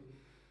ধরে।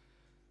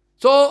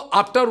 So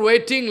after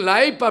waiting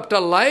life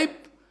after life,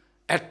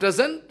 at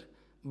present,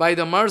 by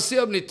the mercy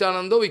of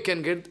Nityananda, we can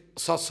get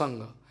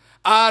satsanga.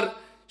 আর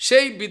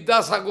সেই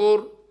বিদ্যাসাগর,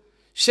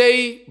 সেই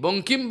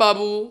বঙ্কিম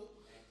বাবু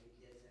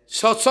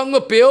সৎসঙ্গ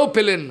পেয়েও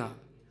পেলেন না,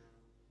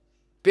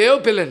 পেয়েও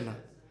পেলেন না।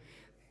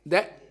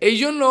 এই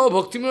জন্য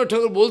ভক্তিবিনোদ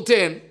ঠাকুর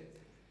বলতেন,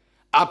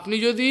 আপনি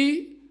যদি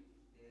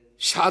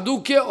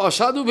সাধুকে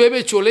অসাধু ভেবে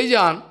চলে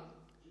যান,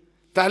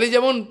 তাহলে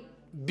যেমন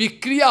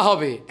বিক্রিয়া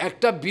হবে,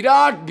 একটা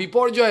বিরাট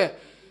বিপর্যয়।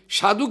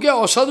 সাধুকে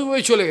অসাধু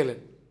ভেবে চলে গেলেন,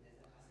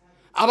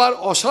 আবার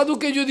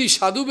অসাধুকে যদি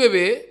সাধু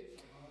ভেবে,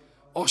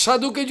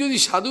 অসাধুকে যদি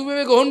সাধু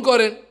ভেবে গ্রহণ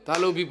করেন,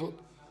 তাহলেও বিপদ।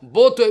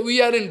 Both we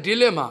are in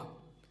dilemma.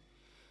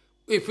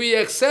 If we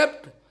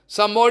accept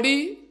somebody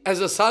as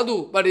a sadhu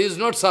but he is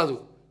not sadhu,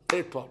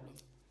 great problem.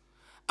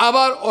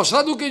 আবার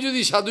অসাধুকে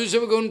যদি সাধু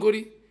হিসেবে গ্রহণ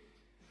করি,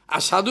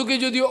 আর সাধুকে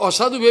যদি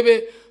অসাধু ভেবে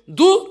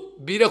দূর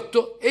বিরক্ত,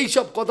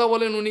 এইসব কথা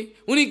বলেন উনি,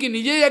 উনি কি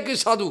নিজেই একে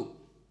সাধু,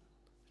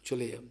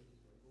 চলে যান।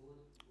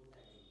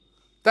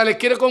 তাহলে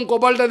কিরকম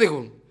কপালটা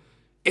দেখুন,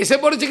 এসে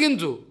পড়েছে,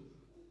 কিন্তু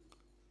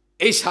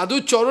এই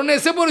সাধুর চরণে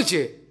এসে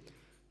পড়েছে,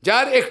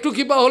 যার একটু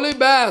কৃপা হলেই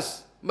ব্যাস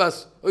ব্যাস,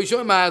 ওই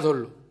সময় মায়া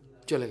ধরল,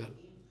 চলে গেল।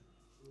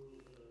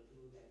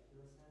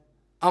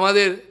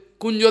 আমাদের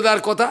কুঞ্জদার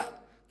কথা,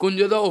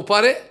 কুঞ্জদা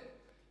ওপারে,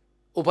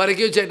 ওপারে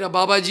কি হচ্ছে, একটা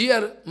বাবাজি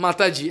আর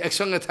মাতাজি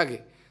একসঙ্গে থাকে,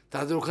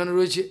 তাদের ওখানে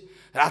রয়েছে।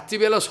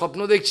 রাত্রিবেলা স্বপ্ন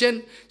দেখছেন,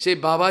 সেই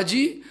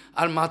বাবাজি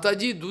আর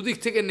মাতাজি দুদিক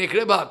থেকে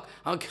নেকড়ে ভাগ,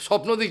 আমাকে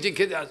স্বপ্ন দেখছেন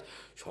খেতে আস।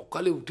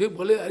 সকালে উঠে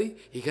বলে, আরে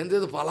এখান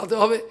থেকে তো পালাতে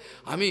হবে,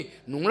 আমি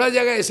নোংরা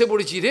জায়গায় এসে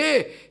পড়েছি রে,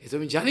 এ তো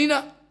আমি জানি না,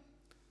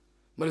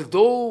 বলে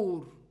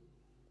দৌড়।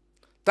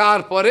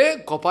 তারপরে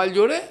কপাল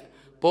জোড়ে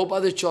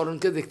প্রভুপাদের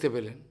চরণকে দেখতে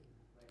পেলেন,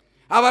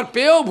 আবার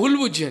পেয়েও ভুল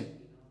বুঝছেন,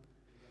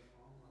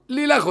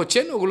 লীলা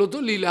করছেন, ওগুলো তো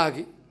লীলা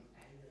আগে,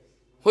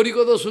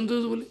 হরিকথা শুনতে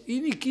বলে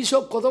ইনি কী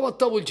সব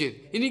কথাবার্তা বলছেন,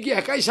 ইনি কি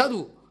একাই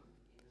সাধু?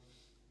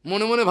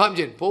 মনে মনে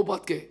ভাবছেন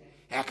প্রভুপাদকে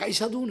একাই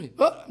সাধু উনি,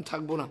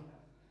 থাকবো না।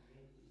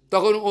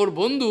 তখন ওর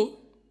বন্ধু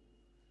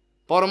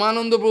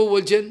পরমানন্দ প্রভু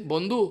বলছেন,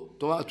 বন্ধু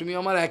তুমি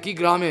আমার একই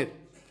গ্রামের,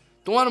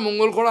 তোমার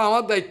মঙ্গল করা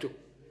আমার দায়িত্ব,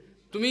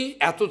 তুমি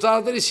এত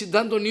তাড়াতাড়ি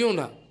সিদ্ধান্ত নিও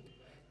না,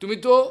 তুমি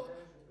তো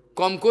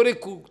কম করে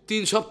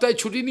 3 সপ্তাহে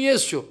ছুটি নিয়ে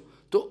এসছো,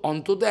 তো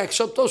অন্তত 1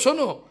 সপ্তাহ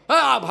শোনো।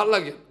 হ্যাঁ ভাল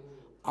লাগে,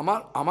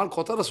 আমার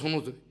কথাটা শোনো,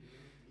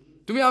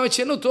 তুমি আমি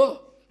চেনো তো,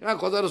 হ্যাঁ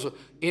কথাটা শোনো।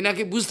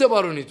 এনাকে বুঝতে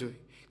পারো নি, তুমি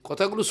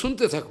কথাগুলো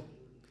শুনতে থাকো।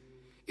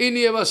 এই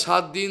নিয়ে এবার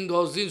 7 দিন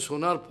 10 দিন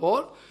শোনার পর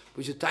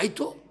বুঝছে, তাই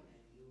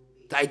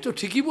তো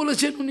ঠিকই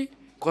বলেছেন উনি,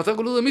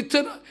 কথাগুলো তো মিথ্যে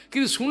না,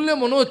 কিন্তু শুনলে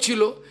মনে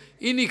হচ্ছিল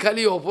ইনি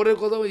খালি অপরের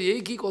কথা বলছে,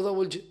 এই কী কথা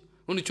বলছে,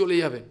 উনি চলে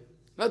যাবেন,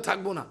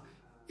 থাকবো না,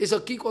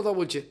 এসব কী কথা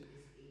বলছেন,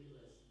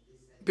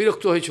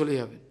 বিরক্ত হয়ে চলে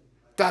যাবেন।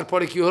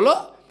 তারপরে কি হলো,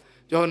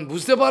 যখন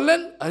বুঝতে পারলেন,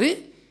 আরে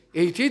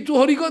এইটাই তো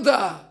হরিকথা,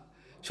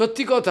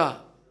 সত্যি কথা,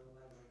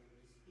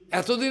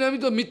 এতদিন আমি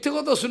তো মিথ্যে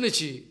কথা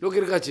শুনেছি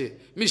লোকের কাছে,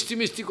 মিষ্টি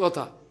মিষ্টি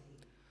কথা,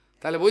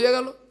 তাহলে বোঝা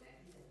গেল।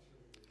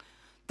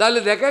 তাহলে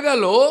দেখা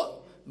গেল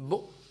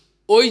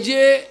ওই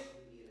যে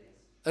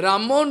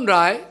Rammohan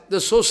Roy, the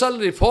social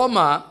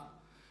reformer,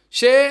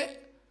 সে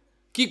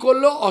কি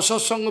করলো,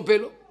 অসৎসঙ্গ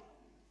পেল,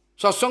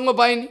 সৎসঙ্গ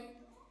পায়নি।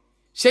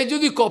 সে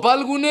যদি কপাল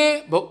গুণে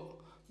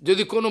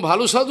যদি কোনো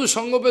ভালো সাধু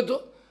সঙ্গ পেত,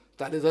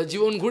 তাহলে তার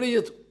জীবন ঘুরে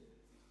যেত,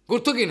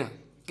 ঘুরতো কি না,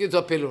 কিন্তু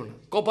পেল না,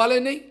 কপালে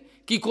নেই,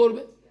 কি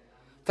করবে?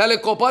 তাহলে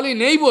কপালে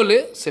নেই বলে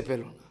সে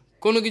পেল না,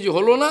 কোনো কিছু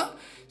হলো না,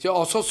 সে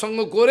অসৎসঙ্গ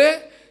করে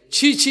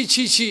ছি ছি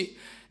ছি ছি,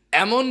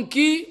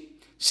 এমনকি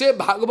সে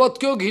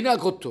ভাগবতকেও ঘৃণা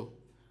করত।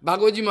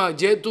 ভাগবতী মা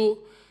যেহেতু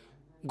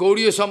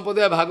গৌড়ীয়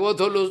সম্প্রদায় ভাগবত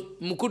হলো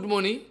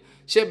মুকুটমণি,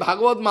 সে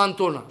ভাগবত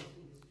মানত না,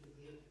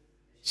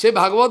 সে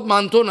ভাগবত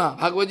মানত না,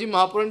 ভাগবতী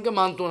মহাপুরাণকে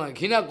মানত না,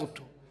 ঘৃণা করত।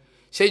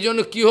 সেই জন্য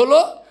কি হলো,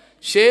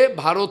 সে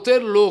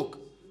ভারতের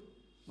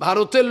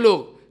লোক,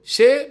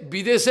 সে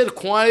বিদেশের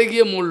খোঁয়ারে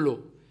গিয়ে মরল,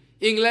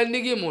 ইংল্যান্ডে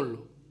গিয়ে মরল,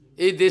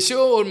 এই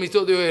দেশেও ওর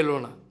মৃতদেহ এলো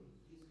না,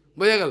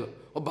 বোঝা গেল?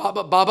 ও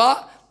বাবা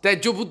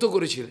ত্যায্যপুত্র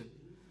করেছিলেন,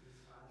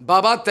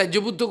 বাবা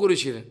ত্যায্যপুত্র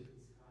করেছিলেন।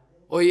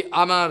 ওই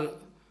আমার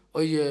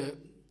ওই যে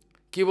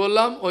কী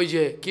বললাম, ওই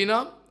যে কী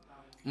নাম,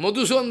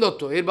 মধুসূদন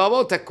দত্ত, এর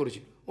বাবাও ত্যাগ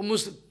করেছিল, ও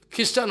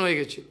খ্রিস্টান হয়ে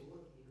গেছিল।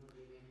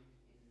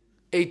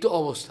 এই তো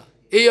অবস্থা,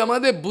 এই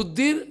আমাদের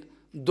বুদ্ধির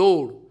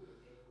দৌড়,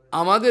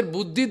 আমাদের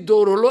বুদ্ধির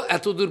দৌড় হলো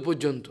এত দূর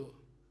পর্যন্ত।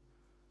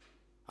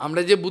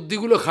 আমরা যে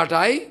বুদ্ধিগুলো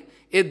খাটাই,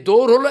 এর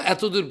দৌড় হলো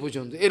এত দূর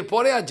পর্যন্ত,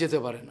 এরপরে আর যেতে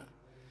পারে না।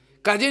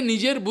 কাজে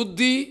নিজের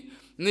বুদ্ধি,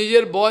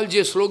 নিজের বল,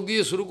 যে শ্লোক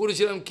দিয়ে শুরু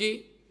করেছিলাম কি,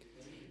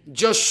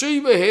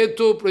 যস্যৈব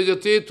হেতু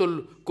প্রযতে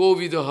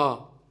কোবিদহ,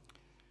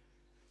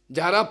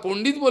 যারা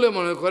পণ্ডিত বলে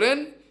মনে করেন,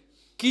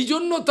 কি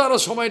জন্য তারা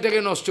সময়টাকে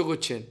নষ্ট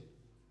করছেন?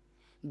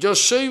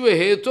 যস্যৈব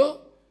হেতু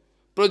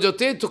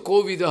প্রযতে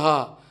কোবিদহ,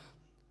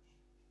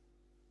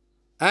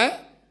 হ্যাঁ,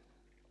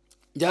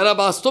 যারা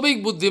বাস্তবিক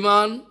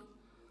বুদ্ধিমান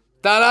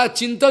তারা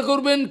চিন্তা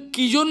করবেন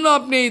কি জন্য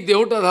আপনি এই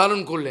দেহটা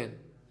ধারণ করলেন,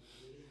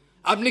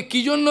 আপনি কি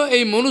জন্য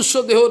এই মনুষ্য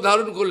দেহ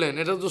ধারণ করলেন।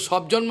 এটা তো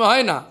সব জন্ম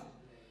হয় না,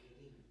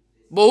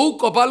 বহু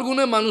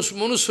কপালগুণে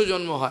মনুষ্য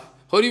জন্ম হয়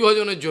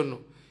হরিভজনের জন্য,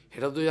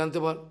 এটা তো জানতে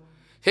পার।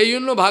 সেই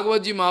জন্য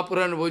ভাগবতী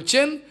মহাপুরাণ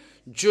বলছেন,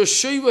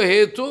 যস্যৈব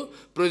হেতু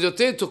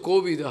প্রযতে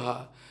কোবিদহা,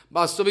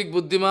 বাস্তবিক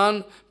বুদ্ধিমান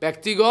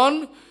ব্যক্তিগণ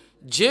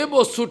যে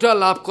বস্তুটা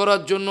লাভ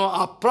করার জন্য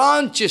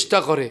আপ্রাণ চেষ্টা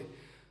করে,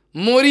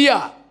 মরিয়া,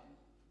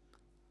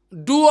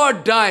 do or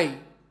die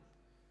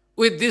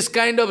with this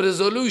kind of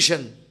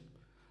resolution,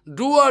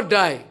 do or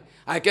die,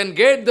 I can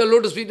get the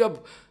lotus feet of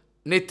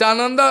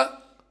Nityananda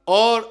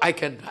or I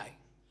can die,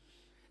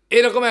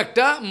 এরকম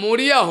একটা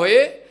মরিয়া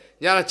হয়ে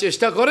যারা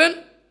চেষ্টা করেন,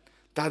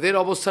 তাদের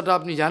অবস্থাটা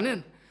আপনি জানেন।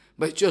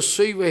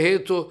 যস্যৈব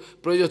হেতু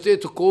প্রযতে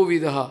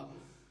কোবিদহ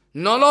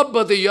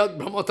নলভ্যতে ইয়ৎ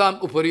ভ্রমতাম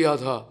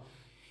উপরিয়ধ,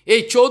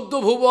 এই 14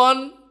 ভুবন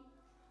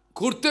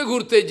ঘুরতে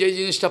ঘুরতে যে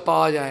জিনিসটা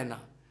পাওয়া যায় না,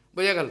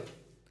 বোঝা গেল?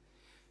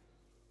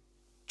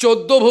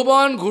 14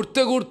 ভুবন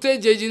ঘুরতে ঘুরতে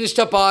যে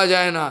জিনিসটা পাওয়া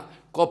যায় না,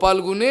 কপাল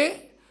গুণে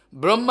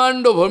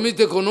ব্রহ্মাণ্ড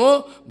ভ্রমিতে কোনো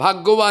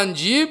ভাগ্যবান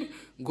জীব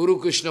গুরু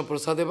কৃষ্ণ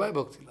প্রসাদে পায়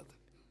ভক্তিলাতে।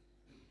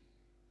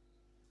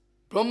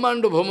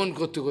 ব্রহ্মাণ্ড ভ্রমণ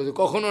করতে করতে,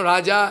 কখনো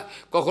রাজা,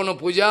 কখনো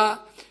প্রজা,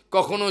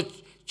 কখনো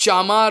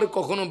চামার,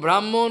 কখনো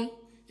ব্রাহ্মণ,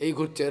 এই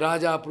ঘুরতে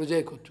রাজা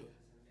প্রজায় করতে,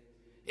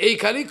 এই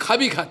খালি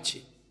খাবি খাচ্ছে,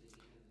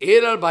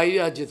 এর আর বাইরে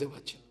আর যেতে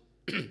পারছে।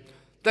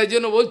 তাই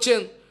জন্য বলছেন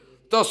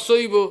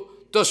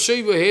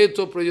তস্যৈব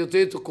হেতু প্রযতে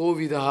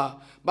কোবিদহা,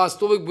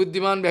 বাস্তবিক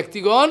বুদ্ধিমান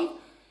ব্যক্তিগণ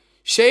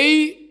সেই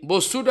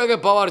বস্তুটাকে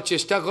পাওয়ার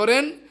চেষ্টা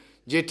করেন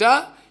যেটা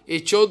এই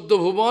 14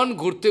 ভুবন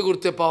ঘুরতে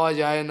ঘুরতে পাওয়া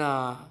যায় না,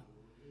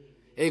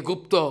 এই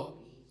গুপ্ত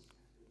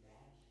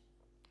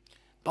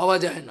পাওয়া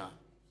যায় না,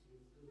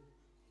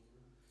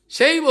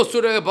 সেই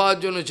বস্তুটাকে পাওয়ার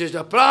জন্য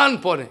চেষ্টা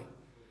প্রাণপণে,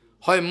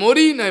 হয়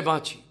মরি নয়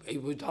বাঁচি, এই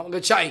বুঝতে আমাকে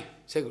চাই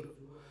সেগুলো।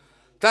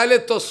 তাহলে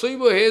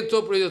তস্যৈব হেতু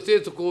প্রযতে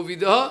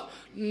কোবিদহ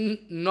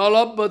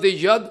নলভ্যতে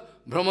যদ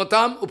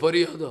ভ্রমতাম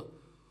উপরিহদ,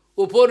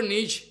 উপর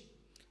নিচ,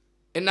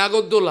 এ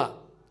নাগরদোলা,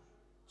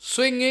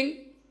 সুইঙ্গিং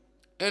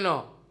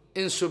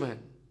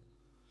ইনস্ট্রুমেন্ট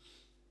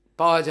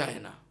পাওয়া যায়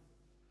না।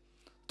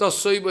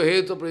 তস্যৈব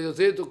হেতু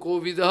প্রযতে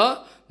কোবিদহ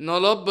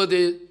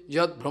নলভ্যতে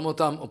যদ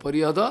ভ্রমতাম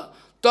উপরিহদ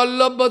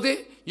তল্লভ্যতে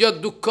যদ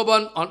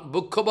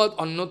দুঃখবদ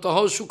অন্যতঃ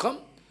সুখম,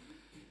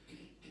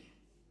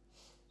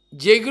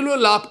 যেগুলো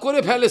লাভ করে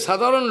ফেলে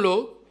সাধারণ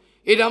লোক,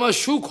 এটা আমার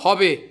সুখ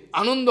হবে,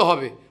 আনন্দ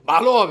হবে,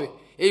 ভালো হবে,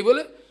 এই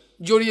বলে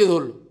জড়িয়ে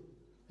ধরল,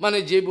 মানে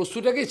যে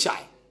বস্তুটাকে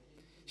চায়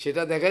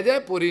সেটা দেখা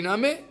যায়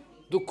পরিণামে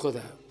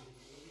দুঃখদায়ক।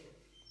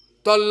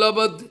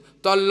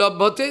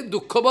 তল্লভ্যতে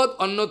দুঃখবদ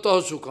অন্যতঃ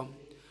সুখম,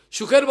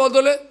 সুখের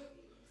বদলে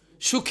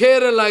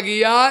সুখের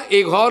লাগিয়া এ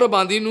ঘর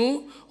বাঁধিনু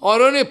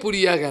অরণে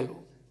পুড়িয়া গেল,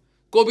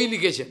 কবি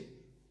লিখেছেন।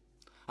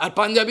 আর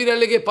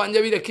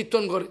পাঞ্জাবিরা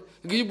কীর্তন করে,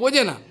 কিছু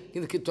বোঝে না,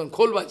 কিন্তু কীর্তন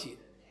খোল বাজিয়ে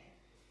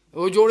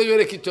ও জোরে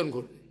জোরে কীর্তন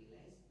করবে।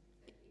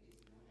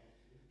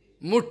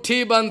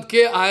 मुट्ठी बंद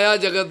के आया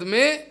जगत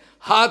में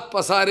हाथ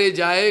पसारे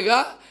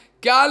जाएगा,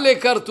 क्या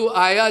लेकर तू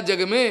आया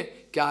जग में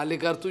क्या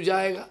लेकर तू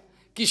जाएगा।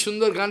 কি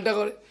সুন্দর গানটা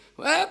করে,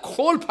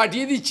 খোল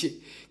ফাটিয়ে দিচ্ছে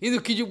কিন্তু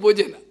কিছু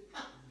বোঝে না,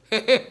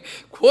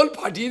 খোল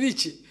ফাটিয়ে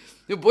দিচ্ছে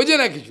বোঝে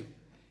না কিছু।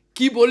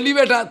 কি বললি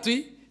বেটা তুই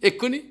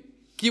এক্ষুনি,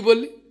 কি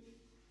বললি,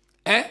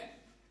 হ্যাঁ,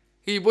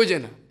 কি বোঝে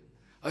না।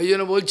 ওই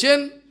জন্য বলছেন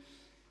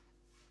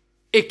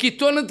এই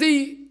কীর্তনেতেই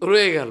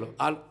রয়ে গেল,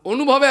 আর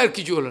অনুভবে আর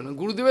কিছু হলো না।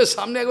 গুরুদেবের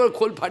সামনে একবার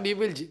খোল ফাটিয়ে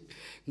ফেলছি,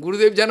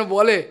 গুরুদেব যেন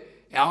বলে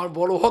আমার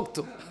বড় ভক্ত।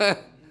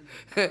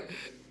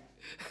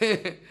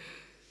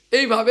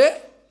 এইভাবে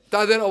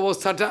তাদের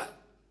অবস্থাটা,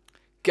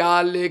 क्या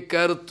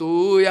लेकर तू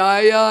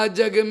आया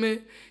जग में,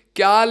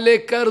 क्या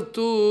लेकर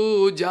तू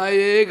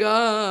जाएगा,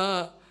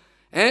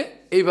 হ্যাঁ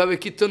এইভাবে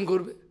কীর্তন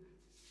করবে।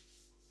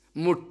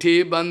 মুঠি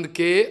বন্ধ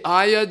কে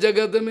আয়া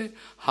জগৎ মে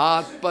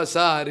হাত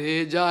পসারে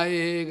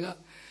যায়েগা,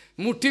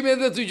 মুঠি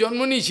বেঁধে তুই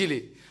জন্ম নিয়েছিলি,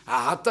 আর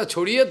হাতটা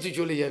ছড়িয়ে তুই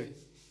চলে যাবি।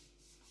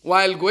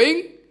 While going,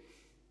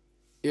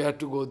 you have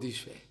to go this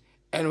way.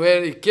 And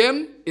where he came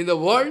in the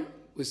world,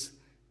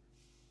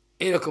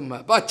 এরকম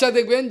বাচ্চা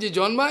দেখবেন যে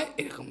জন্মায়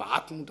এরকম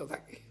হাত মুঠা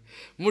থাকে,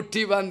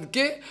 মুঠি বাঁধ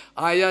কে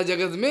আয়া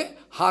জগৎ মে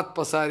হাত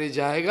পসারে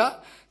যায়গা,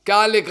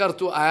 क्या लेकर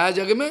तू आया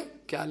जग में,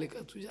 क्या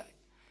लेकर तू जाए।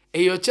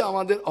 এই হচ্ছে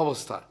আমাদের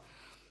অবস্থা।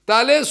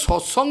 তাহলে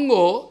সৎসঙ্গ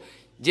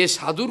যে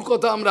সাধুর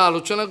কথা আমরা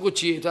আলোচনা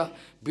করছি, এটা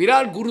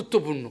বিরাট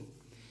গুরুত্বপূর্ণ।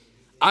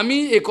 আমি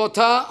এ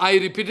কথা I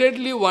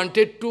repeatedly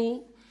wanted to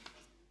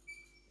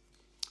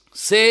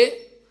say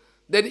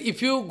that if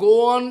you go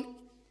on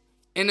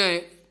in a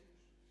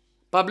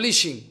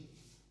publishing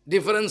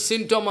different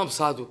symptom of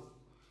sadhu,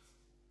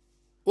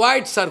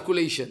 wide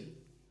circulation,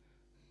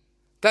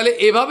 তাহলে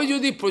এভাবে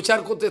যদি প্রচার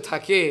করতে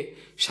থাকে,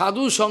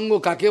 সাধু সঙ্গ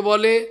কাকে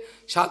বলে,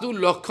 সাধুর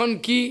লক্ষণ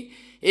কি,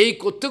 এই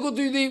করতে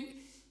করতে যদি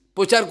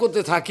প্রচার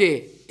করতে থাকে,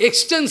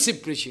 extensive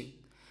preaching,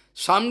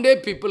 someday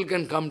people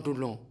can come to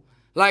know,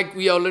 like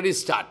we already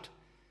start.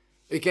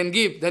 We can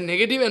give the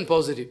negative and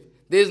positive.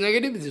 There is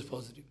negative, there is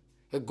positive.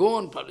 Go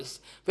on publish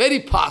very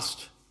fast.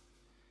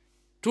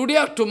 Today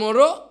or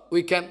tomorrow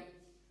we can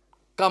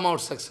come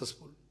out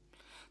successful.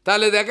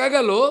 তাহলে দেখা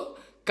গেল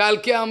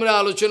কালকে আমরা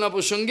আলোচনা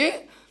প্রসঙ্গে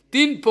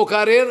তিন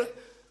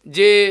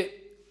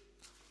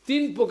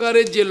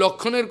প্রকারের যে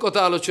লক্ষণের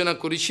কথা আলোচনা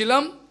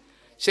করেছিলাম,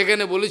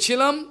 সেখানে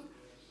বলেছিলাম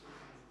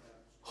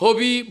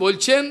হবি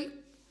বলছেন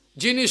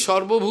যিনি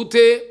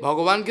সর্বভূতে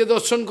ভগবানকে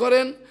দর্শন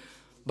করেন,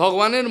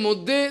 ভগবানের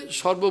মধ্যে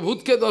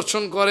সর্বভূতকে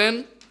দর্শন করেন,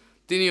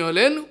 তিনি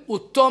হলেন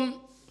উত্তম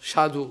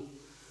সাধু।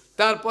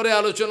 তারপরে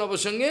আলোচনা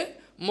প্রসঙ্গে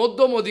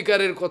মধ্যম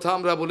অধিকারের কথা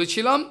আমরা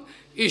বলেছিলাম,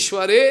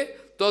 ঈশ্বরে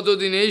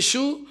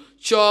তদদিনেষু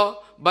চ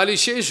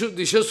বালিশেষু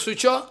দিশস্যু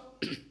চ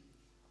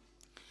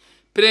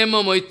প্রেম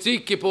মৈত্রী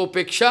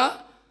কৃপোপেক্ষা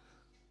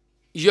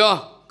ইয়ঃ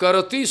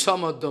করতি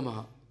সমধ্যমঃ।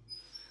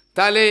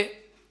 তাহলে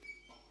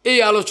এই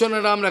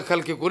আলোচনাটা আমরা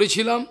কালকে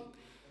করেছিলাম,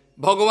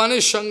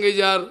 ভগবানের সঙ্গে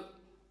যার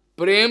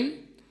প্রেম,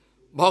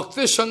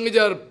 ভক্তের সঙ্গে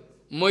যার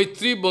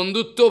মৈত্রী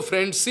বন্ধুত্ব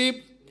ফ্রেন্ডশিপ,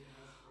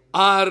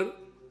 আর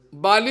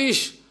বালিশ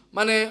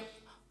মানে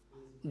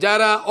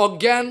যারা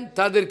অজ্ঞান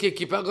তাদেরকে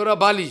কৃপা করা,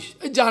 বালিশ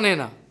জানে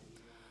না,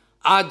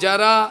 আর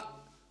যারা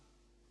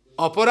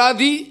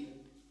অপরাধী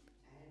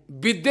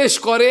বিদ্বেষ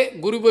করে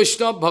গুরু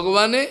বৈষ্ণব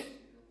ভগবানে,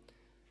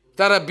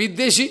 তারা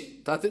বিদ্বেষী,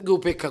 তাদেরকে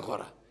উপেক্ষা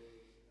করা,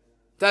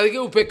 তাদেরকে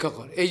উপেক্ষা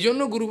করে। এই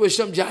জন্য গুরু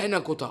বৈষ্ণব যায় না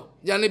কোথাও,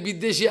 জানে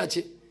বিদ্বেষী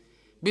আছে।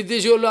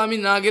 বিদ্বেষী হলো আমি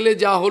না গেলে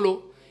যা হলো,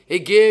 এই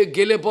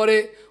গেলে পরে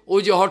ওই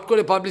যে হট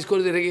করে পাবলিশ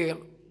করে দিয়ে রেখে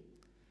গেল,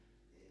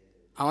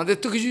 আমাদের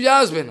তো কিছু যা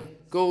আসবে না,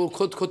 কেউ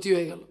ক্ষতি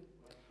হয়ে গেল,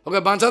 ওকে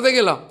বাঁচাতে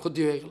গেলাম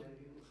ক্ষতি হয়ে গেল,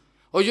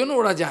 ওই জন্য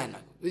ওরা যায় না,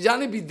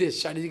 জানে বিদ্বেষ,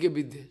 চারিদিকে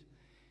বিদ্বেষ,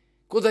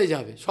 কোথায়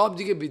যাবে, সব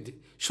দিকে বিদ্বেষ,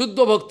 শুদ্ধ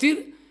ভক্তির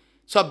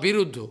সব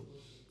বিরুদ্ধ,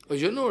 ওই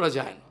জন্য ওরা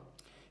যায় না।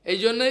 এই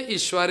জন্যে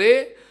ঈশ্বরে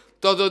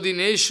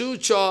তদদিনেষু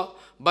চ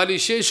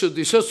বালিশেষু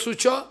দিশস্যু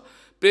চ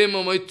প্রেম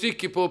মৈত্রী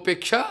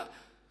কৃপোপেক্ষা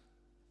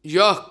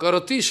ইয়ঃ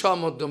করতি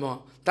সমধ্যম,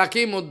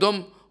 তাকেই মধ্যম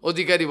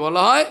অধিকারী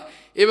বলা হয়।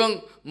 এবং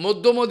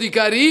মধ্যম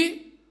অধিকারী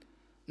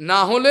না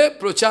হলে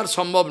প্রচার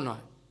সম্ভব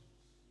নয়।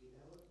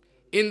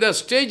 ইন দ্য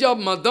স্টেজ অফ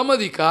মধ্যম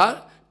অধিকার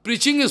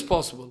preaching is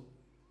possible.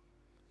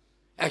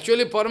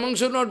 Actually,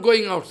 Paramahansa not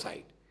going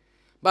outside.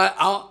 বা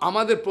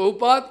আমাদের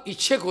প্রভুপাদ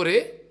ইচ্ছে করে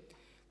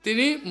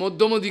তিনি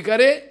মধ্যম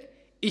অধিকারে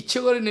ইচ্ছে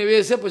করে নেমে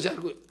এসে প্রচার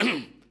করে,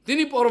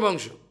 তিনি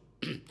পরমাংশ,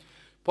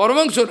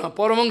 পরমাংশ না,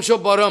 পরমাংশ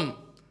পরম,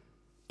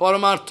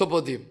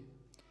 পরমার্থপদীপ,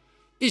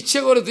 ইচ্ছে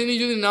করে তিনি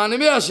যদি না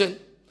নেমে আসেন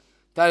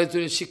তাহলে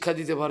তিনি শিক্ষা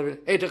দিতে পারবেন,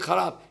 এটা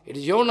খারাপ,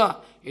 এটা যেও না,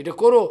 এটা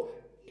করো,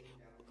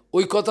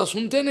 ওই কথা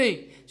শুনতে নেই,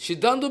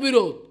 সিদ্ধান্ত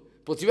বিরোধ,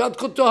 প্রতিবাদ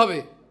করতে হবে।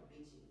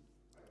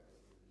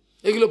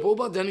 এগুলো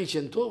প্রভুপাদ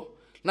জানিয়েছেন তো,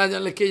 না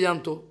জানলে কে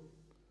জানতো,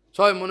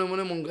 সবাই মনে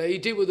মনে মন গায়,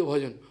 এইটাই বোধ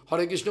ভজন,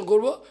 হরে কৃষ্ণ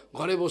করব,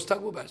 ঘরে বসে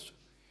থাকবো, ব্যাস।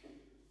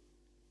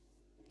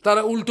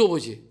 তারা উল্টো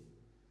বোঝে।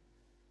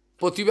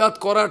 প্রতিবাদ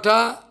করাটা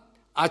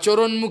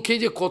আচরণমুখী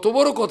যে কত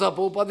বড় কথা,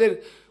 প্রভুপাদের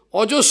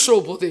অজস্র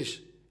উপদেশ,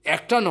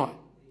 একটা নয়।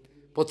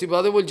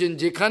 প্রতিবাদে বলছেন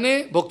যেখানে,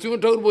 ভক্তিবিনোদ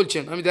ঠাকুর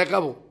বলছেন, আমি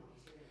দেখাবো,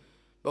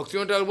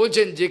 ভক্তিবিনোদ ঠাকুর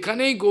বলছেন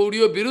যেখানেই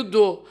গৌড়ীয় বিরুদ্ধ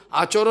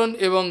আচরণ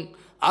এবং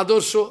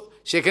আদর্শ,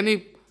 সেখানেই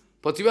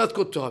প্রতিবাদ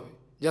করতে হবে,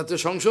 যাতে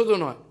সংশোধন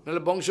হয়,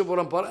 নাহলে বংশ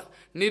পরম্পরা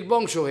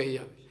নির্বংশ হয়ে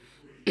যাবে।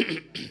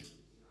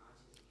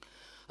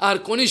 আর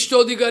কনিষ্ঠ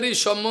অধিকারীর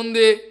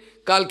সম্বন্ধে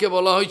কালকে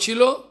বলা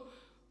হয়েছিল,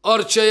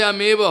 অর্চয়া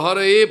মেব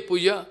হরয়ে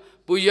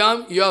পূজাম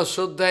ইহ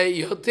শ্রদ্ধায়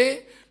ইহতে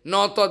ন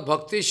তৎ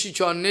ভক্তেষু চ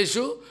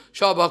অন্যেষু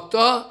স্বভক্ত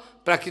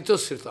প্রাকৃত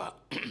শ্রোতা।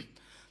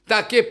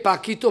 তাকে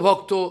প্রাকৃত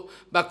ভক্ত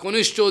বা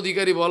কনিষ্ঠ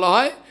অধিকারী বলা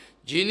হয়,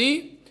 যিনি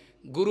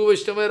গুরু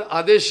বৈষ্ণবের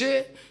আদেশে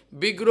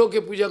বিগ্রহকে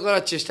পূজা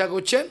করার চেষ্টা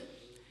করছেন,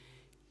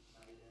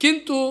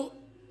 কিন্তু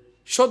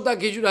শ্রদ্ধা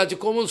কিছুটা আছে,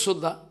 কোমল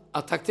শ্রদ্ধা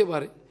আর থাকতে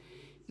পারে,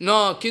 না,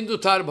 কিন্তু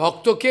তার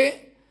ভক্তকে,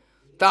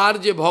 তার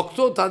যে ভক্ত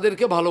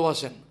তাদেরকে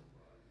ভালোবাসেন।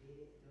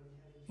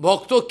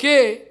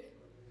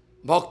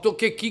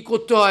 ভক্তকে কি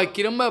করতে হয়,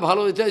 কিরমভাবে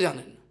ভালো এটা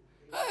জানেন,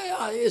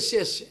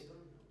 এসে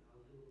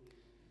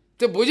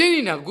তো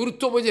বোঝেনি না,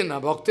 গুরুত্ব বোঝে না,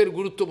 ভক্তের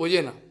গুরুত্ব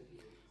বোঝে না।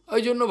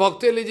 ওই জন্য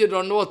ভক্ত এলে যে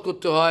দণ্ডবোধ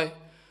করতে হয়,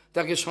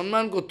 তাকে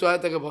সম্মান করতে হয়,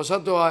 তাকে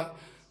বসাতে হয়,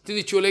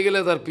 তিনি চলে গেলে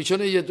তার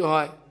পিছনে যেতে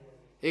হয়,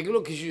 এগুলো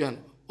কিছু জানে,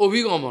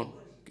 অভিগমন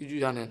কিছু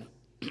জানে না।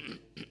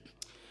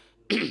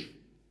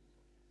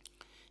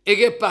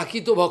 একে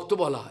প্রাকৃত ভক্ত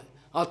বলা হয়,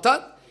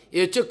 অর্থাৎ এ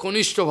হচ্ছে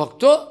কনিষ্ঠ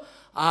ভক্ত।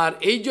 আর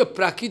এই যে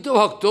প্রাকৃত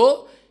ভক্ত,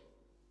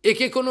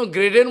 একে কোনো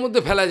গ্রেডের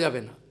মধ্যে ফেলা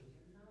যাবে না,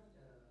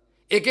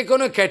 একে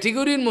কোনো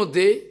ক্যাটেগরির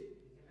মধ্যে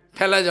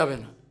ফেলা যাবে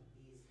না।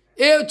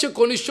 এ হচ্ছে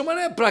কনিষ্ঠ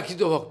মানে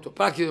প্রাকৃত ভক্ত,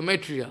 প্রাকৃত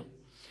মেটেরিয়াল।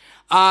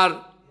 আর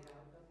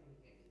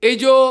এই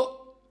যে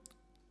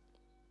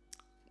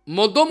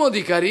মধ্যম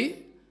অধিকারী,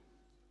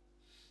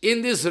 in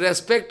this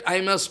respect I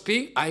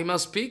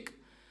must speak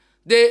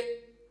দে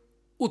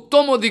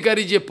উত্তম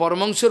অধিকারী যে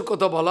পরমাংশের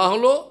কথা বলা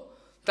হলো,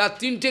 তার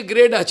তিনটে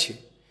গ্রেড আছে।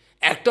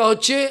 একটা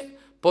হচ্ছে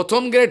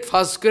প্রথম গ্রেড,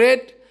 ফার্স্ট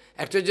গ্রেড,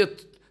 একটা হচ্ছে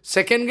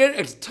সেকেন্ড গ্রেড,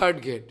 একটা third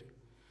grade.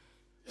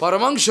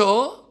 পরমাংশ,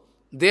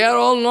 they R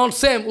all not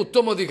same.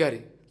 Uttam Adhikari,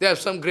 they have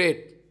some grade,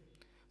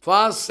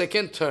 first,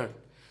 second, third.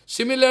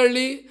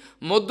 Similarly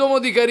মধ্যম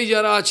অধিকারী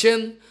যারা আছেন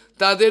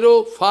তাদেরও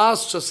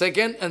first,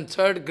 second and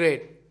third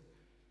grade.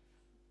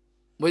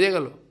 বোঝা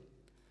গেল?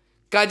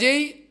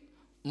 কাজেই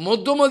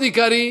মধ্যম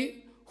অধিকারী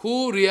who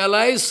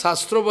realize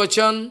Shastra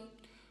Vachan,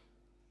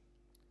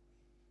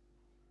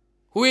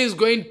 who is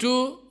going to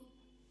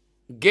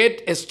get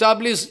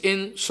established in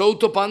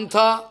Sauta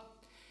Pantha,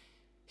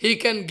 he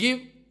can give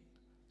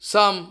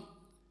some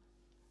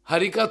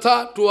Harikatha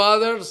to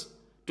others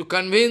to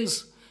convince,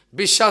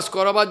 বিশ্বাস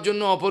করাবার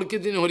জন্য অপরকে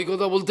তিনি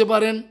হরিকথা বলতে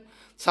পারেন,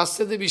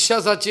 শাস্ত্রেতে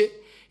বিশ্বাস আছে।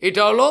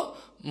 এটা হলো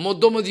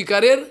মধ্যম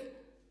অধিকারের,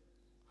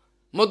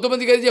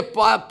 যে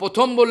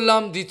প্রথম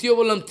বললাম, দ্বিতীয়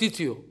বললাম,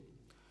 তৃতীয়।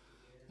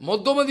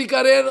 মধ্যম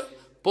অধিকারের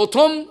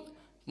প্রথম,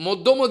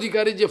 মধ্যম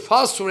অধিকারের যে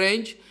ফার্স্ট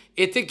রেঞ্জ,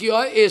 এতে কি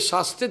হয়, এ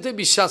শাস্ত্রেতে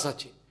বিশ্বাস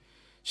আছে,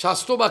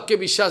 শাস্ত্রবাক্যে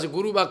বিশ্বাস,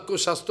 গুরু বাক্য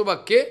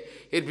শাস্ত্রবাক্যে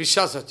এর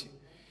বিশ্বাস আছে।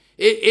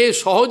 এ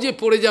সহজে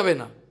পড়ে যাবে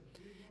না।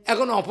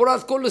 এখন অপরাধ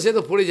করলে সে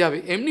তো পড়ে যাবে,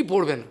 এমনি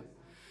পড়বে না।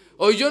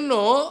 ওই জন্য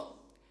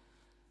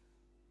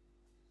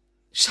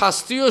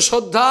শাস্ত্রীয়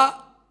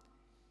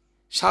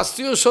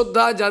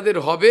শ্রদ্ধা যাদের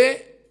হবে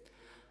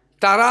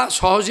তারা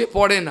সহজে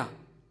পড়ে না।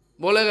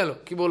 বলে গেল,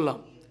 কি বললাম?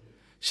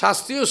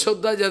 শাস্ত্রীয়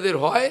শ্রদ্ধা যাদের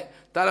হয়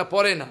তারা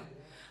পড়ে না।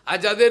 আর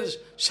যাদের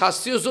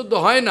শাস্ত্রীয় শ্রদ্ধা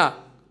হয় না,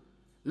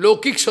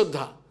 লৌকিক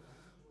শ্রদ্ধা,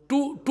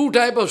 two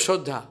type of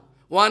শ্রদ্ধা.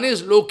 One is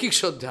লৌকিক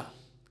শ্রদ্ধা.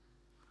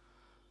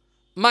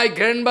 My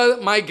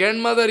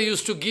grandmother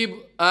used to give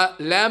a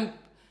lamp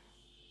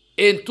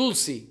in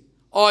Tulsi,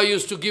 or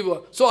used to give,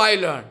 so I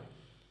learned.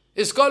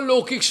 It's called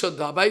লৌকিক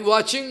শ্রদ্ধা. By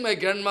watching my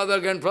grandfather,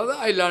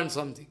 I learned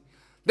something.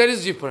 That is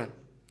different.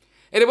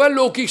 It was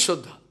লৌকিক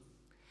শ্রদ্ধা.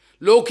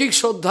 লৌকিক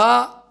শ্রদ্ধা,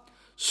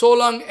 so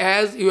long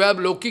as you have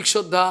লৌকিক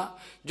শ্রদ্ধা,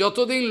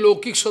 যতদিন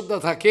লৌকিক শ্রদ্ধা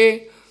থাকে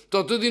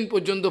ততদিন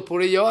পর্যন্ত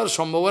পড়ে যাওয়ার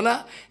সম্ভাবনা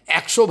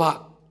 100 ভাগ,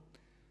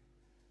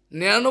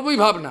 99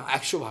 ভাগ না,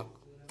 100 ভাগ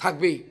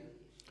থাকবেই।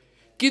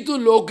 কিন্তু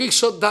লৌকিক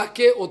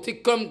শ্রদ্ধাকে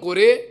অতিক্রম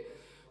করে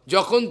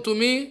যখন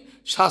তুমি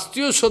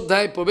শাস্ত্রীয়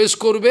শ্রদ্ধায় প্রবেশ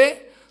করবে,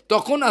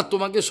 তখন আর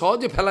তোমাকে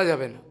সহজে ফেলা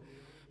যাবে না।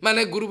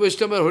 মানে গুরু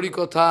বৈষ্ণবের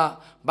হরিকথা,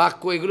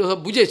 বাক্য, এগুলো সব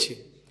বুঝেছে,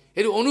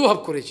 এর অনুভব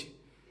করেছে,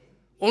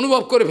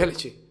 অনুভব করে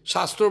ফেলেছে,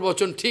 শাস্ত্র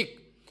বচন ঠিক,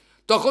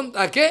 তখন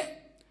তাকে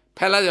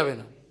ফেলা যাবে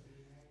না।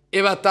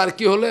 এবার তার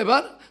কি হলো?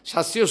 এবার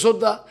শাস্ত্রীয়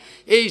শ্রদ্ধা।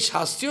 এই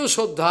শাস্ত্রীয়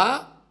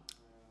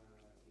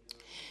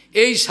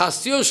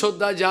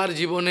শ্রদ্ধা যার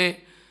জীবনে,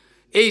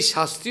 এই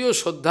শাস্ত্রীয়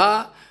শ্রদ্ধা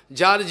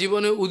যার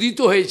জীবনে উদিত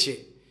হয়েছে,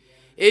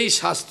 এই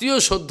শাস্ত্রীয়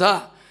শ্রদ্ধা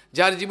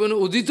যার জীবনে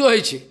উদিত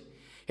হয়েছে,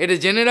 এটা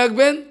জেনে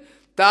রাখবেন,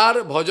 তার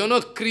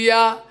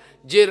ভজনক্রিয়া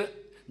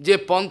যে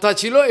পন্থা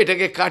ছিল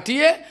এটাকে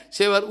কাটিয়ে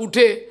সে এবার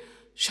উঠে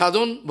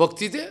সাধন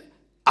ভক্তিতে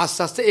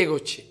আস্তে আস্তে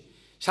এগোচ্ছে।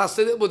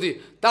 শাস্ত্রের প্রতি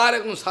তার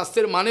এখন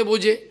শাস্ত্রের মানে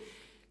বোঝে,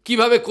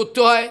 কিভাবে করতে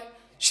হয়,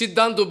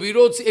 সিদ্ধান্ত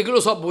বিরোধ, এগুলো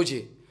সব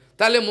বোঝে।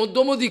 তাহলে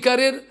মধ্যম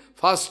অধিকারের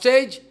first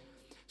stage,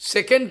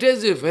 second stage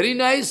is very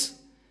nice,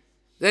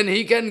 then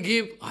he can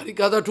give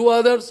Harikatha to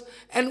others,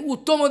 and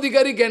Uttam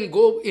Adhikari can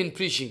go in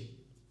preaching.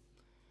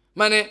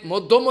 মানে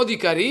মধ্যম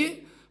অধিকারী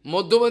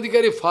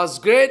first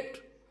grade,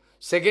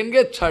 second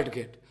grade, third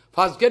grade.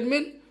 First grade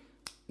mean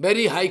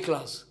very high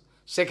class,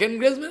 second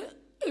grade mean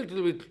a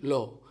little bit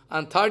low,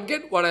 and third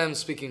grade what I am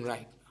speaking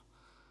right now.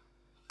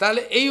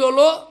 তাহলে এই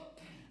হলো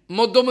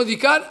মধ্যম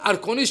অধিকার। আর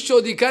কনিষ্ঠ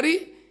অধিকারী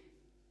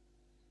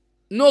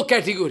no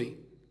category,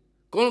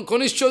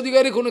 কনিষ্ঠ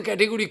অধিকারী কোনো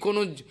ক্যাটেগরি,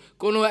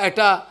 কোনো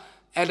একটা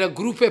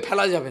গ্রুপে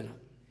ফেলা যাবে না,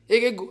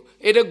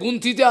 এটা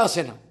গুনতিতে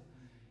আসে না।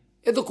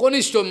 এ তো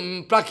কনিষ্ঠ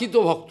প্রাকৃত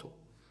ভক্ত,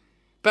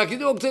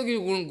 কি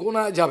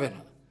গোনা যাবে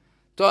না।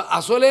 তো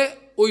আসলে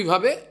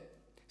ওইভাবে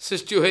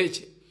সৃষ্টি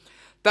হয়েছে।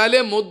 তাহলে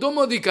মধ্যম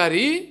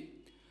অধিকারী,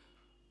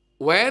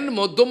 when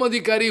মধ্যম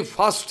অধিকারী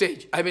first stage,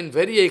 I mean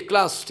very A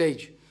class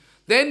stage,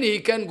 then he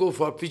can go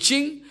for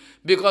preaching,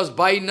 because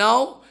by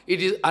now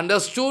it is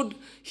understood,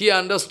 he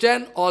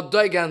understand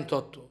Advai Gyan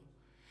Tattva.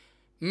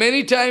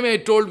 Many times I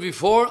told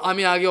before,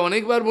 আমি আগে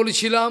অনেকবার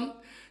বলেছিলাম,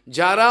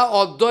 যারা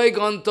অদ্বয়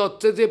জ্ঞান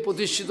তত্ত্বতে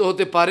প্রতিষ্ঠিত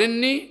হতে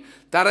পারেননি,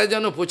 তারা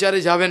যেন প্রচারে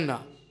যাবেন না।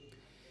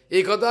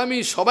 এই কথা আমি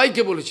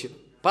সবাইকে বলেছিলাম,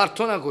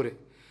 প্রার্থনা করে।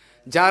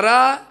 যারা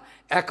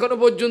এখনো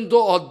পর্যন্ত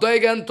অদ্বয়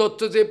জ্ঞান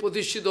তত্ত্বতে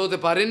প্রতিষ্ঠিত হতে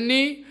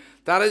পারেননি,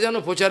 তারা যেন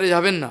প্রচারে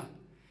যাবেন না।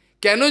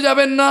 কেন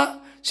যাবেন না,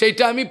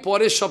 সেইটা আমি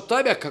পরের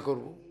সপ্তাহে ব্যাখ্যা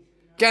করব।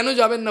 কেন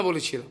যাবেন না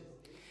বলেছিলাম,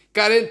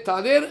 কারণ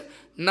তাদের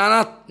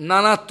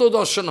নানাত্ব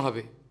দর্শন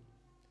হবে।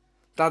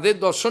 তাদের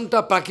দর্শনটা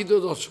প্রাকৃত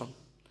দর্শন।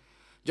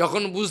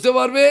 যখন বুঝতে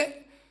পারবে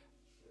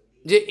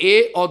যে এ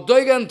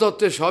অদ্বয় জ্ঞান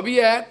তত্ত্বে সবই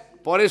এক,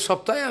 পরের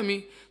সপ্তাহে আমি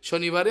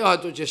শনিবারে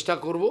হয়তো চেষ্টা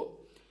করব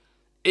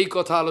এই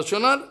কথা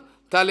আলোচনার।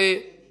 তাহলে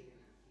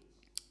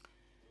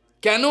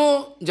কেন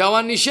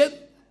যাওয়া নিষেধ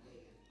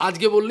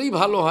আজকে বললেই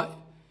ভালো হয়।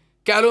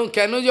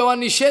 কেন যাওয়া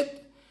নিষেধ?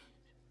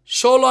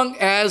 So long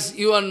as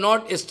you are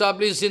not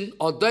established in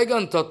Advai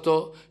Gyan Tattva,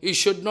 you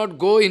should not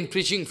go in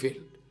preaching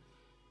field.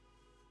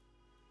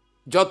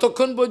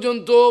 যতক্ষণ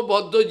পর্যন্ত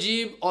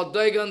বদ্ধজীব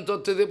অদ্বয় জ্ঞান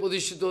তত্ত্বতে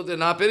প্রতিষ্ঠিত হতে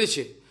না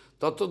পেরেছে,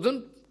 ততক্ষণ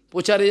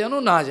প্রচারে যেন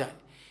না যায়।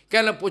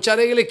 কেন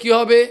প্রচারে গেলে কি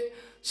হবে?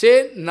 সে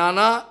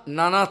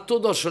নানাত্ব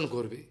দর্শন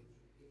করবে,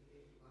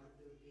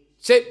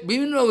 সে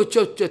বিভিন্ন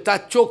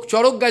তার চোখ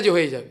চড়ক গাছে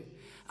হয়ে যাবে।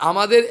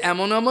 আমাদের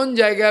এমন এমন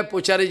জায়গায়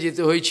প্রচারে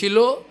যেতে হয়েছিল,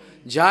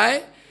 যায়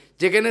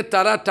যেখানে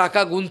তারা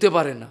টাকা গুনতে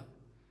পারে না,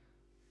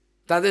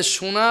 তাদের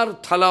সোনার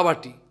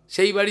থালাবাটি,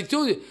 সেই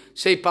বাড়িতেও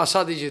সেই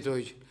প্রাসাদে যেতে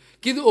হয়েছে।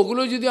 কিন্তু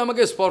ওগুলো যদি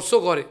আমাকে স্পর্শ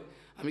করে,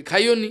 আমি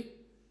খাইও নি,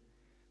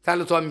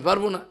 তাহলে তো আমি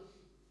পারবো না।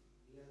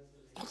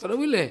 কথাটা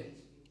বুঝলে?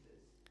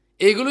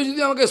 এইগুলো যদি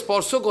আমাকে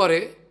স্পর্শ করে,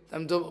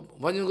 আমি তো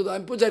ভজন করতে,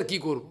 আমি প্রচার কী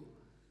করব?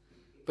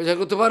 প্রচার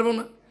করতে পারবো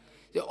না।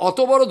 যে অত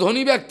বড়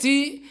ধনী ব্যক্তি,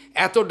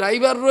 এত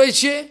ড্রাইভার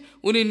রয়েছে,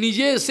 উনি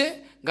নিজে এসে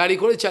গাড়ি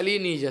করে চালিয়ে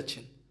নিয়ে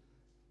যাচ্ছেন।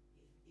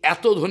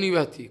 এত ধনী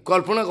ব্যক্তি,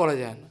 কল্পনা করা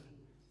যায় না।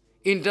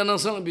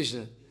 ইন্টারন্যাশনাল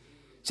বিজনেস,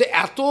 সে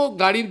এত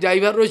গাড়ির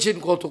ড্রাইভার রয়েছেন,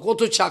 কত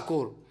কত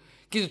চাকর,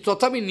 কিন্তু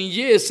তথাপি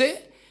নিজে এসে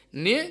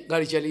নিয়ে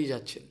গাড়ি চালিয়ে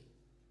যাচ্ছেন।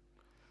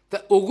 তা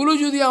ওগুলো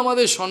যদি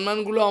আমাদের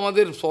সম্মানগুলো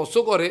আমাদের স্পর্শ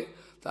করে,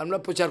 তা আমরা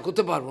প্রচার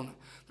করতে পারবো না।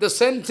 The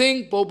same thing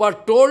Prabhupada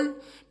told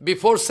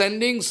before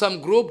sending some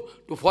group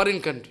to foreign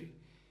country.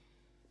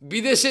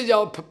 বিদেশে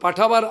যাওয়া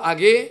পাঠাবার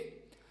আগে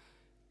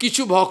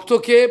কিছু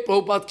ভক্তকে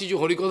Prabhupada কিছু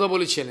হরিকথা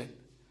বলেছিলেন।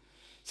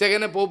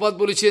 সেখানে Prabhupada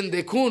বলেছেন,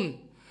 দেখুন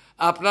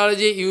আপনারা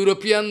যে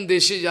ইউরোপিয়ান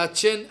দেশে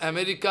যাচ্ছেন,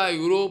 আমেরিকা,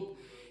 ইউরোপ,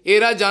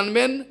 এরা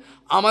জানবেন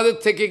আমাদের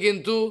থেকে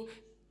কিন্তু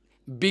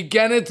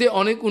বিজ্ঞানেতে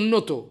অনেক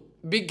উন্নত,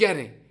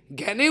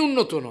 জ্ঞানে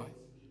উন্নত নয়।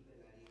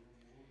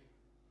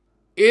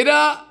 এরা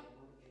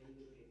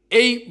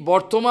এই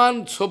বর্তমান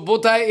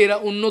সভ্যতায় এরা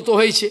উন্নত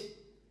হয়েছে।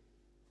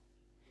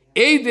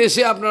 এই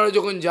দেশে আপনারা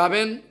যখন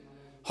যাবেন,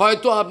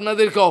 হয়তো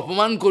আপনাদেরকে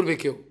অপমান করবে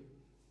কেউ,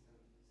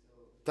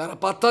 তারা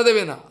পাত্তা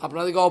দেবে না,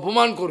 আপনাদেরকে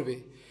অপমান করবে।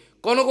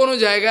 কোনো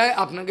জায়গায়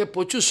আপনাকে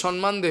প্রচুর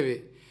সম্মান দেবে,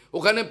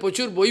 ওখানে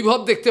প্রচুর বৈভব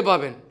দেখতে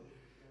পাবেন,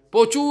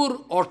 প্রচুর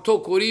অর্থ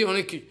করি,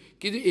 অনেক কিছু।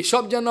 কিন্তু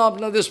এসব যেন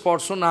আপনাদের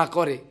স্পর্শ না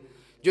করে।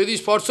 যদি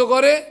স্পর্শ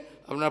করে,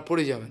 আপনারা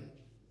পড়ে যাবেন।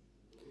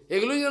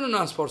 এগুলো যেন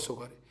না স্পর্শ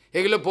করে,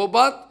 এগুলো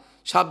Prabhupada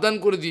সাবধান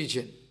করে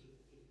দিয়েছেন।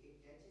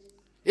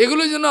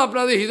 এগুলো যেন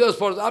আপনাদের হৃদয়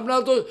স্পর্শ।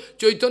 আপনারা তো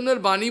চৈতন্যের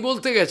বাণী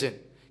বলতে গেছেন,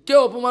 কেউ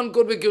অপমান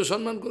করবে, কেউ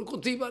সম্মান করবে,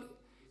 করতেই পারে,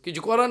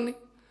 কিছু করার নেই।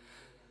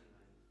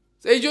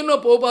 এই জন্য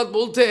Prabhupada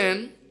বলতেন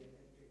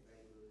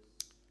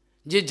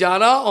যে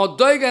যারা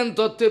অদ্বয় জ্ঞান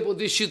তত্ত্বে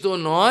প্রতিষ্ঠিত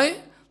নয়,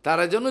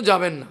 তারা যেন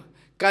যাবেন না।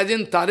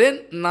 কাজেন তাদের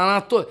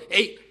নানাত্ব,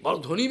 এই বড়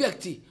ধনী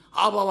ব্যক্তি,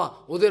 বাবা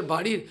ওদের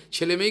বাড়ির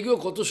ছেলে মেয়েকেও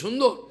কত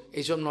সুন্দর,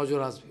 এইসব নজর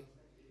আসবে।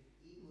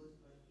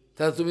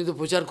 তাহলে তুমি তো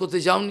প্রচার করতে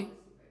যাওনি।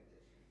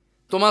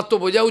 তোমার তো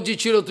বোঝা উচিত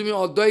ছিল, তুমি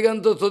অদ্বয় জ্ঞান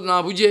তত্ত্ব না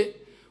বুঝে,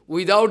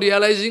 উইদাউট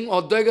রিয়ালাইজিং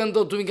অদ্বয় জ্ঞান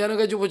তত্ত্ব তুমি কেন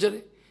গেছো প্রচারে?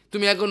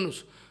 তুমি এখন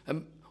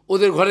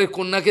ওদের ঘরের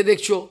কন্যাকে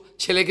দেখছো,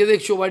 ছেলেকে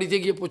দেখছো বাড়িতে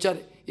গিয়ে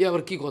প্রচারে, এ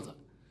আবার কী কথা?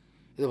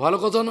 এ ভালো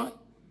কথা নয়।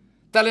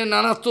 তাহলে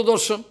নানাত্ব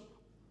দর্শন,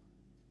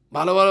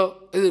 ভালো ভালো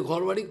এদের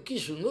ঘর বাড়ি, কী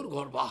সুন্দর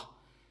ঘর, বাহ।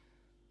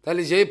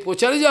 তাহলে যে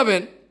প্রচারে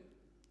যাবেন,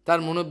 তার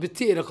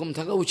মনোবৃত্তি এরকম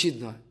থাকা উচিত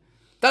নয়।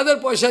 তাদের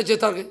পয়সা আছে,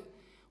 তাকে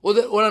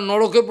ওরা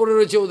নরকে পড়ে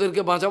রয়েছে,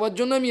 ওদেরকে বাঁচাবার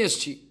জন্য আমি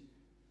এসছি।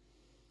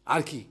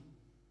 আর কি,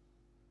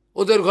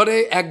 ওদের ঘরে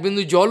এক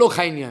বিন্দু জলও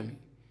খাইনি আমি,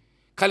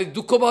 খালি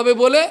দুঃখ পাবে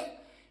বলে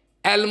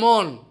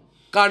অ্যালমন্ড,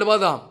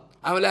 কাঠবাদাম।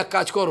 আমি বলে এক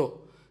কাজ করো,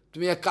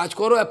 তুমি এক কাজ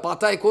করো,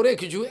 পাতায় করে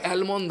কিছু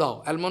অ্যালমন্ড দাও।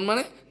 অ্যালমন্ড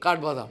মানে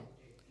কাঠবাদাম।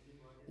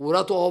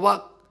 ওরা তো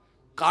অবাক,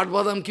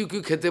 কাঠবাদাম কেউ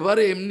খেতে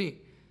পারে এমনি?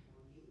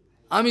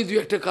 আমি দুই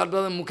একটা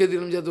কাঠবাদাম মুখে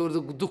দিলাম যাতে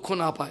ওদের দুঃখ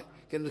না পায়,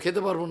 কিন্তু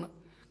খেতে পারবো না,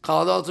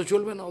 খাওয়া দাওয়া তো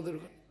চলবে না ওদের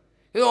ঘরে।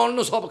 কিন্তু অন্য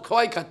সব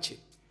খাওয়াই খাচ্ছে,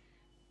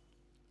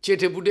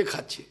 চেটে পুটে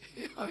খাচ্ছে,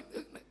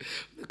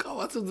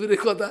 খাওয়া তো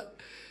দূরের কথা।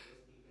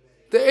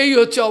 তো এই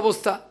হচ্ছে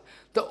অবস্থা।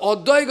 তো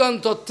অদ্বয় জ্ঞান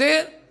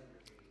তত্ত্বের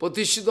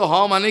প্রতিষ্ঠিত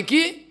হওয়া মানে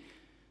কি?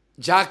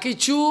 যা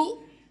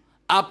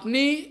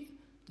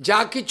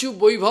কিছু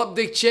বৈভব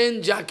দেখছেন,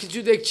 যা কিছু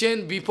দেখছেন,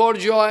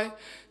 বিপর্যয়,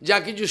 যা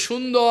কিছু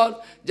সুন্দর,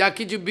 যা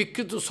কিছু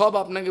বিকৃত সব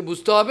আপনাকে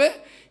বুঝতে হবে।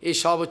 এই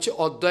সব হচ্ছে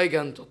অদ্বয়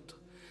জ্ঞান তত্ত্ব।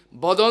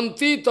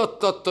 বদন্তি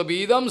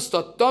তত্তত্ত্ববিদম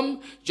তত্ত্বম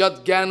যৎ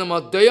জ্ঞানম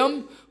অদ্বয়ম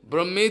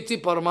ব্রহ্মেতি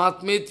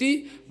পরমাত্মেতি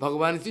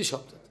ভগবানিতি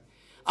শব্দ।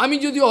 আমি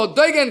যদি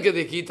অদ্বয় জ্ঞানকে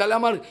দেখি তাহলে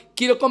আমার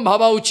কীরকম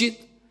ভাবা উচিত?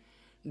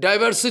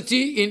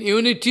 Diversity in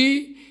unity,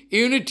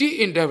 unity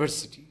in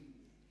diversity.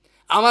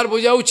 আমার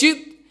বোঝা উচিত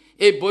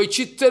এই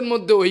বৈচিত্র্যের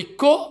মধ্যে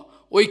ঐক্য,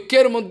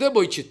 ঐক্যের মধ্যে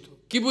বৈচিত্র্য।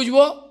 কি বুঝব?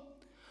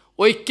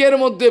 ঐক্যের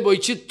মধ্যে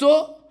বৈচিত্র্য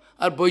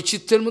আর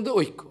বৈচিত্র্যের মধ্যে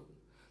ঐক্য।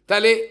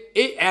 তাহলে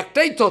এই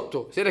একটাই তত্ত্ব,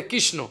 সেটা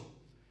কৃষ্ণ।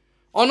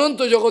 অনন্ত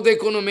জগতে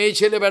কোনো মেয়ে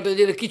ছেলে বেটা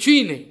ছেলে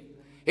কিছুই নেই।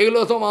 এগুলো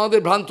তো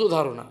আমাদের ভ্রান্ত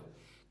ধারণা।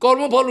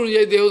 কর্মফল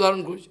অনুযায়ী দেহ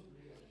ধারণ করছে।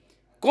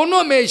 কোনো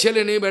মেয়ে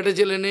ছেলে নেই, বেটা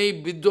ছেলে নেই,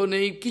 বৃদ্ধ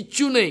নেই,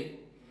 কিচ্ছু নেই।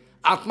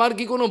 আত্মার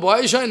কি কোনো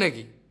বয়স হয়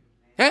নাকি?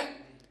 হ্যাঁ,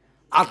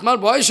 আত্মার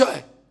বয়স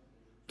হয়?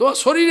 তোমার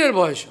শরীরের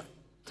বয়স হয়,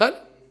 তাহলে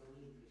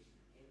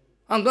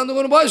আত্মার তো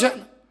কোনো বয়স হয়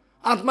না।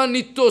 আত্মা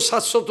নিত্য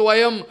শাশ্বত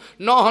অয়ম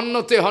ন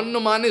হন্যতে হন্য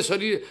মানে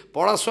শরীর।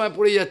 পড়ার সময়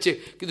পড়ে যাচ্ছে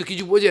কিন্তু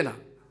কিছু বোঝে না।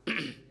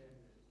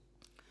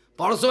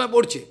 পড়ার সময়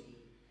পড়ছে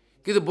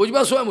কিন্তু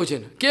বোঝবার সময় বোঝে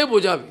না। কে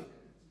বোঝাবে?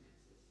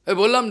 এই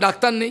বললাম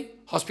ডাক্তার নেই,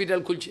 হসপিটাল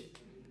খুলছে,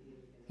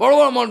 বড়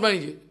বড় মঠ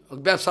বাণিজ্য,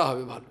 ব্যবসা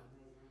হবে ভালো।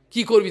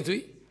 কি করবি তুই?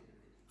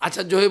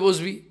 আচার্য হয়ে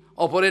বসবি,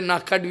 অপরের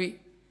নাক কাটবি,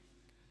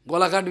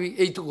 গলা কাটবি,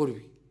 এই তো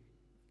করবি।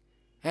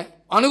 হ্যাঁ,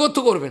 আনুগত্য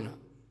করবে না।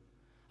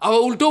 আবার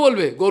উল্টো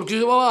বলবে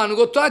গৌরকিশোর বাবা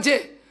আনুগত্য আছে,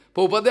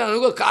 প্রভুপাদের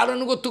আনুগত্য। কার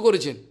আনুগত্য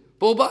করেছেন?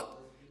 প্রভুপাদ।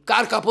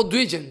 কার কাপড়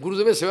ধুয়েছেন?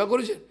 গুরুদেবের সেবা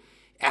করেছেন?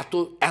 এত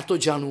এত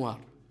জানুয়ার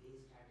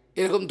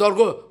এরকম তর্ক।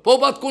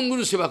 প্রভুপাদ কোন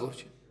গুরু সেবা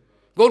করছে?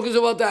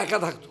 গৌরকিশোর বাবা তো একা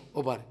থাকতো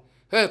ওপারে।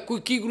 হ্যাঁ,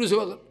 কী গুরু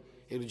সেবা কর?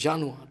 এর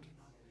জানুয়ার,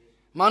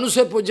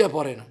 মানুষের পর্যায়ে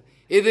পড়ে না।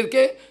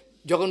 এদেরকে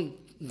যখন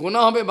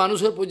গোনা হবে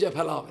মানুষের পর্যায়ে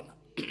ফেলা হবে না,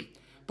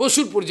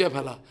 পশুর পর্যায়ে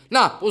ফেলা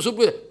না।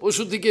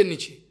 পশু থেকে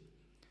নিচে।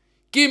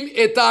 কিম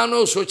এতানো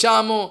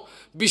শোচামো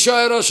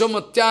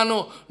বিষয়রসমত্যানো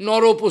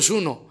নর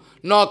পশুন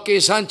ন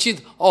কেশাঞ্চিত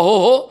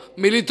অহোহ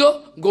মিলিত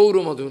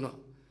গৌরমধুন।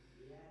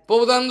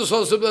 প্রবোধানন্দ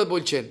সরস্বতী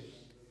বলছেন,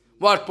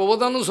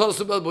 প্রবোধানন্দ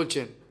সরস্বতী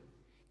বলছেন,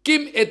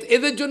 কিম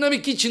এদের জন্য আমি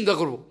কি চিন্তা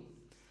করব?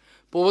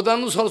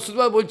 প্রবোধানন্দ সরস্বতী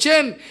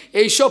বলছেন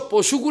এইসব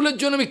পশুগুলোর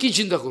জন্য আমি কি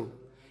চিন্তা করব?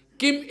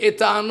 কিম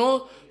এতানো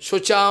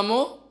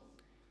শোচামো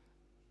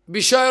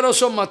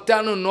বিষয়রসম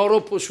মাত্যানো নর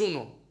পশুন।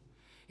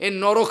 এই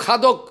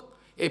নরখাদক,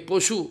 এই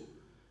পশু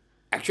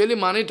অ্যাকচুয়ালি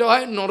মানেটা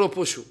হয়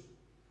নরপশু।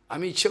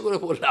 আমি ইচ্ছে করে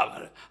বললাম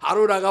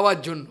আরও রাগাবার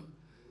জন্য।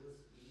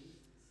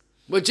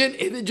 বলছেন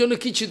এদের জন্য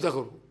কি চিন্তা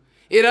করব?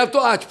 এরা তো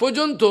আজ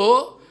পর্যন্ত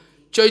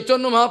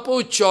চৈতন্য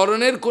মহাপ্রভুর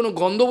চরণের কোনো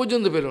গন্ধ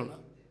পর্যন্ত পেল না।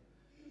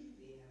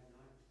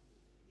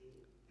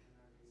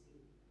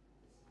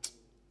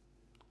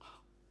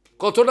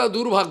 কতটা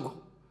দুর্ভাগ্য!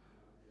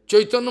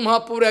 চৈতন্য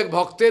মহাপ্রভুর এক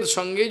ভক্তের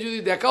সঙ্গে যদি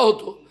দেখা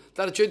হতো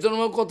তারা চৈতন্য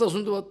মহাপ্রভুর কথা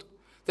শুনতে পারত।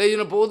 তাই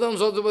জন্য প্রবোধানন্দ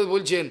সরস্বতী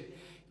বলছেন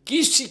কি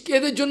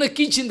এদের জন্য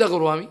কি চিন্তা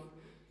করবো আমি?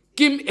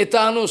 কিম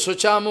এতানো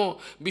শোচামো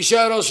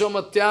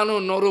বিষয়রসমত্যানো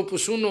নর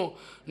পশুনো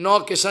ন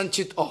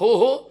কেশাঞ্চিত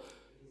অহোহ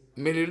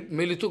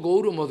মিলিত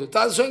গৌর মধু।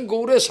 তার সঙ্গে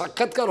গৌরের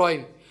সাক্ষাৎকার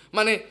হয়নি।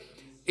 মানে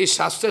এই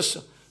শাস্ত্রের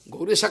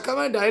গৌরের সাক্ষাৎ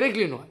মানে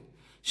ডাইরেক্টলি নয়,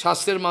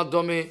 শাস্ত্রের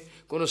মাধ্যমে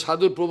কোনো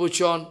সাধুর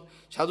প্রবচন,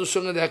 সাধুর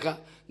সঙ্গে দেখা,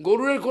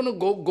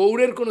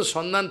 গৌরের কোনো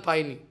সন্ধান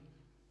পায়নি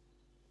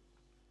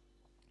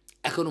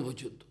এখনো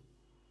পর্যন্ত।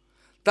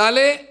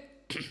 তাহলে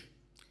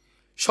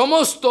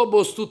সমস্ত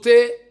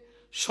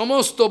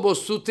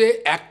বস্তুতে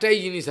একটাই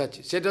জিনিস আছে,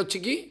 সেটা হচ্ছে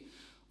কি?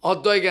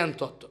 অদ্বয় জ্ঞান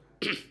তত্ত্ব।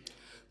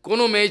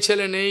 কোনো মেয়ে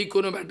ছেলে নেই,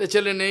 কোনো বেটা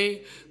ছেলে নেই,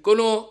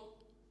 কোনো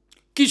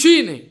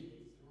কিছুই নেই।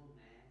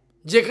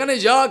 যেখানে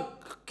যা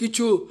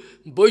কিছু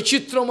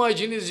বৈচিত্র্যময়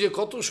জিনিস, যে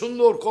কত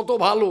সুন্দর, কত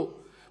ভালো,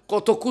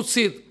 কত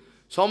কুৎসিত,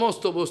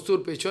 সমস্ত বস্তুর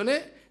পেছনে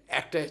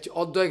একটাই আছে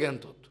অদ্বয় জ্ঞান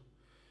তত্ত্ব।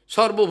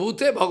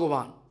 সর্বভূতে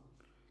ভগবান,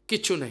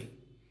 কিচ্ছু নেই।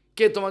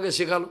 কে তোমাকে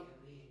শেখালো?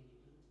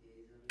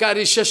 কার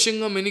ঈশ্বর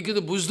সিংহ মিনি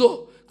কিন্তু বুঝতো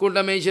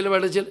কোনটা মেয়ে ছেলে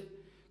বেটা ছেলে?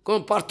 কোনো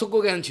পার্থক্য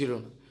জ্ঞান ছিল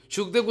না।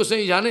 সুখদেব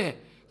গোস্বামী জানে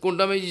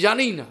কোনটা মেয়ে,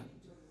 জানেই না।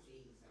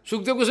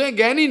 সুখদেব গোস্বামী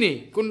জ্ঞানই নেই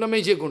কোনটা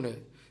মেয়ে ছেলে কোনটা।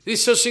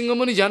 ঈশ্বর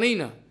সিংহমণি জানেই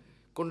না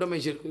কোনটা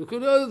মেয়ে ছেলে,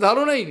 কোনো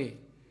ধারণাই নেই।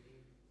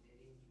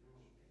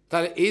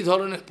 তাহলে এই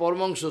ধরনের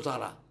পরমাংশ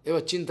তারা।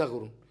 এবার চিন্তা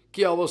করুন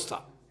কি অবস্থা।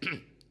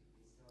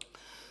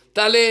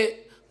 তাহলে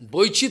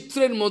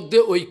বৈচিত্র্যের মধ্যে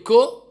ঐক্য।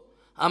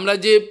 আমরা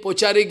যে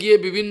প্রচারে গিয়ে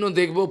বিভিন্ন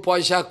দেখব,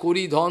 পয়সা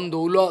করি, ধন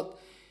দৌলত,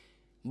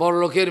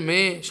 বড়লোকের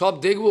মেয়ে সব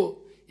দেখব,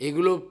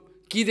 এগুলো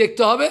কি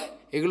দেখতে হবে?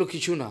 এগুলো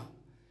কিছু না,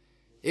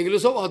 এগুলো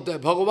সব অধ্যায়।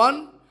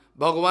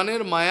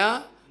 ভগবানের মায়া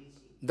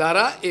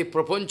দ্বারা এই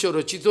প্রপঞ্চ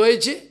রচিত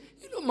হয়েছে।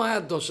 এগুলো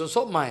মায়ার দর্শন,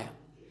 সব মায়া।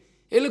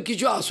 এগুলো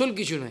কিছু আসল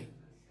কিছু নাই,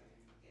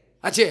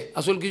 আছে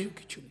আসল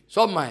কিছু নেই,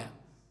 সব মায়া।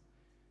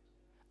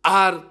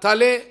 আর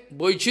তাহলে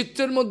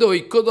বৈচিত্র্যের মধ্যে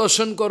ঐক্য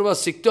দর্শন করবার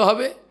শিখতে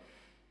হবে।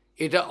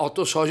 এটা অত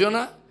সহজ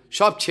না।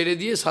 সব ছেড়ে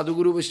দিয়ে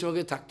সাধুগুরু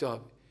বৈষ্ণবকে থাকতে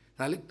হবে,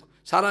 নাহলে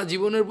সারা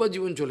জীবনের পর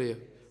জীবন চলে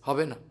যাবে।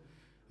 হবে না,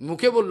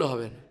 মুখে বললে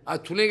হবে না। আর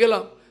শুনে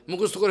গেলাম,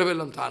 মুখস্থ করে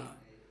ফেললাম, তা না।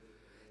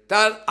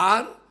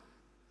 আর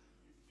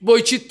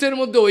বৈচিত্র্যের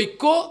মধ্যে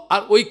ঐক্য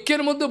আর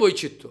ঐক্যের মধ্যে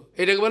বৈচিত্র্য,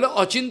 এটাকে বলে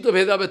অচিন্ত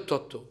ভেদাভেদ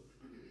তত্ত্ব।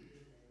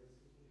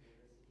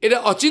 এটা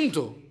অচিন্ত,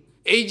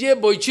 এই যে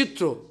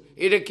বৈচিত্র্য,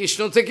 এটা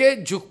কৃষ্ণ থেকে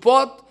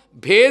যুগপৎ,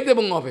 ভেদ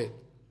এবং অভেদ।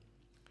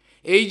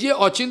 এই যে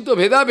অচিন্ত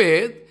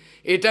ভেদাভেদ,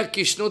 এটা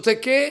কৃষ্ণ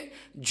থেকে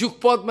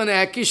যুগপৎ, মানে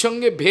একই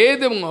সঙ্গে ভেদ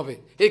এবং অভেদ।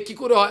 এ কী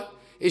করে হয়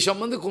এই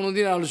সম্বন্ধে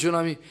কোনোদিন আলোচনা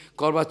আমি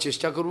করবার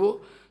চেষ্টা করব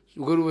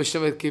গুরু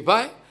বৈষ্ণবের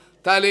কৃপায়।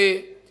 তাহলে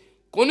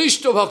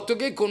কনিষ্ঠ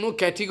ভক্তকে কোনো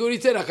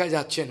ক্যাটেগরিতে রাখা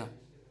যাচ্ছে না,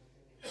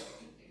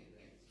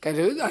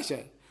 ক্যাটেগরিতে আছে।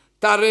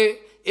 তারে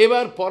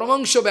এবার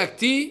পরমাংশ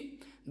ব্যক্তি,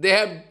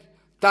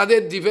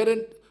 তাদের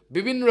ডিফারেন্ট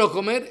বিভিন্ন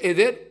রকমের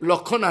এদের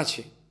লক্ষণ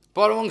আছে।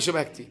 পরমাংশ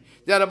ব্যক্তি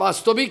যারা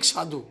বাস্তবিক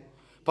সাধু,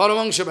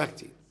 পরমাংশ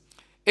ব্যক্তি।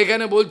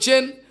 এখানে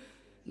বলছেন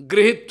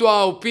গৃহীত্বা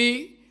উপি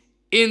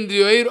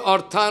ইন্দ্রিয়ৈর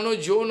অর্থান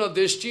যৌন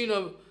দৃষ্টিন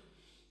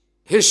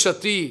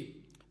হিষ্যতি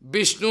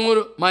বিষ্ণুর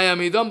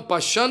মায়ামিদম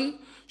পশ্যন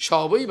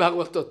সবই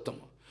ভাগবতোত্তম।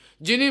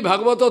 যিনি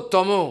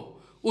ভাগবতোত্তম,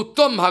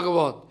 উত্তম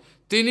ভাগবত,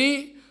 তিনি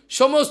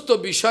সমস্ত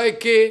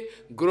বিষয়কে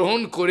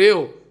গ্রহণ করেও,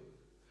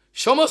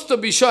 সমস্ত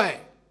বিষয়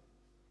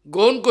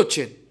গ্রহণ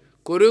করছেন,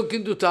 করেও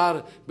কিন্তু তার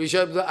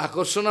বিষয়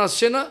আকর্ষণ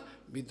আসছে না,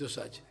 বিদ্বেষ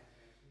আছে।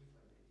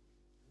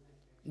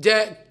 যে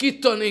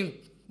কীর্তন,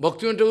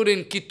 ভক্তিবিনোদ ঠাকুর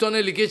কীর্তনে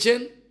লিখেছেন,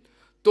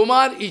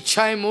 তোমার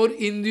ইচ্ছায় মোর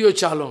ইন্দ্রিয়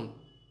চালন।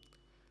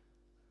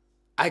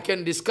 I can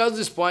discuss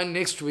this point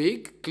next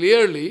week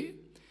clearly.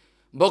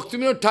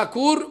 Bhaktivinod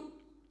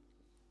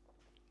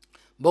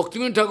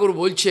ঠাকুর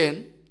বলছেন,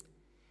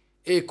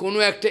 এই কোনো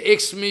একটা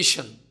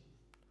এক্সমিশন,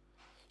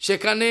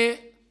 সেখানে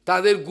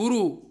তাদের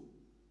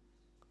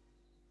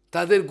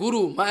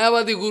গুরু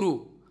মায়াবাদী গুরু,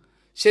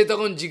 সে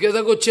তখন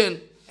জিজ্ঞাসা করছেন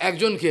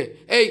একজনকে,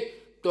 এই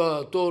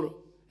তোর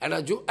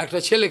একটা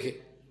ছেলেকে,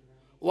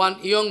 one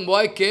young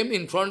boy came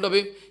in front of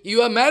him, you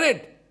are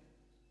married?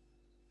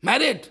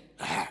 Married?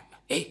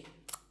 Hey,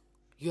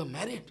 you are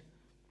married?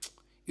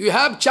 You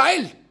have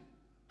child?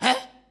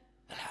 হ্যাঁ,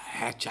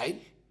 child.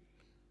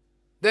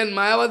 Then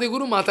মায়াবাদী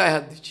গুরু মাথায়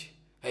হাত দিচ্ছে,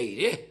 এই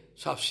রে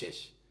সব শেষ।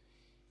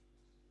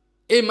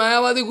 এই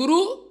মায়াবাদী গুরু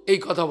এই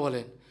কথা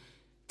বলেন।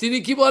 তিনি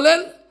কি বলেন,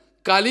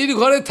 কালির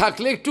ঘরে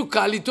থাকলে একটু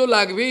কালি তো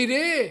লাগবেই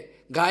রে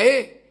গায়ে।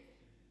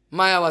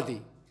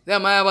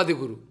 মায়াবাদী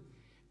গুরু।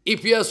 If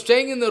you are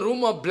staying in the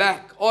room of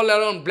black, all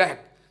around black,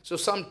 so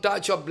some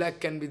touch of black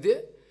can be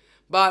there.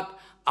 But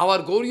our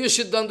Gauriya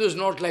Siddhanta is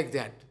not like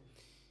that.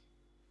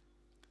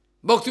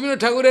 Bhaktivinod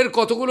ঠাকুরের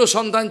কতগুলো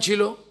সন্তান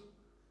ছিল,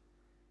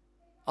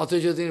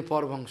 অথচ তিনি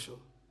পরবংশ।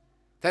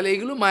 তাহলে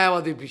এগুলো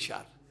মায়াবাদীর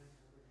বিচার।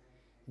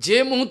 যে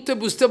মুহূর্তে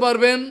বুঝতে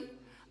পারবেন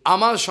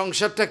আমার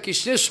সংসারটা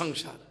কৃষ্ণের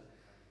সংসার।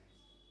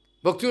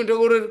 ভক্তিবিনোদ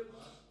ঠাকুরের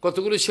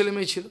কতগুলো ছেলে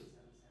মেয়ে ছিল,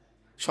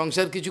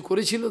 সংসার কিছু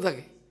করেছিল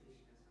তাকে,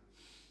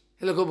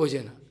 এগুলো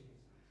বোঝে না।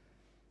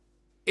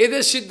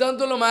 এদের সিদ্ধান্ত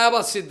হলো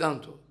মায়াবাদ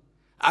সিদ্ধান্ত।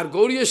 আর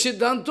গৌরীয়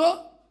সিদ্ধান্ত,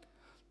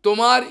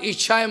 তোমার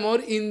ইচ্ছায় মোর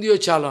ইন্দ্রিয়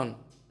চালন।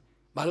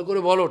 ভালো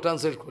করে বলো,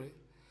 ট্রান্সলেট করে,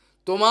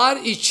 তোমার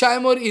ইচ্ছায়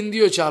মোর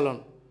ইন্দ্রিয় চালন।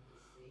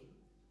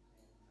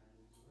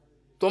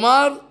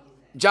 তোমার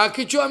যা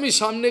কিছু আমি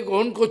সামনে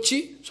গ্রহণ করছি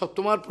সব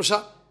তোমার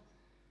প্রসাদ,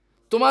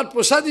 তোমার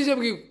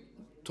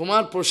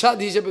প্রসাদ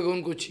হিসেবে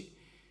গ্রহণ করছি।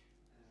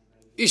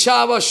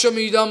 ঈশাবশ্যম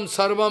ইদম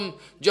সর্বম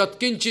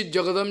যৎকিঞ্চিৎ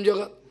জগদম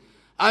জগৎ।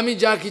 আমি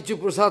যা কিছু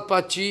প্রসাদ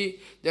পাচ্ছি,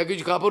 যা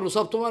কিছু কাপড়,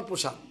 সব তোমার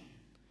প্রসাদ,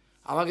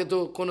 আমাকে তো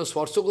কোনো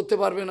স্পর্শ করতে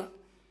পারবে না।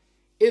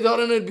 এ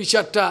ধরনের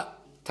বিচারটা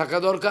থাকা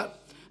দরকার।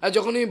 আর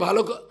যখন আমি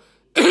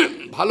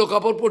ভালো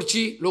কাপড়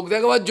পরছি লোক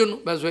দেখাবার জন্য,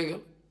 ব্যাস হয়ে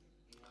গেল,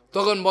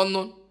 তখন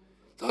বন্ধন,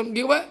 তখন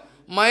কী হবে,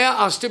 মায়া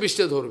আষ্টে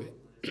পিষ্টে ধরবে।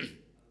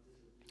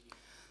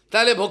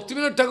 তাহলে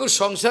ভক্তিবিনোদ ঠাকুর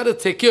সংসারে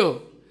থেকেও,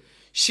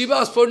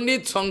 শিবাস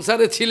পণ্ডিত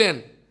সংসারে ছিলেন,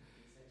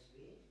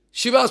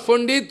 শিবাস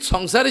পণ্ডিত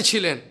সংসারে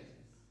ছিলেন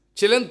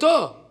তো,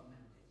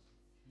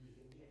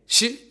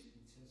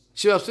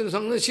 শিবাস পণ্ডিত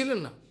সংসারে ছিলেন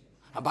না,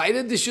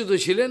 বাইরের দৃশ্য তো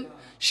ছিলেন।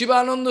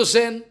 Shivananda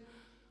Sen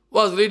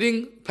was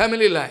leading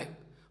family life.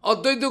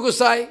 Advaita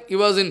Gosai, he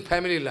was in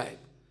family life.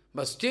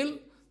 But still,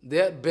 they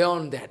are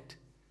beyond that.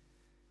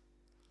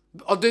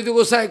 অদ্বৈত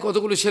গোসাই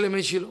কতগুলো ছেলে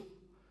মেয়ে ছিল,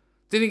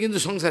 তিনি কিন্তু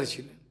সংসারে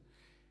ছিলেন,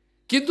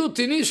 কিন্তু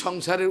তিনি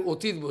সংসারের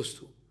অতীত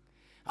বস্তু।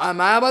 আর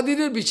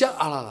মায়াবাদীদের বিচার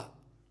আলাদা।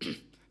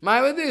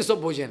 মায়াবাদী এসব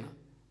বোঝে না,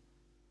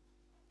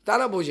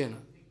 তারা বোঝে না,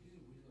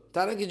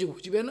 তারা কিছু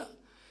বুঝবে না।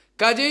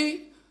 কাজেই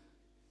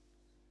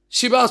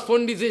শিবাস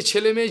পণ্ডিতের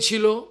ছেলে মেয়ে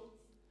ছিল,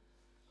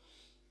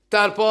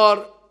 তারপর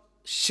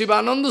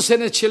শিবানন্দ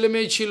সেনের ছেলে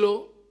মেয়ে ছিল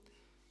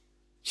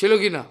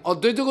কি না,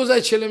 অদ্বৈত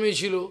গোসাইয়ের ছেলে মেয়ে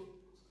ছিল,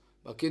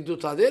 কিন্তু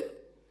তাদের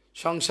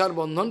সংসার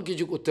বন্ধন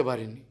কিছু করতে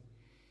পারেনি।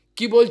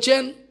 কি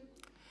বলছেন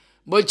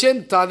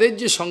তাদের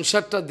যে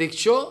সংসারটা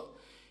দেখছো,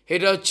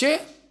 এটা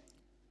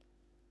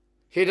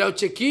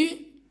হচ্ছে কি,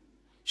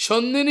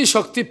 সন্দিনী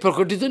শক্তি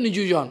প্রকটিত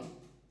নিজজন।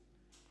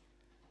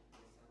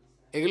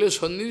 এগুলো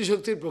সন্দিনী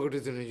শক্তির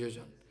প্রকটিত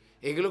নিজজন,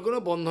 এগুলো কোনো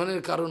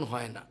বন্ধনের কারণ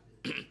হয় না।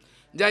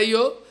 যাই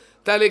হোক,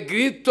 তাহলে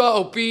গৃহীত্বা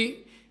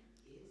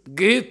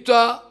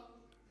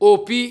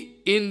ওপি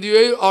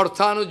ইন্দ্রিয়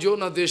অর্থানুজো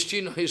না দৃষ্টি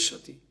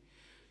নহিষ্যতি।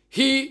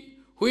 হি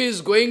who is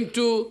going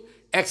to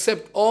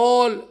accept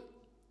all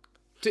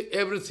to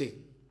everything,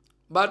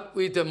 but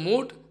with a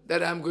mood that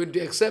I am going to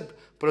accept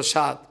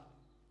prasad.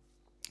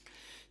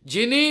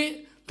 যিনি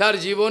তার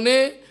জীবনে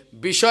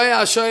বিষয়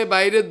আশয়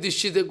বাইরের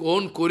দৃষ্টিতে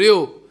গ্রহণ করেও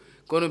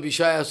কোনো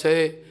বিষয়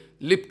আশয়ে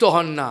লিপ্ত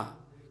হন না,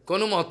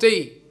 কোনো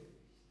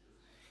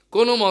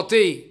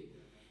মতেই।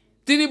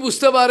 তিনি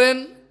বুঝতে পারেন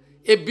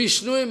এ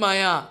বিষ্ণুই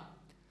মায়া,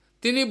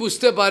 তিনি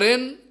বুঝতে পারেন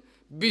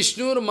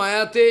বিষ্ণুর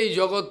মায়াতে এই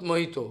জগৎ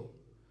মোহিত,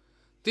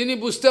 তিনি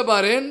বুঝতে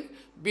পারেন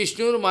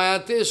বিষ্ণুর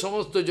মায়াতে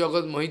সমস্ত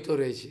জগৎ মোহিত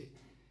রয়েছে,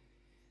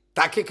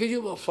 তাকে কিছু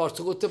স্পর্শ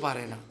করতে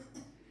পারে না,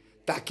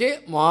 তাকে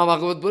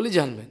মহাভাগবত বলে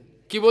জানবেন।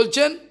 কি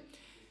বলছেন?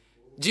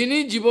 যিনি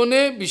জীবনে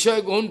বিষয়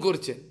গ্রহণ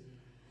করছেন,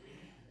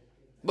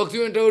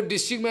 ভক্তিবিনোদ ঠাকুর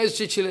ডিস্ট্রিক্ট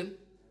ম্যাজিস্ট্রেট ছিলেন,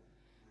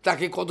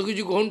 তাকে কত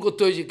কিছু গ্রহণ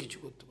করতে হয়েছে, কিছু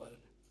করতে পারেন,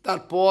 তার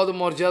পদ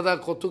মর্যাদা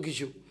কত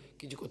কিছু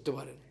করতে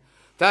পারেন।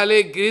 তাহলে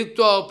গৃহীত্ব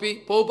অপি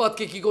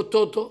প্রভুপাদকে কী করতে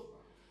হতো?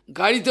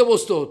 গাড়িতে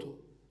বসতে হতো।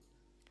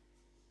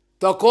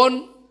 তখন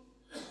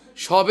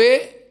সবে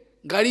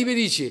গাড়ি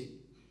বেরিয়েছে,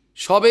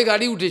 সবে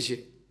গাড়ি উঠেছে,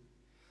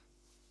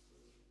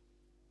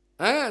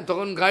 হ্যাঁ,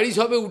 তখন গাড়ি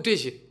সবে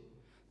উঠেছে,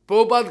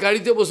 প্রভুপাদ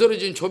গাড়িতে বসে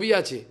রয়েছেন, ছবি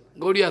আছে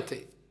গড়িয়াতে,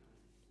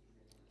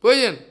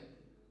 বুঝলেন?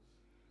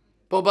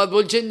 প্রভুপাদ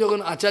বলছেন যখন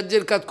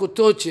আচার্যের কাজ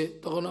করতে হচ্ছে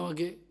তখন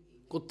আমাকে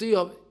করতেই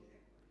হবে,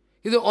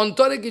 কিন্তু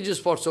অন্তরে কিছু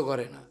স্পর্শ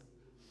করে না।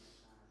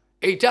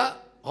 এইটা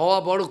হওয়া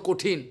বড়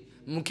কঠিন,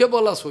 মুখে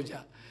বলা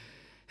সোজা।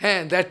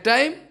 হ্যাঁ, that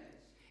time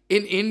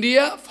in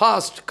India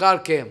first car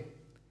came,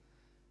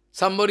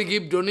 somebody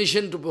give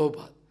donation to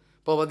Prabhupada,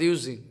 Prabhupada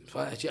using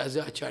as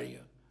an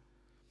acharya,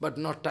 but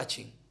not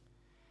touching.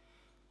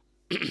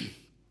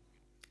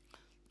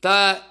 তা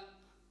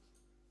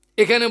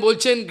এখানে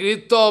বলছেন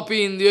গৃহীত্ব অপি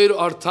ইন্দ্রিয়ের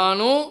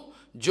অর্থানো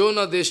যো ন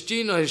দৃষ্টি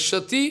ন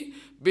হৃষ্যতি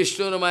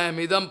বিষ্ণুর মায়া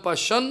মিদম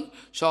পাশ্যন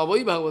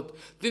সবই ভাগবত।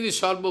 তিনি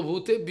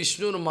সর্বভূতে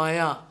বিষ্ণুর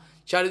মায়া,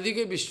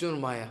 চারিদিকে বিষ্ণুর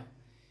মায়া,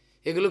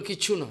 এগুলো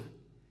কিচ্ছু নয়,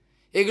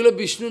 এগুলো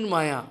বিষ্ণুর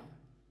মায়া,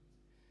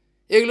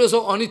 এগুলো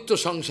সব অনিত্য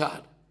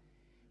সংসার।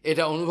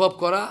 এটা অনুভব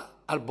করা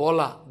আর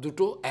বলা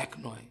দুটো এক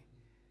নয়,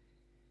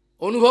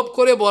 অনুভব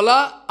করে বলা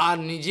আর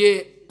নিজে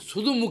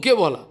শুধু মুখে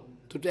বলা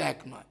দুটো এক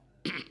নয়।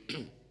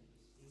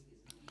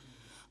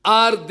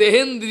 আর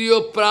দেহেন্দ্রিয়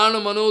প্রাণ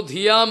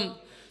মনোধিয়াম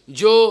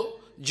जो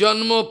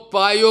जन्म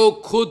पायो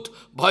खुद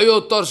भयो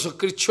तर्ष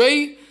कृच्छ्वै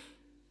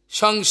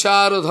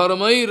संसार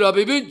धर्मई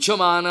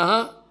रविविज्यमान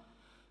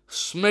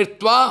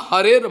स्मृत्वा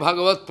हरेर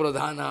भगवत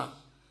प्रधाना।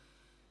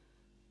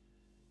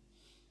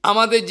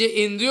 আমাদের যে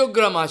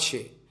ইন্দ্রিয়গ্রাম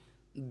আছে,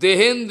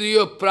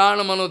 দেহেন্দ্রিয় প্রাণ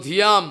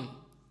মনোধিয়াম,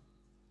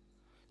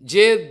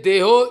 যে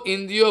দেহ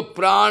ইন্দ্রিয়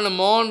প্রাণ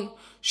মন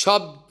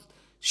সব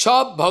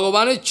সব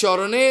ভগবানের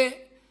চরণে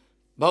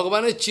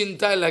ভগবানের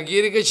চিন্তায়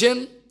লাগিয়ে রেখেছেন।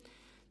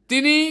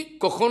 তিনি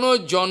কখনো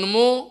জন্ম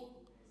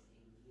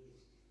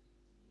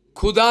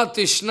ক্ষুধা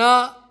তৃষ্ণা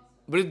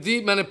বৃদ্ধি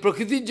মানে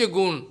প্রকৃতির যে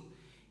গুণ,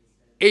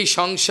 এই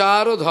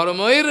সংসার ও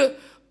ধর্মের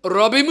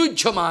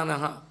রবিমুহ্যমান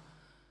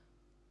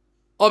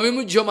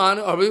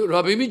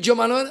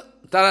রবিমুহ্যমান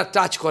তারা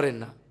টাচ করেন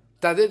না,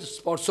 তাদের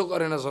স্পর্শ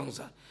করে না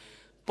সংসার।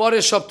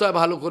 পরের সপ্তাহে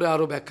ভালো করে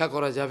আরও ব্যাখ্যা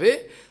করা যাবে।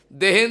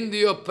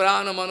 দেহেন্দ্রিয়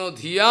প্রাণ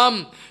মনোধিয়াম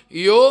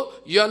ইয়ো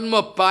জন্ম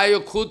পায়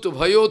খুত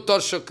ভয়ো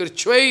তর্ষ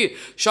কৃচ্ছ্বৈ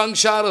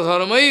সংসার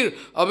ধর্মৈর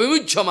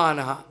অবিমুহ্যমান।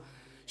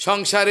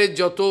 সংসারের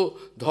যত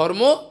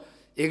ধর্ম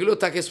এগুলো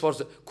তাকে স্পর্শ,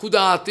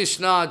 ক্ষুধা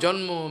তৃষ্ণা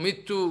জন্ম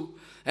মৃত্যু,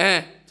 হ্যাঁ,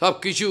 সব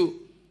কিছু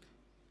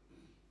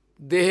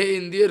দেহে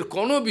ইন্দ্রিয়ের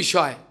কোনো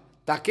বিষয়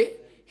তাকে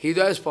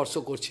হৃদয়ে স্পর্শ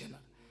করছে না,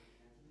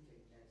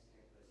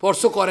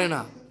 স্পর্শ করে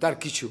না তার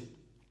কিছু।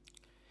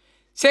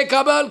 সে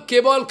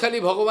কেবল খালি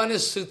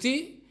ভগবানের স্মৃতি,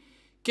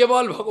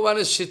 কেবল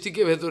ভগবানের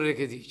স্মৃতিকে ভেতরে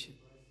রেখে দিয়েছে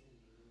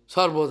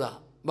সর্বদা।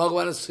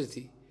 ভগবানের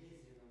স্মৃতি,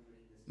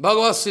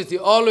 ভগবত স্মৃতি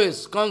অলওয়েজ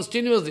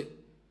কন্টিনিউয়াসলি,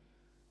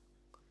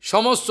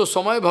 সমস্ত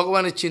সময়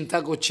ভগবানের চিন্তা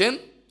করছেন।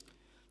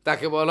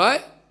 তাকে বলা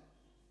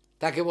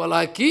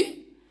হয় কি?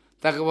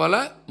 তাকে বলা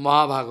হয়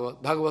মহাভাগবত,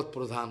 ভাগবত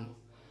প্রধান।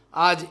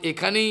 আজ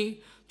এখানেই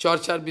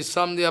চর্চার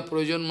বিশ্রাম দেওয়া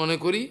প্রয়োজন মনে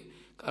করি,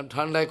 কারণ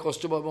ঠান্ডায়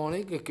কষ্ট পাবে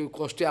অনেক, কেউ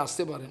কষ্টে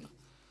আসতে পারে না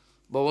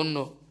ববন্য।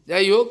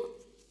 যাই হোক,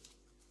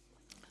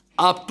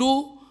 আপ টু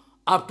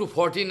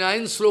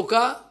 49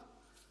 শ্লোকা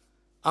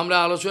আমরা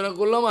আলোচনা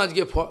করলাম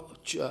আজকে,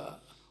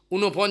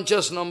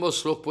 49 নম্বর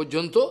শ্লোক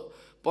পর্যন্ত।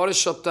 পরের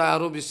সপ্তাহে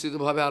আরও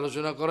বিস্তৃতভাবে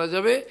আলোচনা করা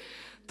যাবে।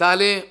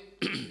 তাহলে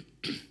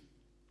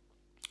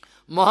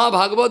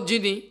মহাভাগবত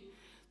যিনি,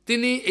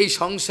 তিনি এই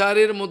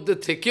সংসারের মধ্যে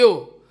থেকেও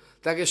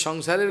তাকে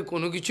সংসারের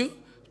কোনো কিছু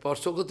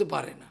স্পর্শ করতে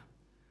পারে না।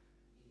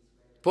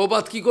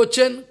 প্রভুপাদ কী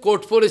করছেন?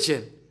 কোট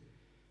পরেছেন,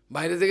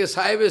 বাইরে থেকে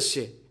সাহেব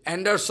এসছে,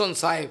 অ্যান্ডারসন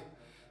সাহেব।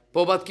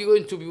 প্রভুপাদ কী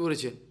করছেন? টুপি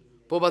পরেছেন।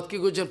 প্রভুপাদ কী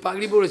করছেন?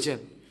 পাগড়ি পরেছেন,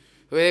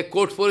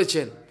 কোট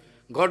পরেছেন,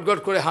 গট গট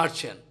করে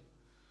হাঁটছেন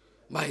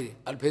বাইরে,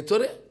 আর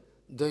ভেতরে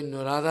দৈন্য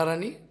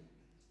রাধারানী।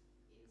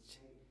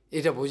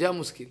 এটা বোঝা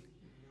মুশকিল।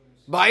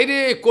 বাইরে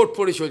কোট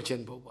পরে চলছেন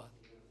প্রভুপাদ।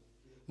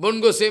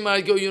 বনগো সেম আর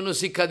কি ওই জন্য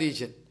শিক্ষা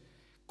দিয়েছেন,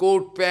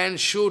 কোট প্যান্ট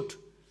স্যুট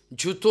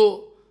জুতো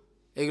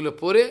এগুলো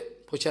পরে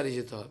প্রচারে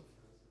যেতে হবে।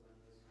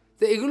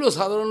 তো এগুলো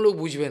সাধারণ লোক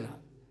বুঝবে না,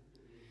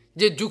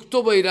 যে যুক্ত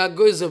বৈরাগ্য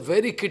is a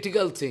very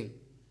critical thing.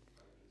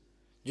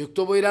 যুক্ত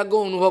বৈরাগ্য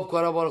অনুভব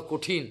করা বড়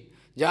কঠিন।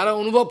 যারা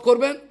অনুভব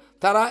করবেন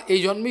তারা এই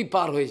জন্মেই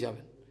পার হয়ে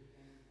যাবেন,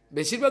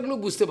 বেশিরভাগ লোক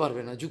বুঝতে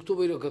পারবে না যুক্ত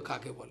বৈরাগ্য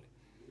কাকে বলে।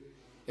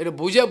 এটা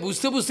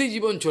বুঝতে বুঝতেই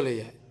জীবন চলে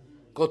যায়,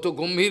 কত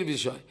গম্ভীর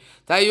বিষয়।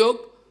 তাই হোক,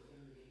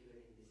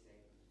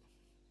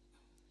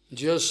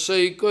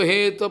 যস্যৈক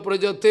হেত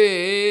প্রজতে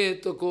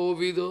তো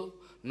কোবিদ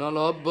ন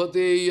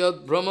লভ্যতে যদ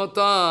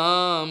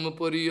ভ্রমতাম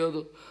পরিয়দ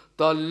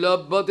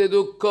তল্লভ্যতে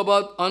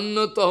দুঃখবৎ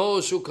অন্যতঃ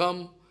সুখম।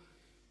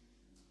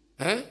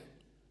 হ্যাঁ,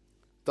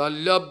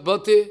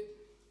 তল্লভ্যতে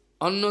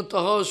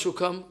অন্যতঃ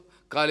সুখম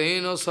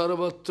কালেন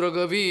সর্বত্র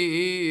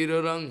গভীর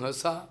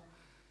রংহসা।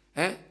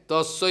 হ্যাঁ,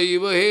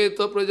 তস্যৈব হেত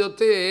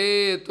প্রজতে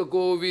তো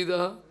কোবিদ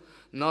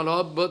ন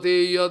লভ্যতে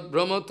যদ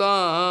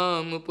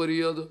ভ্রমতাম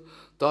পরিয়দ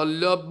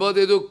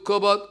তল্লভ্যতে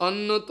দুঃখবৎ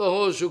অন্যতঃ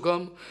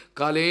সুখম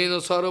কালেন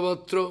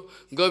সর্বত্র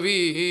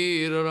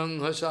গভীর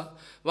রংহসা।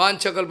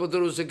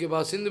 वाञ्छाकल्पतरुस्य के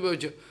बाद सिंधु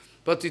भ्यो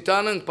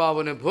पतितानं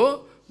पावनेभ्यो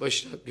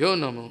वैष्णवभ्यो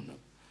नमो नमः।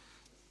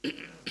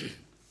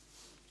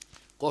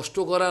 কষ্ট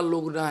করার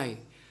লোক নাই,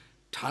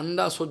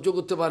 ঠান্ডা সহ্য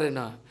করতে পারে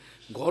না,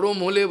 গরম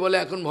হলে বলে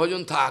এখন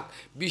ভজন থাক,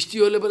 বৃষ্টি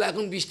হলে বলে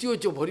এখন বৃষ্টি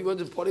হচ্ছে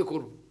হরিভজন পরে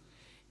করব।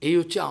 এই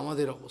হচ্ছে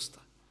আমাদের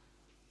অবস্থা,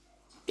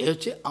 এই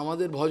হচ্ছে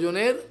আমাদের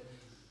ভজনের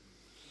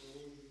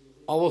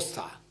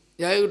অবস্থা।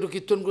 যাই একটু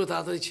কীর্তন করে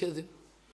তাড়াতাড়ি ছেড়ে দিন।